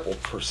from the nipple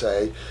per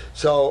se.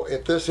 So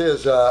if this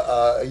is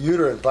a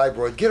uterine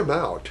fibroid, get them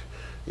out.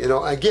 You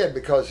know, again,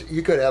 because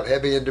you could have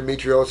heavy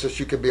endometriosis,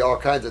 you could be all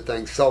kinds of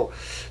things. So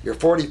you're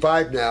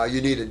 45 now, you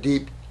need a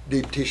deep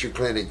tissue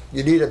cleaning.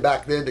 You need it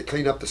back then to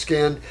clean up the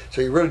skin. So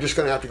you're really just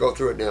going to have to go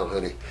through it now,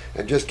 honey.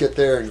 And just get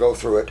there and go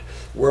through it.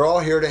 We're all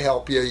here to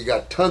help you. You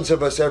got tons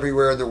of us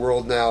everywhere in the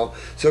world now.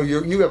 So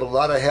you have a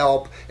lot of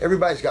help.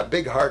 Everybody's got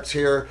big hearts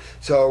here.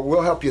 So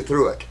we'll help you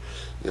through it.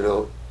 You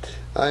know,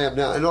 I am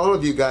now. And all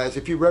of you guys,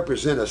 if you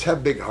represent us,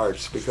 have big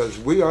hearts, because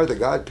we are the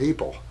God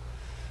people.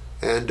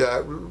 And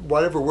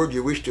whatever word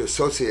you wish to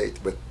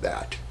associate with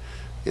that,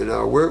 you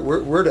know,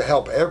 we're to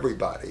help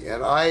everybody.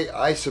 And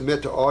I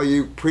submit to all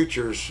you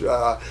preachers,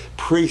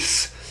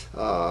 priests,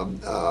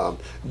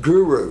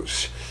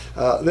 gurus.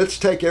 Let's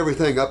take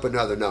everything up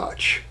another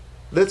notch.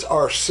 Let's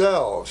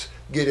ourselves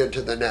get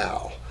into the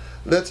now.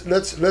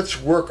 Let's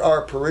work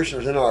our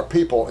parishioners and our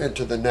people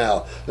into the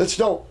now. Let's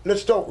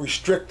don't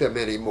restrict them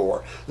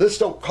anymore. Let's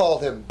don't call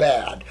them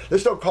bad.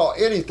 Let's don't call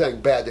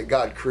anything bad that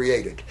God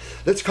created.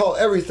 Let's call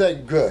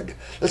everything good.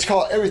 Let's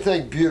call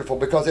everything beautiful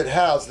because it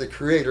has the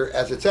Creator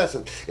as its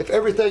essence. If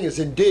everything is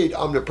indeed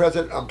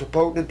omnipresent,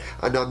 omnipotent,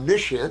 and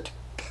omniscient,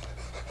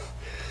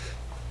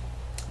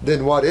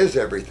 then what is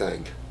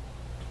everything?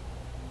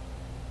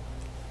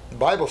 The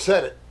Bible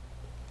said it.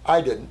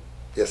 I didn't.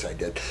 Yes, I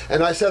did.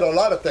 And I said a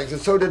lot of things,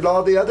 and so did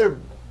all the other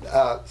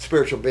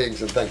spiritual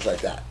beings and things like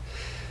that.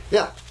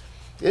 Yeah.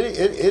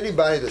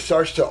 Anybody that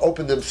starts to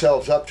open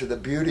themselves up to the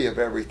beauty of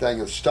everything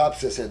and stops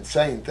this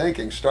insane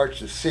thinking starts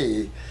to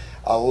see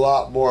a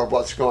lot more of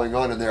what's going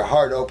on, and their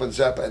heart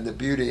opens up and the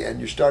beauty, and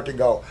you start to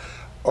go,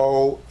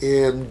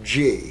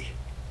 OMG.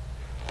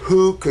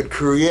 Who could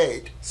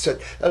create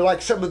such,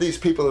 like some of these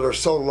people that are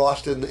so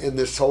lost in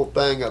this whole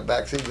thing of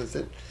vaccines,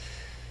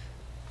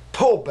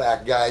 pull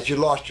back, guys, you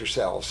lost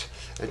yourselves.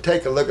 And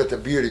take a look at the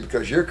beauty,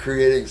 because you're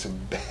creating some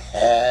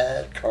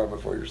bad karma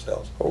for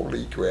yourselves.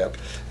 Holy crap.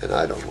 And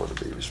I don't want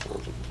to be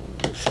responsible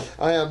for it.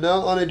 I am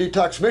now on a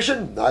detox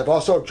mission. I've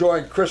also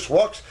joined Chris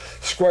Walk's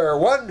Square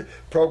One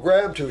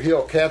program to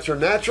heal cancer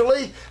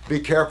naturally. Be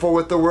careful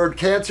with the word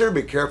cancer.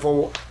 Be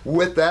careful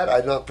with that.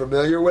 I'm not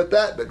familiar with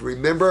that. But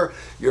remember,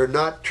 you're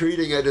not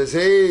treating a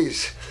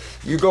disease.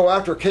 You go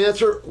after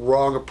cancer,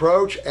 wrong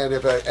approach. And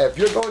if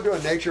you're going to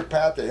a nature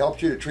path that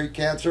helps you to treat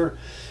cancer,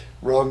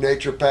 wrong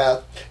nature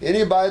path.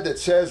 Anybody that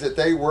says that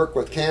they work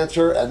with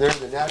cancer and they're in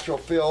the natural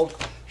field,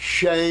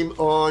 shame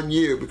on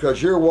you,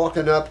 because you're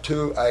walking up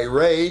to a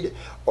raid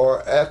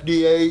or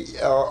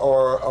FDA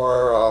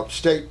or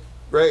state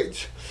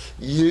raids.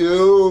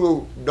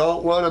 You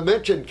don't want to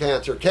mention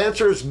cancer.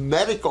 Cancer is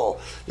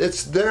medical.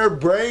 It's their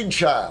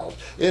brainchild.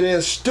 It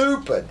is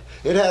stupid.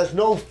 It has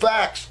no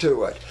facts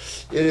to it.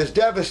 It is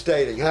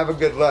devastating. Have a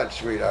good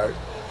lunch, sweetheart.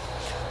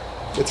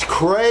 It's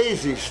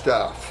crazy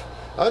stuff.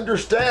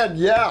 Understand,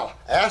 yeah,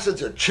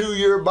 acids will chew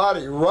your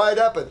body right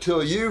up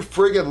until you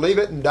friggin' leave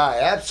it and die.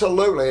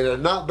 Absolutely, and they're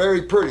not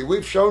very pretty.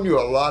 We've shown you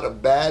a lot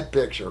of bad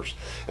pictures,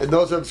 and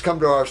those of us come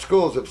to our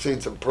schools have seen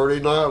some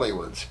pretty gnarly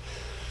ones.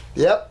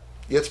 Yep,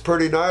 it's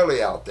pretty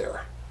gnarly out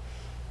there.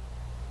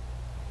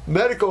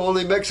 Medical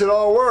only makes it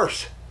all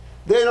worse.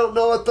 They don't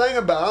know a thing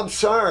about it. I'm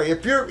sorry.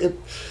 If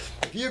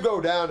you go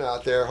down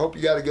out there, hope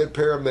you got a good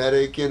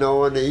paramedic, in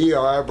the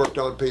ER. I've worked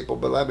on people,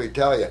 but let me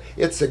tell you,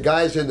 it's the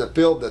guys in the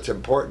field that's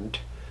important,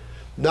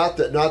 not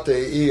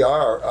the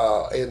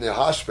ER in the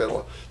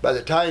hospital. By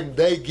the time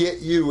they get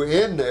you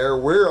in there,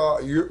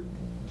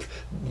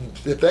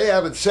 if they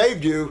haven't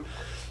saved you,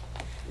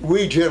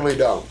 we generally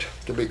don't,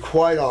 to be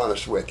quite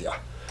honest with you.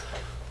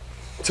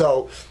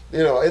 So,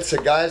 it's the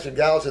guys and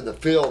gals in the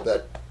field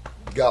that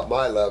got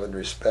my love and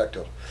respect,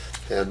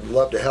 and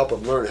love to help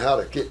them learn how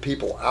to get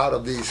people out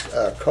of these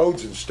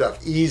codes and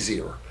stuff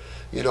easier,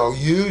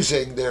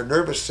 using their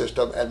nervous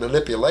system and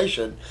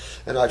manipulation.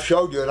 And I've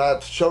showed you, and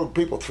I've showed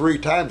people 3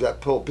 times I've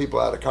pulled people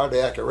out of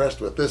cardiac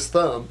arrest with this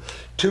thumb,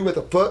 2 with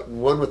the foot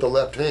and 1 with the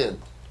left hand,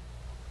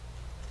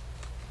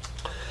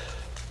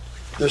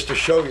 just to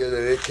show you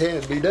that it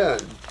can be done.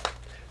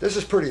 This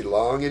is pretty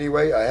long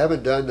anyway. I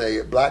haven't done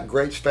the Black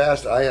Grapes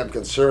fast. I am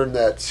concerned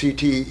that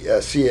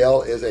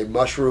CTCL is a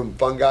mushroom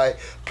fungi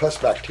plus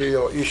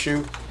bacterial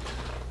issue.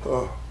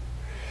 Oh.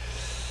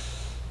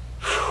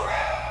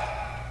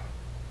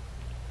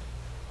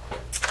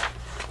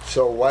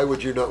 So why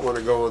would you not want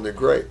to go on the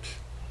grapes?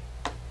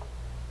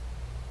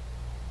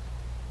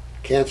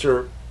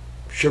 Cancer,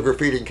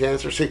 sugar-feeding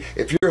cancer. See,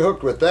 if you're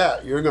hooked with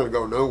that, you're going to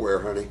go nowhere,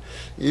 honey.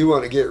 You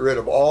want to get rid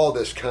of all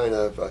this kind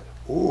of...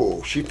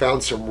 Ooh, she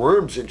found some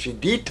worms and she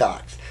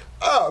detoxed.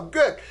 Oh,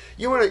 good.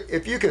 You want to,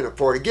 if you can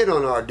afford it, get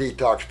on our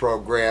detox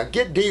program.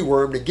 Get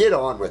dewormed and get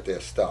on with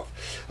this stuff.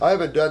 I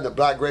haven't done the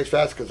Black Grapes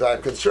fast because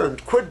I'm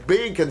concerned. Quit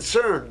being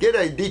concerned. Get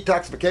a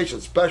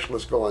detoxification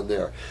specialist going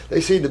there. They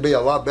seem to be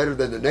a lot better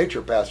than the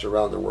naturopaths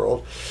around the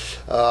world.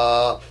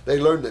 They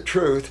learn the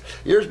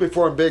truth. Years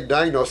before I'm big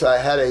diagnosed,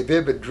 I had a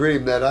vivid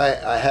dream that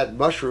I had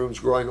mushrooms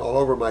growing all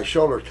over my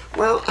shoulders.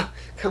 Well,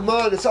 come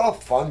on, it's all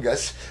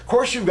fungus. Of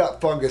course you've got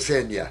fungus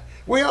in you.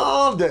 We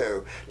all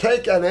do.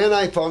 Take an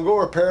antifungal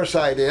or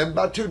parasite in,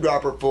 about 2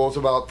 dropperfuls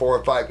about 4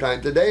 or 5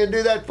 times a day, and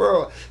do that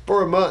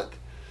for a month.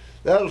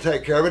 That'll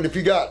take care of it. If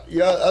you got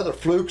other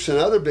flukes and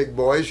other big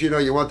boys,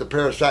 you want the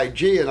Parasite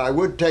G, and I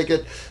would take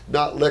it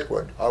not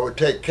liquid. I would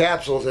take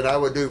capsules, and I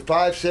would do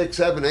 5, 6,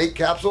 7, 8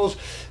 capsules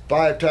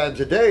 5 times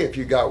a day if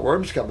you got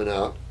worms coming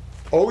out.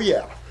 Oh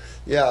yeah.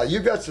 Yeah,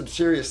 you've got some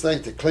serious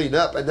things to clean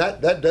up, and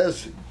that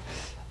does,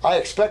 I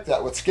expect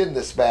that with skin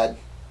this bad.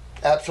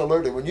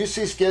 Absolutely. When you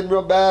see skin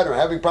real bad or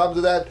having problems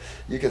with that,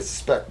 you can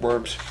suspect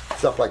worms,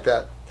 stuff like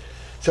that.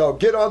 So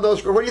get on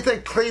those. What do you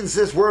think cleans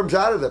this worms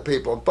out of the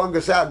people and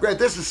fungus out? Great.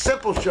 This is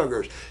simple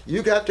sugars.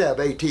 You have to have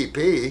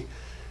ATP.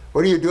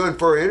 What are you doing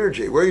for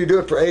energy? What are you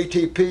doing for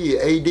ATP,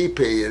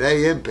 ADP, and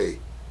AMP?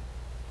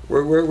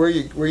 Where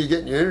you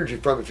getting your energy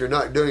from if you're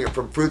not doing it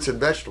from fruits and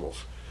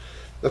vegetables?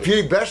 If you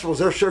eat vegetables,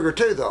 there's sugar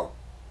too, though.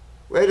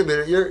 Wait a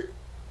minute,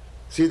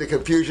 see the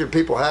confusion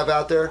people have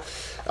out there?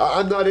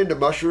 I'm not into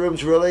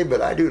mushrooms really,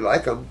 but I do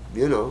like them,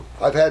 you know.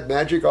 I've had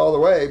magic all the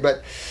way,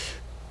 but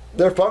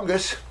they're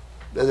fungus,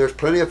 and there's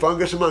plenty of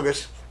fungus among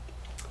us.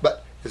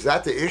 But is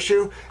that the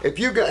issue? If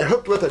you get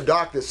hooked with a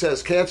doc that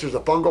says cancer's a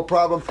fungal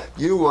problem,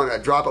 you want to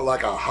drop it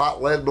like a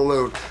hot lead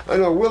balloon. I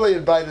know Willie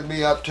invited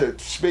me up to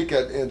speak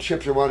in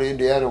Chippewa,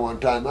 Indiana one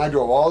time. I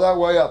drove all that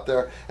way up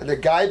there, and the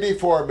guy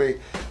before me,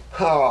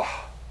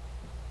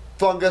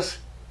 fungus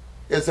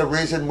is the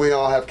reason we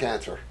all have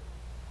cancer.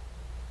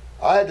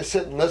 I had to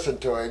sit and listen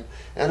to him,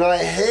 and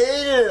I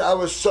hated it. I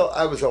was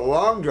a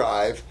long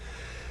drive.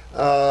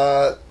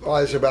 I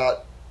was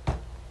about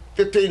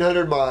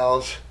 1,500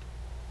 miles,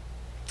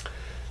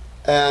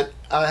 and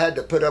I had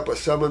to put up with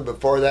someone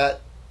before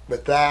that,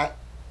 with that.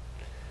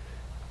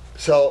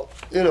 So,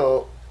 you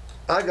know,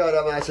 I got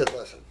up and I said,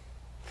 listen,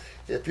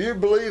 if you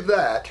believe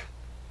that,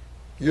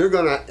 you're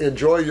going to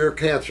enjoy your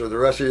cancer the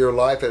rest of your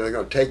life, and it's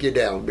going to take you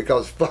down,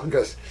 because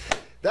fungus,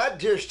 that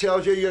just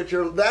tells you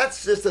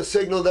that's just a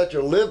signal that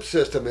your lymph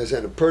system is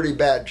in a pretty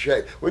bad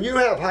shape. When you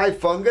have high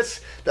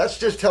fungus, that's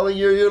just telling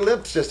you your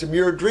lymph system,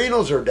 your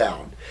adrenals are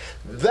down.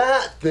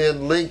 That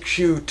then links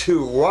you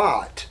to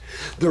what?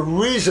 The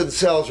reason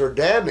cells are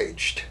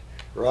damaged,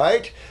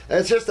 right? And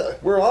it's just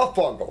we're all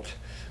fungal.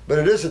 But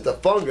it isn't the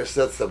fungus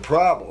that's the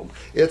problem.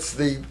 It's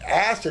the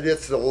acid,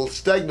 it's the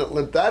stagnant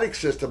lymphatic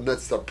system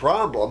that's the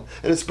problem.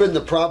 And it's been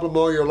the problem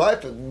all your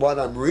life, and what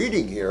I'm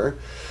reading here.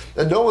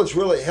 And no one's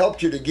really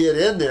helped you to get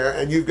in there,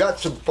 and you've got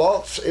some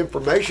false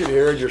information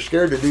here, and you're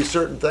scared to do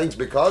certain things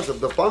because of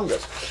the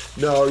fungus.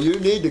 No, you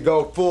need to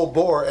go full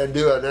bore and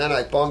do an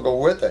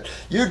antifungal with it.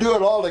 You do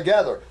it all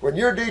together. When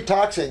you're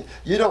detoxing,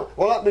 you don't,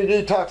 well, let me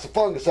detox the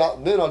fungus out,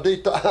 and then I'll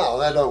detox. Oh,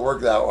 that don't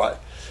work that way.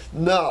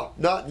 No,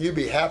 not you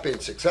be happy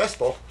and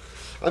successful.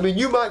 I mean,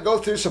 you might go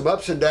through some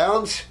ups and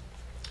downs.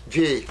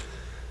 Gee,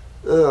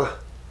 okay.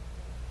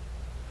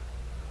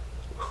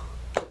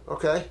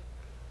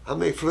 How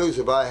many flus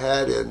have I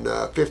had in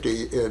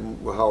 50,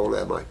 well, how old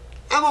am I?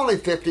 I'm only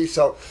 50,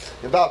 so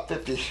about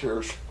 50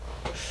 years.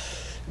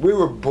 We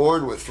were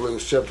born with flu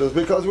symptoms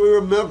because we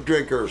were milk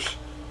drinkers.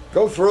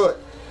 Go through it.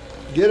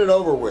 Get it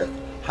over with.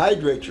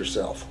 Hydrate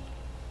yourself.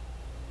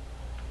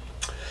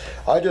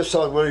 I just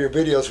saw in one of your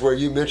videos where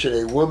you mentioned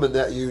a woman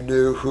that you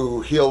knew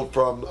who healed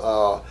from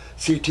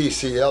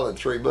CTCL in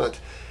 3 months.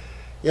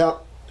 Yeah,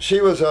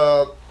 she was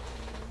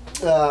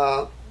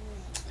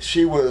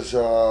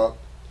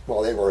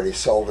well, they've already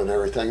sold and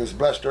everything. It was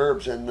Blessed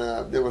Herbs, and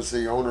it was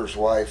the owner's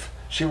wife.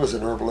 She was a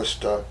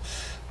herbalist.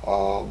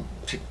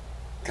 She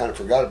kind of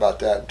forgot about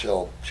that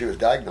until she was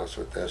diagnosed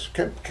with this.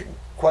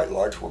 Quite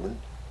large woman.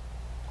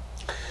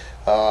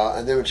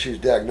 And then when she was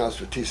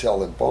diagnosed with T-cell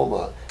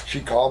lymphoma, she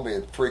called me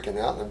and freaking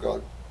out, and I'm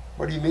going,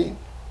 what do you mean?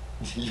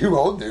 You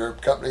own the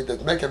herb company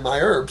that's making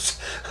my herbs.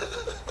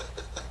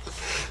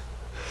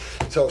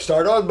 So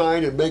start on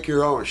mine and make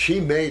your own. She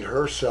made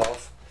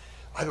herself,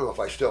 I don't know if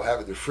I still have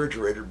it in the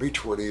refrigerator, be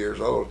 20 years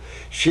old.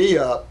 She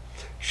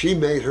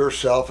made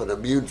herself an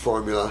immune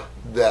formula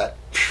that,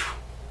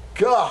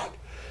 God,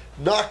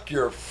 knocked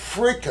your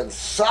freaking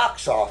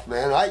socks off,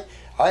 man.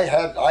 I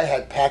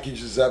had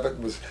packages of it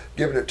and was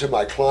giving it to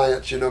my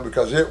clients, you know,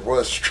 because it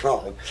was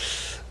strong.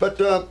 But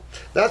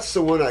that's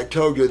the one I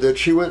told you, that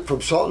she went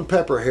from salt and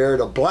pepper hair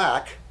to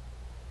black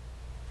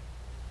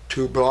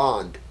to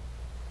blonde.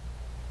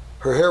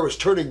 Her hair was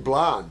turning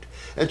blonde.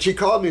 And she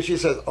called me and she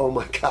says, oh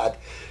my God.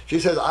 She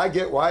says, I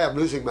get why I'm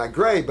losing my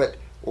gray, but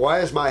why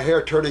is my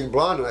hair turning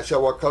blonde? And I said,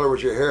 what color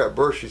was your hair at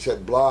birth? She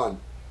said, blonde.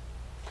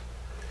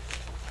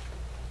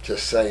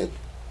 Just saying.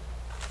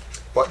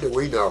 What do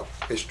we know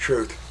is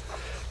truth.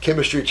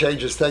 Chemistry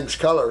changes things'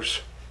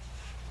 colors.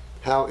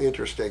 How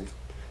interesting.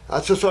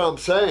 That's just what I'm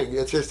saying.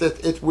 It's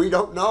just, we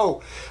don't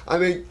know. I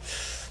mean,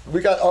 I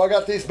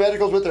got these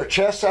medicals with their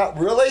chests out.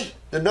 Really?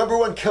 The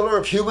 #1 killer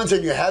of humans,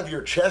 and you have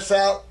your chests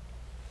out?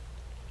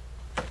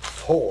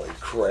 Holy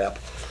crap.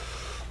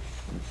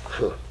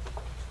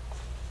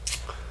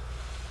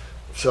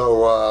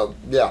 So,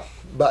 yeah,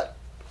 but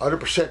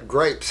 100%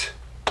 grapes.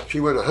 She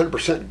went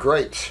 100%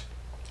 grapes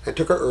and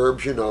took her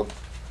herbs, you know.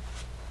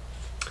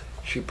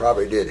 She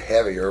probably did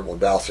heavy herbal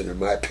dowsing, in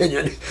my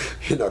opinion,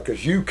 you know,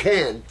 because you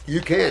can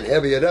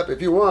heavy it up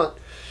if you want.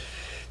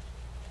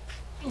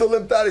 The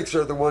lymphatics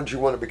are the ones you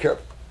want to be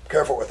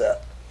careful with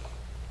that.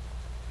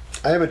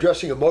 I am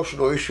addressing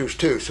emotional issues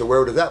too, so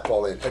where does that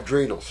fall in?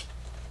 Adrenals.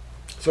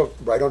 So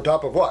right on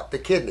top of what? The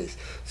kidneys.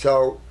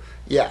 So,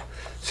 yeah.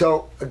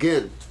 So,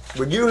 again,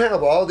 when you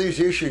have all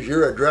these issues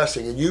you're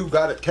addressing and you've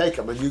got to take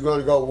them and you're going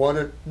to go,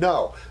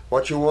 no.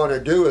 What you want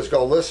to do is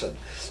go, listen,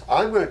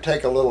 I'm going to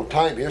take a little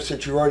time here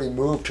since you already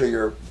moved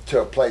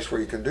to a place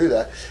where you can do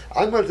that.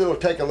 I'm going to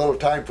take a little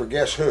time for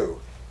guess who?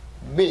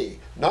 Me.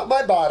 Not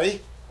my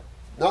body,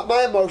 not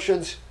my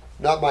emotions,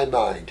 not my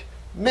mind.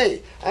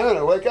 Me. I'm going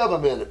to wake up a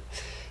minute.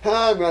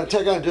 I'm going to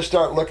take on and just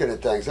start looking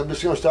at things. I'm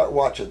just going to start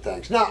watching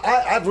things. Now,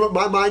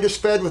 my mind is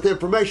fed with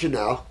information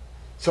now.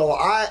 So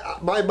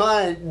my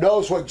mind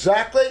knows what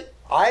exactly.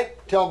 I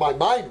tell my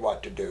mind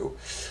what to do.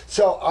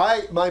 So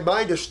my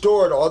mind has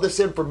stored all this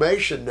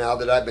information now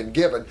that I've been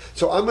given.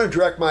 So I'm going to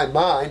direct my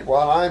mind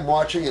while I'm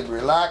watching and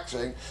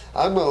relaxing.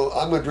 I'm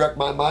going to direct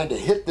my mind to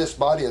hit this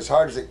body as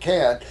hard as it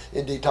can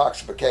in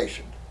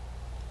detoxification.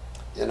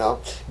 You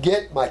know,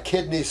 get my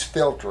kidneys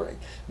filtering.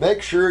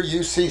 Make sure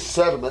you see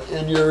sediment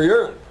in your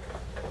urine.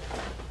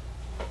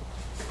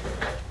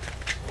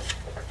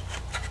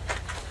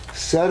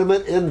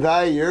 Sediment in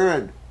thy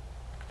urine.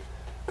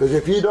 Because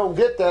if you don't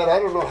get that, I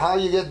don't know how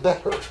you get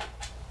better.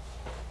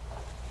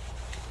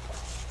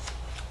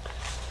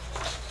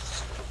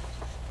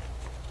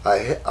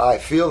 I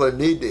feel a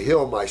need to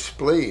heal my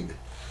spleen.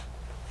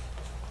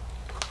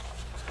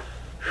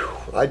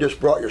 I just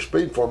brought your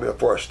spleen for me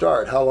before I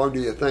start. How long do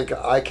you think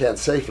I can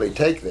safely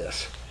take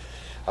this?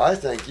 I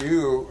think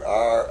you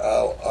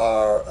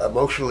are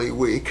emotionally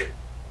weak.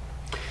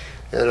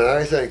 And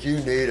I think you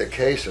need a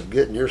case of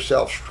getting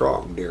yourself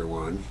strong, dear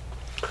one.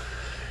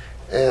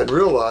 And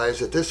realize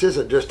that this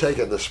isn't just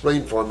taking the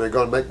spleen for me and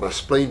going to make my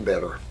spleen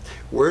better.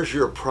 Where's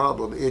your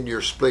problem in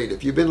your spleen?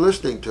 If you've been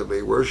listening to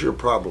me, where's your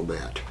problem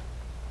at?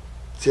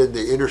 It's in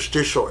the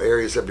interstitial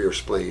areas of your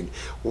spleen.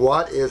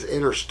 What is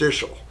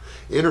interstitial?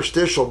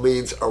 Interstitial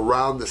means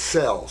around the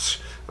cells.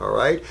 All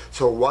right?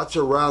 So what's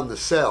around the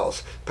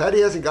cells?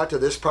 Patty hasn't got to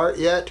this part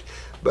yet,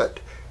 but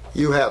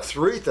you have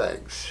three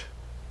things: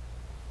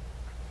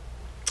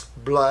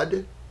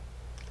 blood,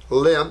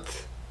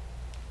 lymph,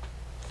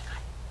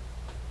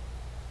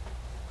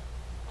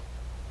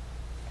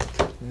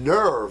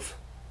 nerve.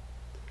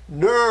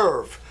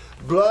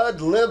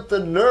 Blood, lymph,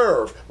 and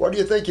nerve. What do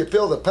you think you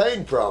feel the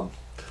pain from?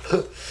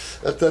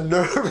 At the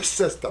nervous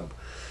system.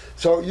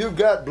 So you've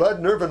got blood,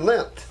 nerve, and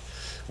lymph.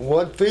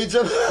 One feeds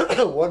them,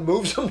 one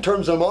moves them,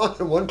 turns them on,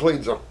 and one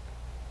cleans them.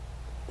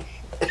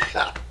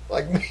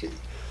 Like me.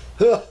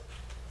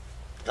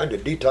 I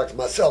need to detox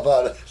myself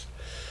out of this.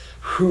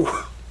 Whew.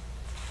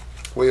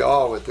 We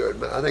all went through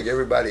it. I think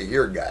everybody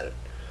here got it.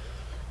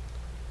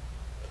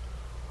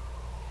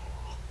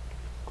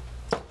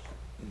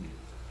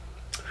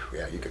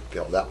 Yeah, you could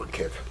feel that one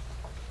kick.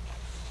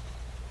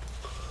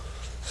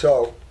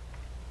 So,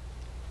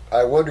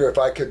 I wonder if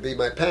I could be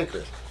my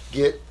pancreas.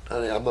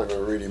 I'm not going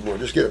to read anymore.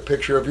 Just get a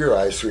picture of your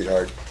eyes,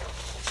 sweetheart.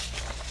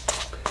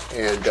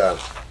 And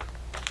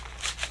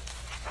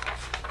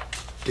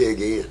dig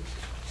in.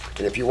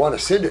 And if you want to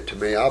send it to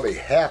me, I'll be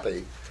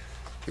happy.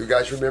 You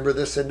guys remember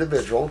this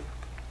individual.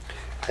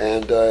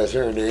 And is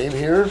there a name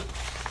here?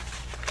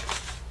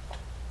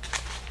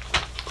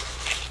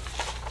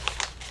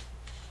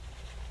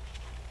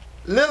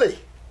 Lily.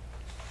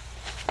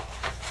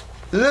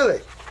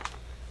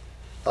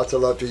 Lots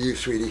of love to you,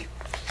 sweetie.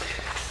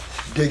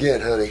 Dig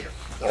in, honey.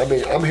 I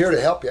mean, I'm here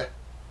to help you.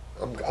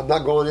 I'm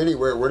not going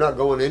anywhere. We're not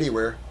going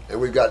anywhere.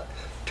 And we've got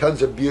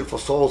tons of beautiful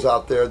souls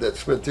out there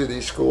that's been through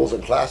these schools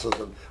and classes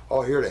and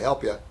all here to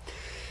help you.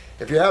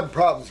 If you're having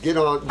problems, get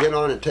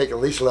on and take at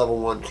least level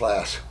 1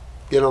 class.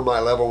 Get on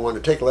my level 1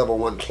 and take a level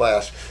 1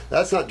 class.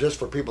 That's not just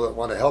for people that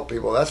want to help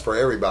people. That's for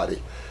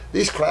everybody.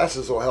 These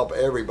classes will help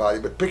everybody,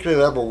 but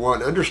particularly level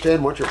 1,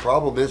 understand what your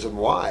problem is and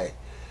why.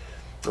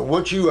 And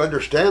once you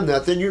understand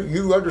that, then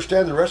you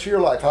understand the rest of your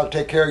life, how to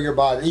take care of your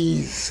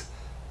bodies.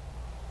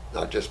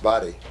 Not just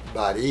body,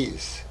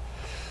 bodies.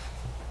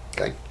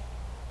 Okay?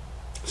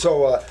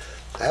 So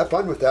have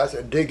fun with that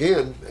and dig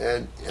in,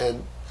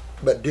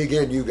 but dig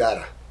in you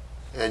gotta.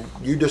 And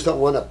you just don't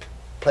want to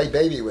play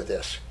baby with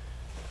this.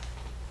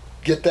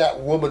 Get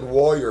that woman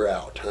warrior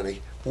out,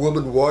 honey.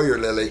 Woman warrior,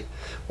 Lily.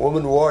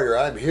 Woman warrior,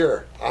 I'm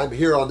here. I'm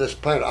here on this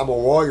planet. I'm a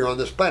warrior on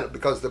this planet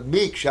because the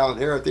meek shall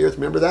inherit the earth.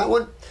 Remember that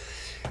one?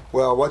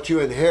 Well, what you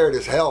inherit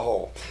is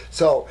hellhole.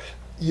 So,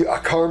 a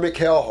karmic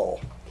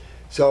hellhole.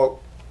 So,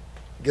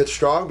 get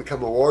strong,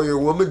 become a warrior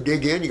woman,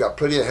 dig in. You got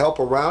plenty of help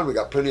around. We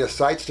got plenty of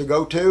sites to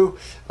go to,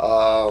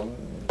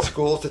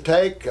 schools to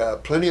take,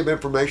 plenty of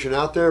information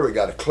out there. We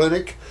got a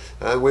clinic,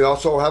 and we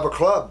also have a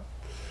club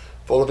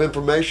full of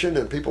information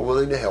and people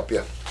willing to help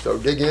you. So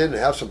dig in and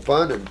have some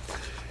fun and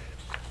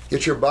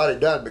get your body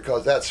done,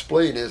 because that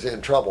spleen is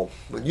in trouble.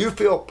 When you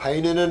feel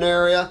pain in an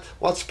area,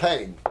 what's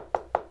pain?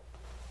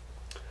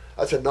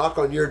 That's a knock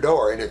on your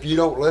door, and if you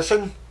don't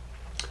listen,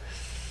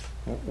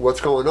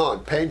 what's going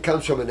on? Pain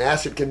comes from an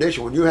acid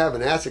condition. When you have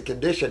an acid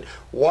condition,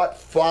 what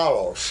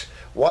follows?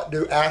 What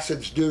do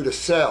acids do to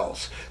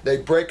cells? They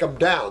break them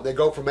down. They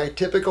go from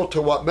atypical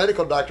to what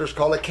medical doctors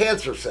call a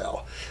cancer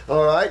cell.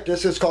 All right,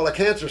 this is called a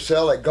cancer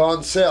cell, a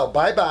gone cell.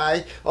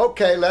 Bye-bye.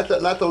 Okay, let the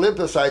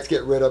lymphocytes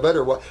get rid of it,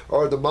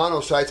 or the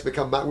monocytes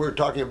become, we were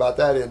talking about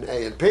that in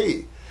A and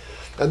P.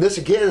 And this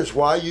again is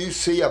why you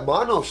see a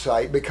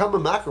monocyte become a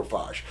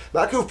macrophage.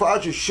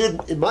 Macrophages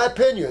should, in my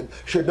opinion,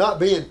 should not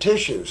be in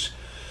tissues.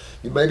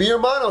 Maybe your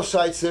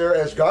monocytes there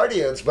as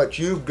guardians, but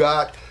you've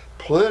got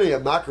plenty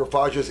of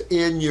macrophages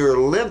in your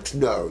lymph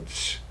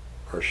nodes,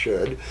 or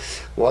should.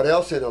 What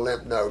else in a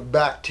lymph node?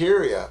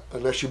 Bacteria,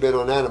 unless you've been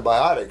on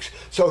antibiotics.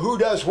 So who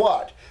does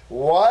what?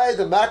 Why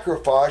the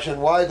macrophage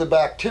and why the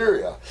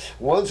bacteria?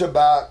 One's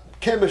about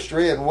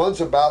chemistry and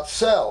one's about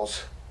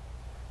cells.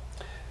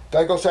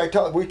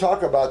 phagocytosis, we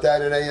talk about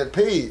that in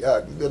A&P.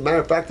 As a matter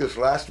of fact, this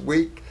last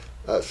week,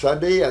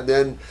 Sunday, and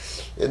then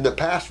in the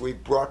past, we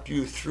brought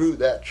you through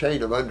that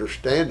chain of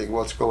understanding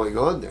what's going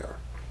on there.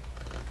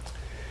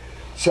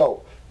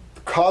 So,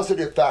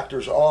 causative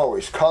factors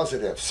always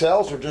causative.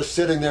 Cells are just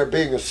sitting there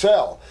being a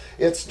cell.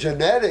 Its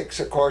genetics,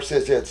 of course,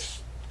 is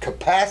its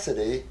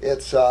capacity,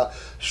 its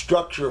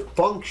structure,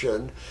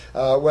 function,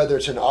 whether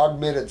it's an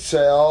augmented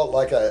cell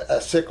like a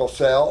sickle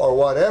cell or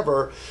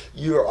whatever,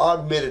 your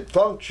augmented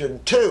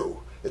function too,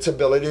 its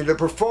ability to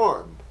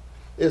perform,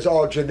 is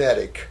all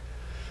genetic.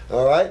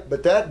 All right,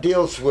 but that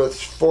deals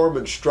with form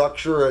and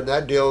structure, and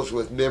that deals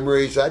with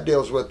memories, that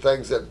deals with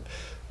things that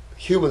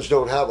humans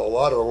don't have a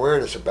lot of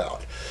awareness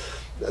about.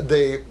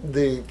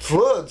 The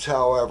fluids,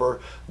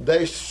 however,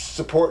 they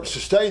support and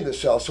sustain the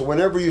cell. So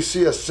whenever you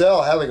see a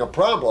cell having a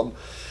problem,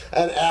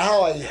 and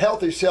how a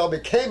healthy cell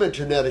became a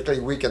genetically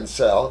weakened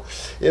cell,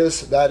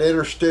 is that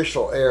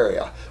interstitial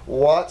area.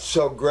 What's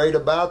so great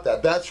about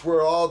that? That's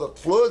where all the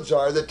fluids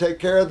are that take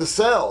care of the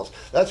cells.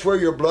 That's where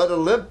your blood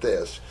and lymph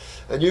is.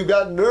 And you've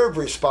got nerve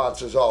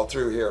responses all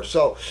through here.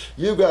 So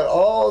you've got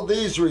all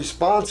these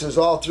responses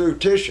all through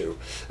tissue.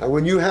 And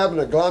when you have an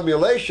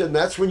agglomulation,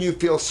 that's when you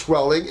feel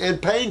swelling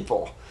and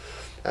painful.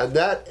 And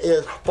that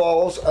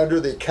falls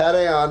under the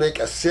cationic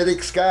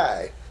acidic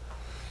sky.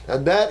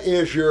 And that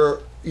is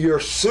your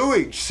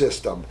sewage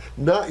system,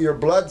 not your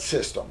blood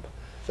system.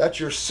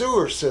 That's your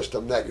sewer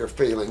system that you're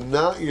feeling,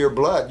 not your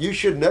blood. You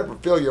should never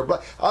feel your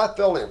blood. I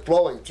felt it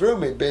flowing through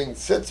me, being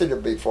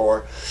sensitive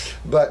before,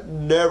 but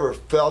never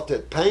felt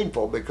it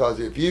painful, because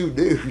if you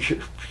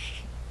do,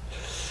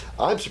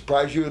 I'm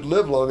surprised you would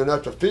live long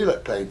enough to feel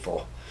it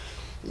painful.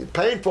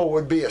 Painful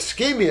would be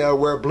ischemia,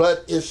 where blood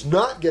is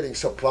not getting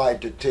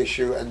supplied to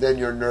tissue, and then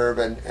your nerve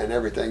and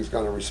everything's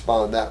going to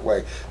respond that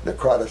way,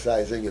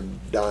 necrotizing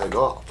and dying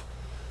off.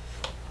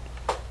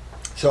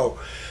 So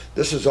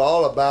this is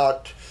all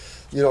about,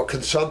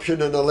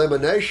 consumption and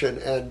elimination,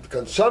 and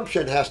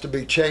consumption has to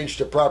be changed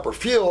to proper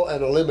fuel,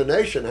 and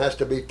elimination has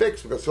to be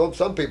fixed, because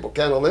some people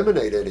can't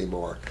eliminate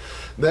anymore.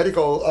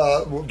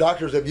 Medical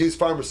doctors have used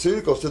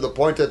pharmaceuticals to the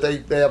point that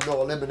they have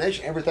no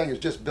elimination. Everything is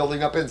just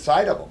building up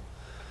inside of them.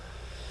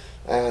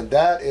 And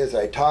that is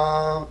a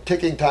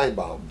ticking time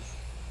bomb.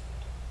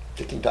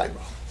 Ticking time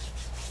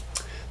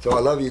bomb. So I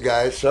love you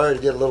guys. Sorry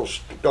to get a little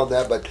strict on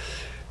that, but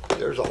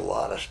there's a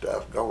lot of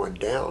stuff going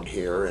down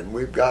here, and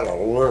we've got to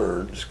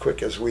learn as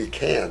quick as we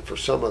can. For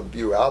some of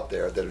you out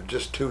there that are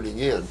just tuning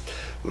in,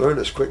 learn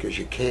as quick as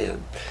you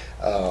can.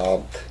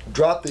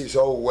 Drop these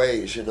old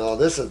ways.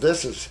 This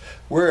is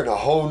we're in a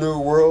whole new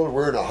world.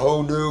 We're in a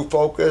whole new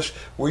focus.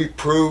 We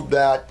proved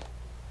that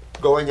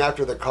going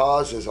after the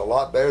cause is a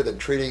lot better than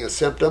treating a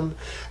symptom,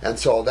 and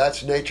so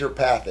that's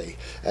naturopathy.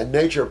 And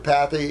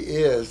naturopathy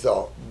is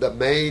the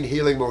main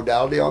healing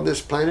modality on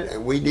this planet,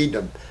 and we need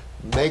to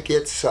make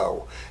it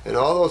so. And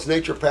all those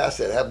naturopaths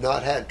that have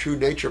not had true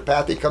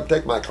naturopathy, come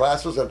take my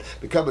classes and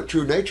become a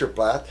true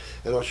naturopath,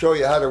 and I'll show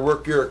you how to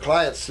work your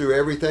clients through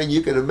everything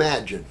you can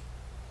imagine.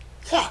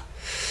 Yeah.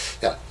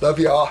 Love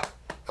y'all.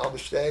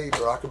 Namaste,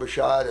 Baraka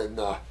Bashad, and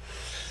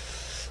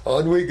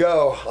on we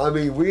go. I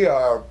mean, we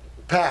are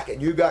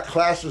packing. You got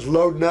classes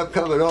loading up,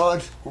 coming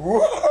on.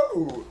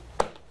 Whoa!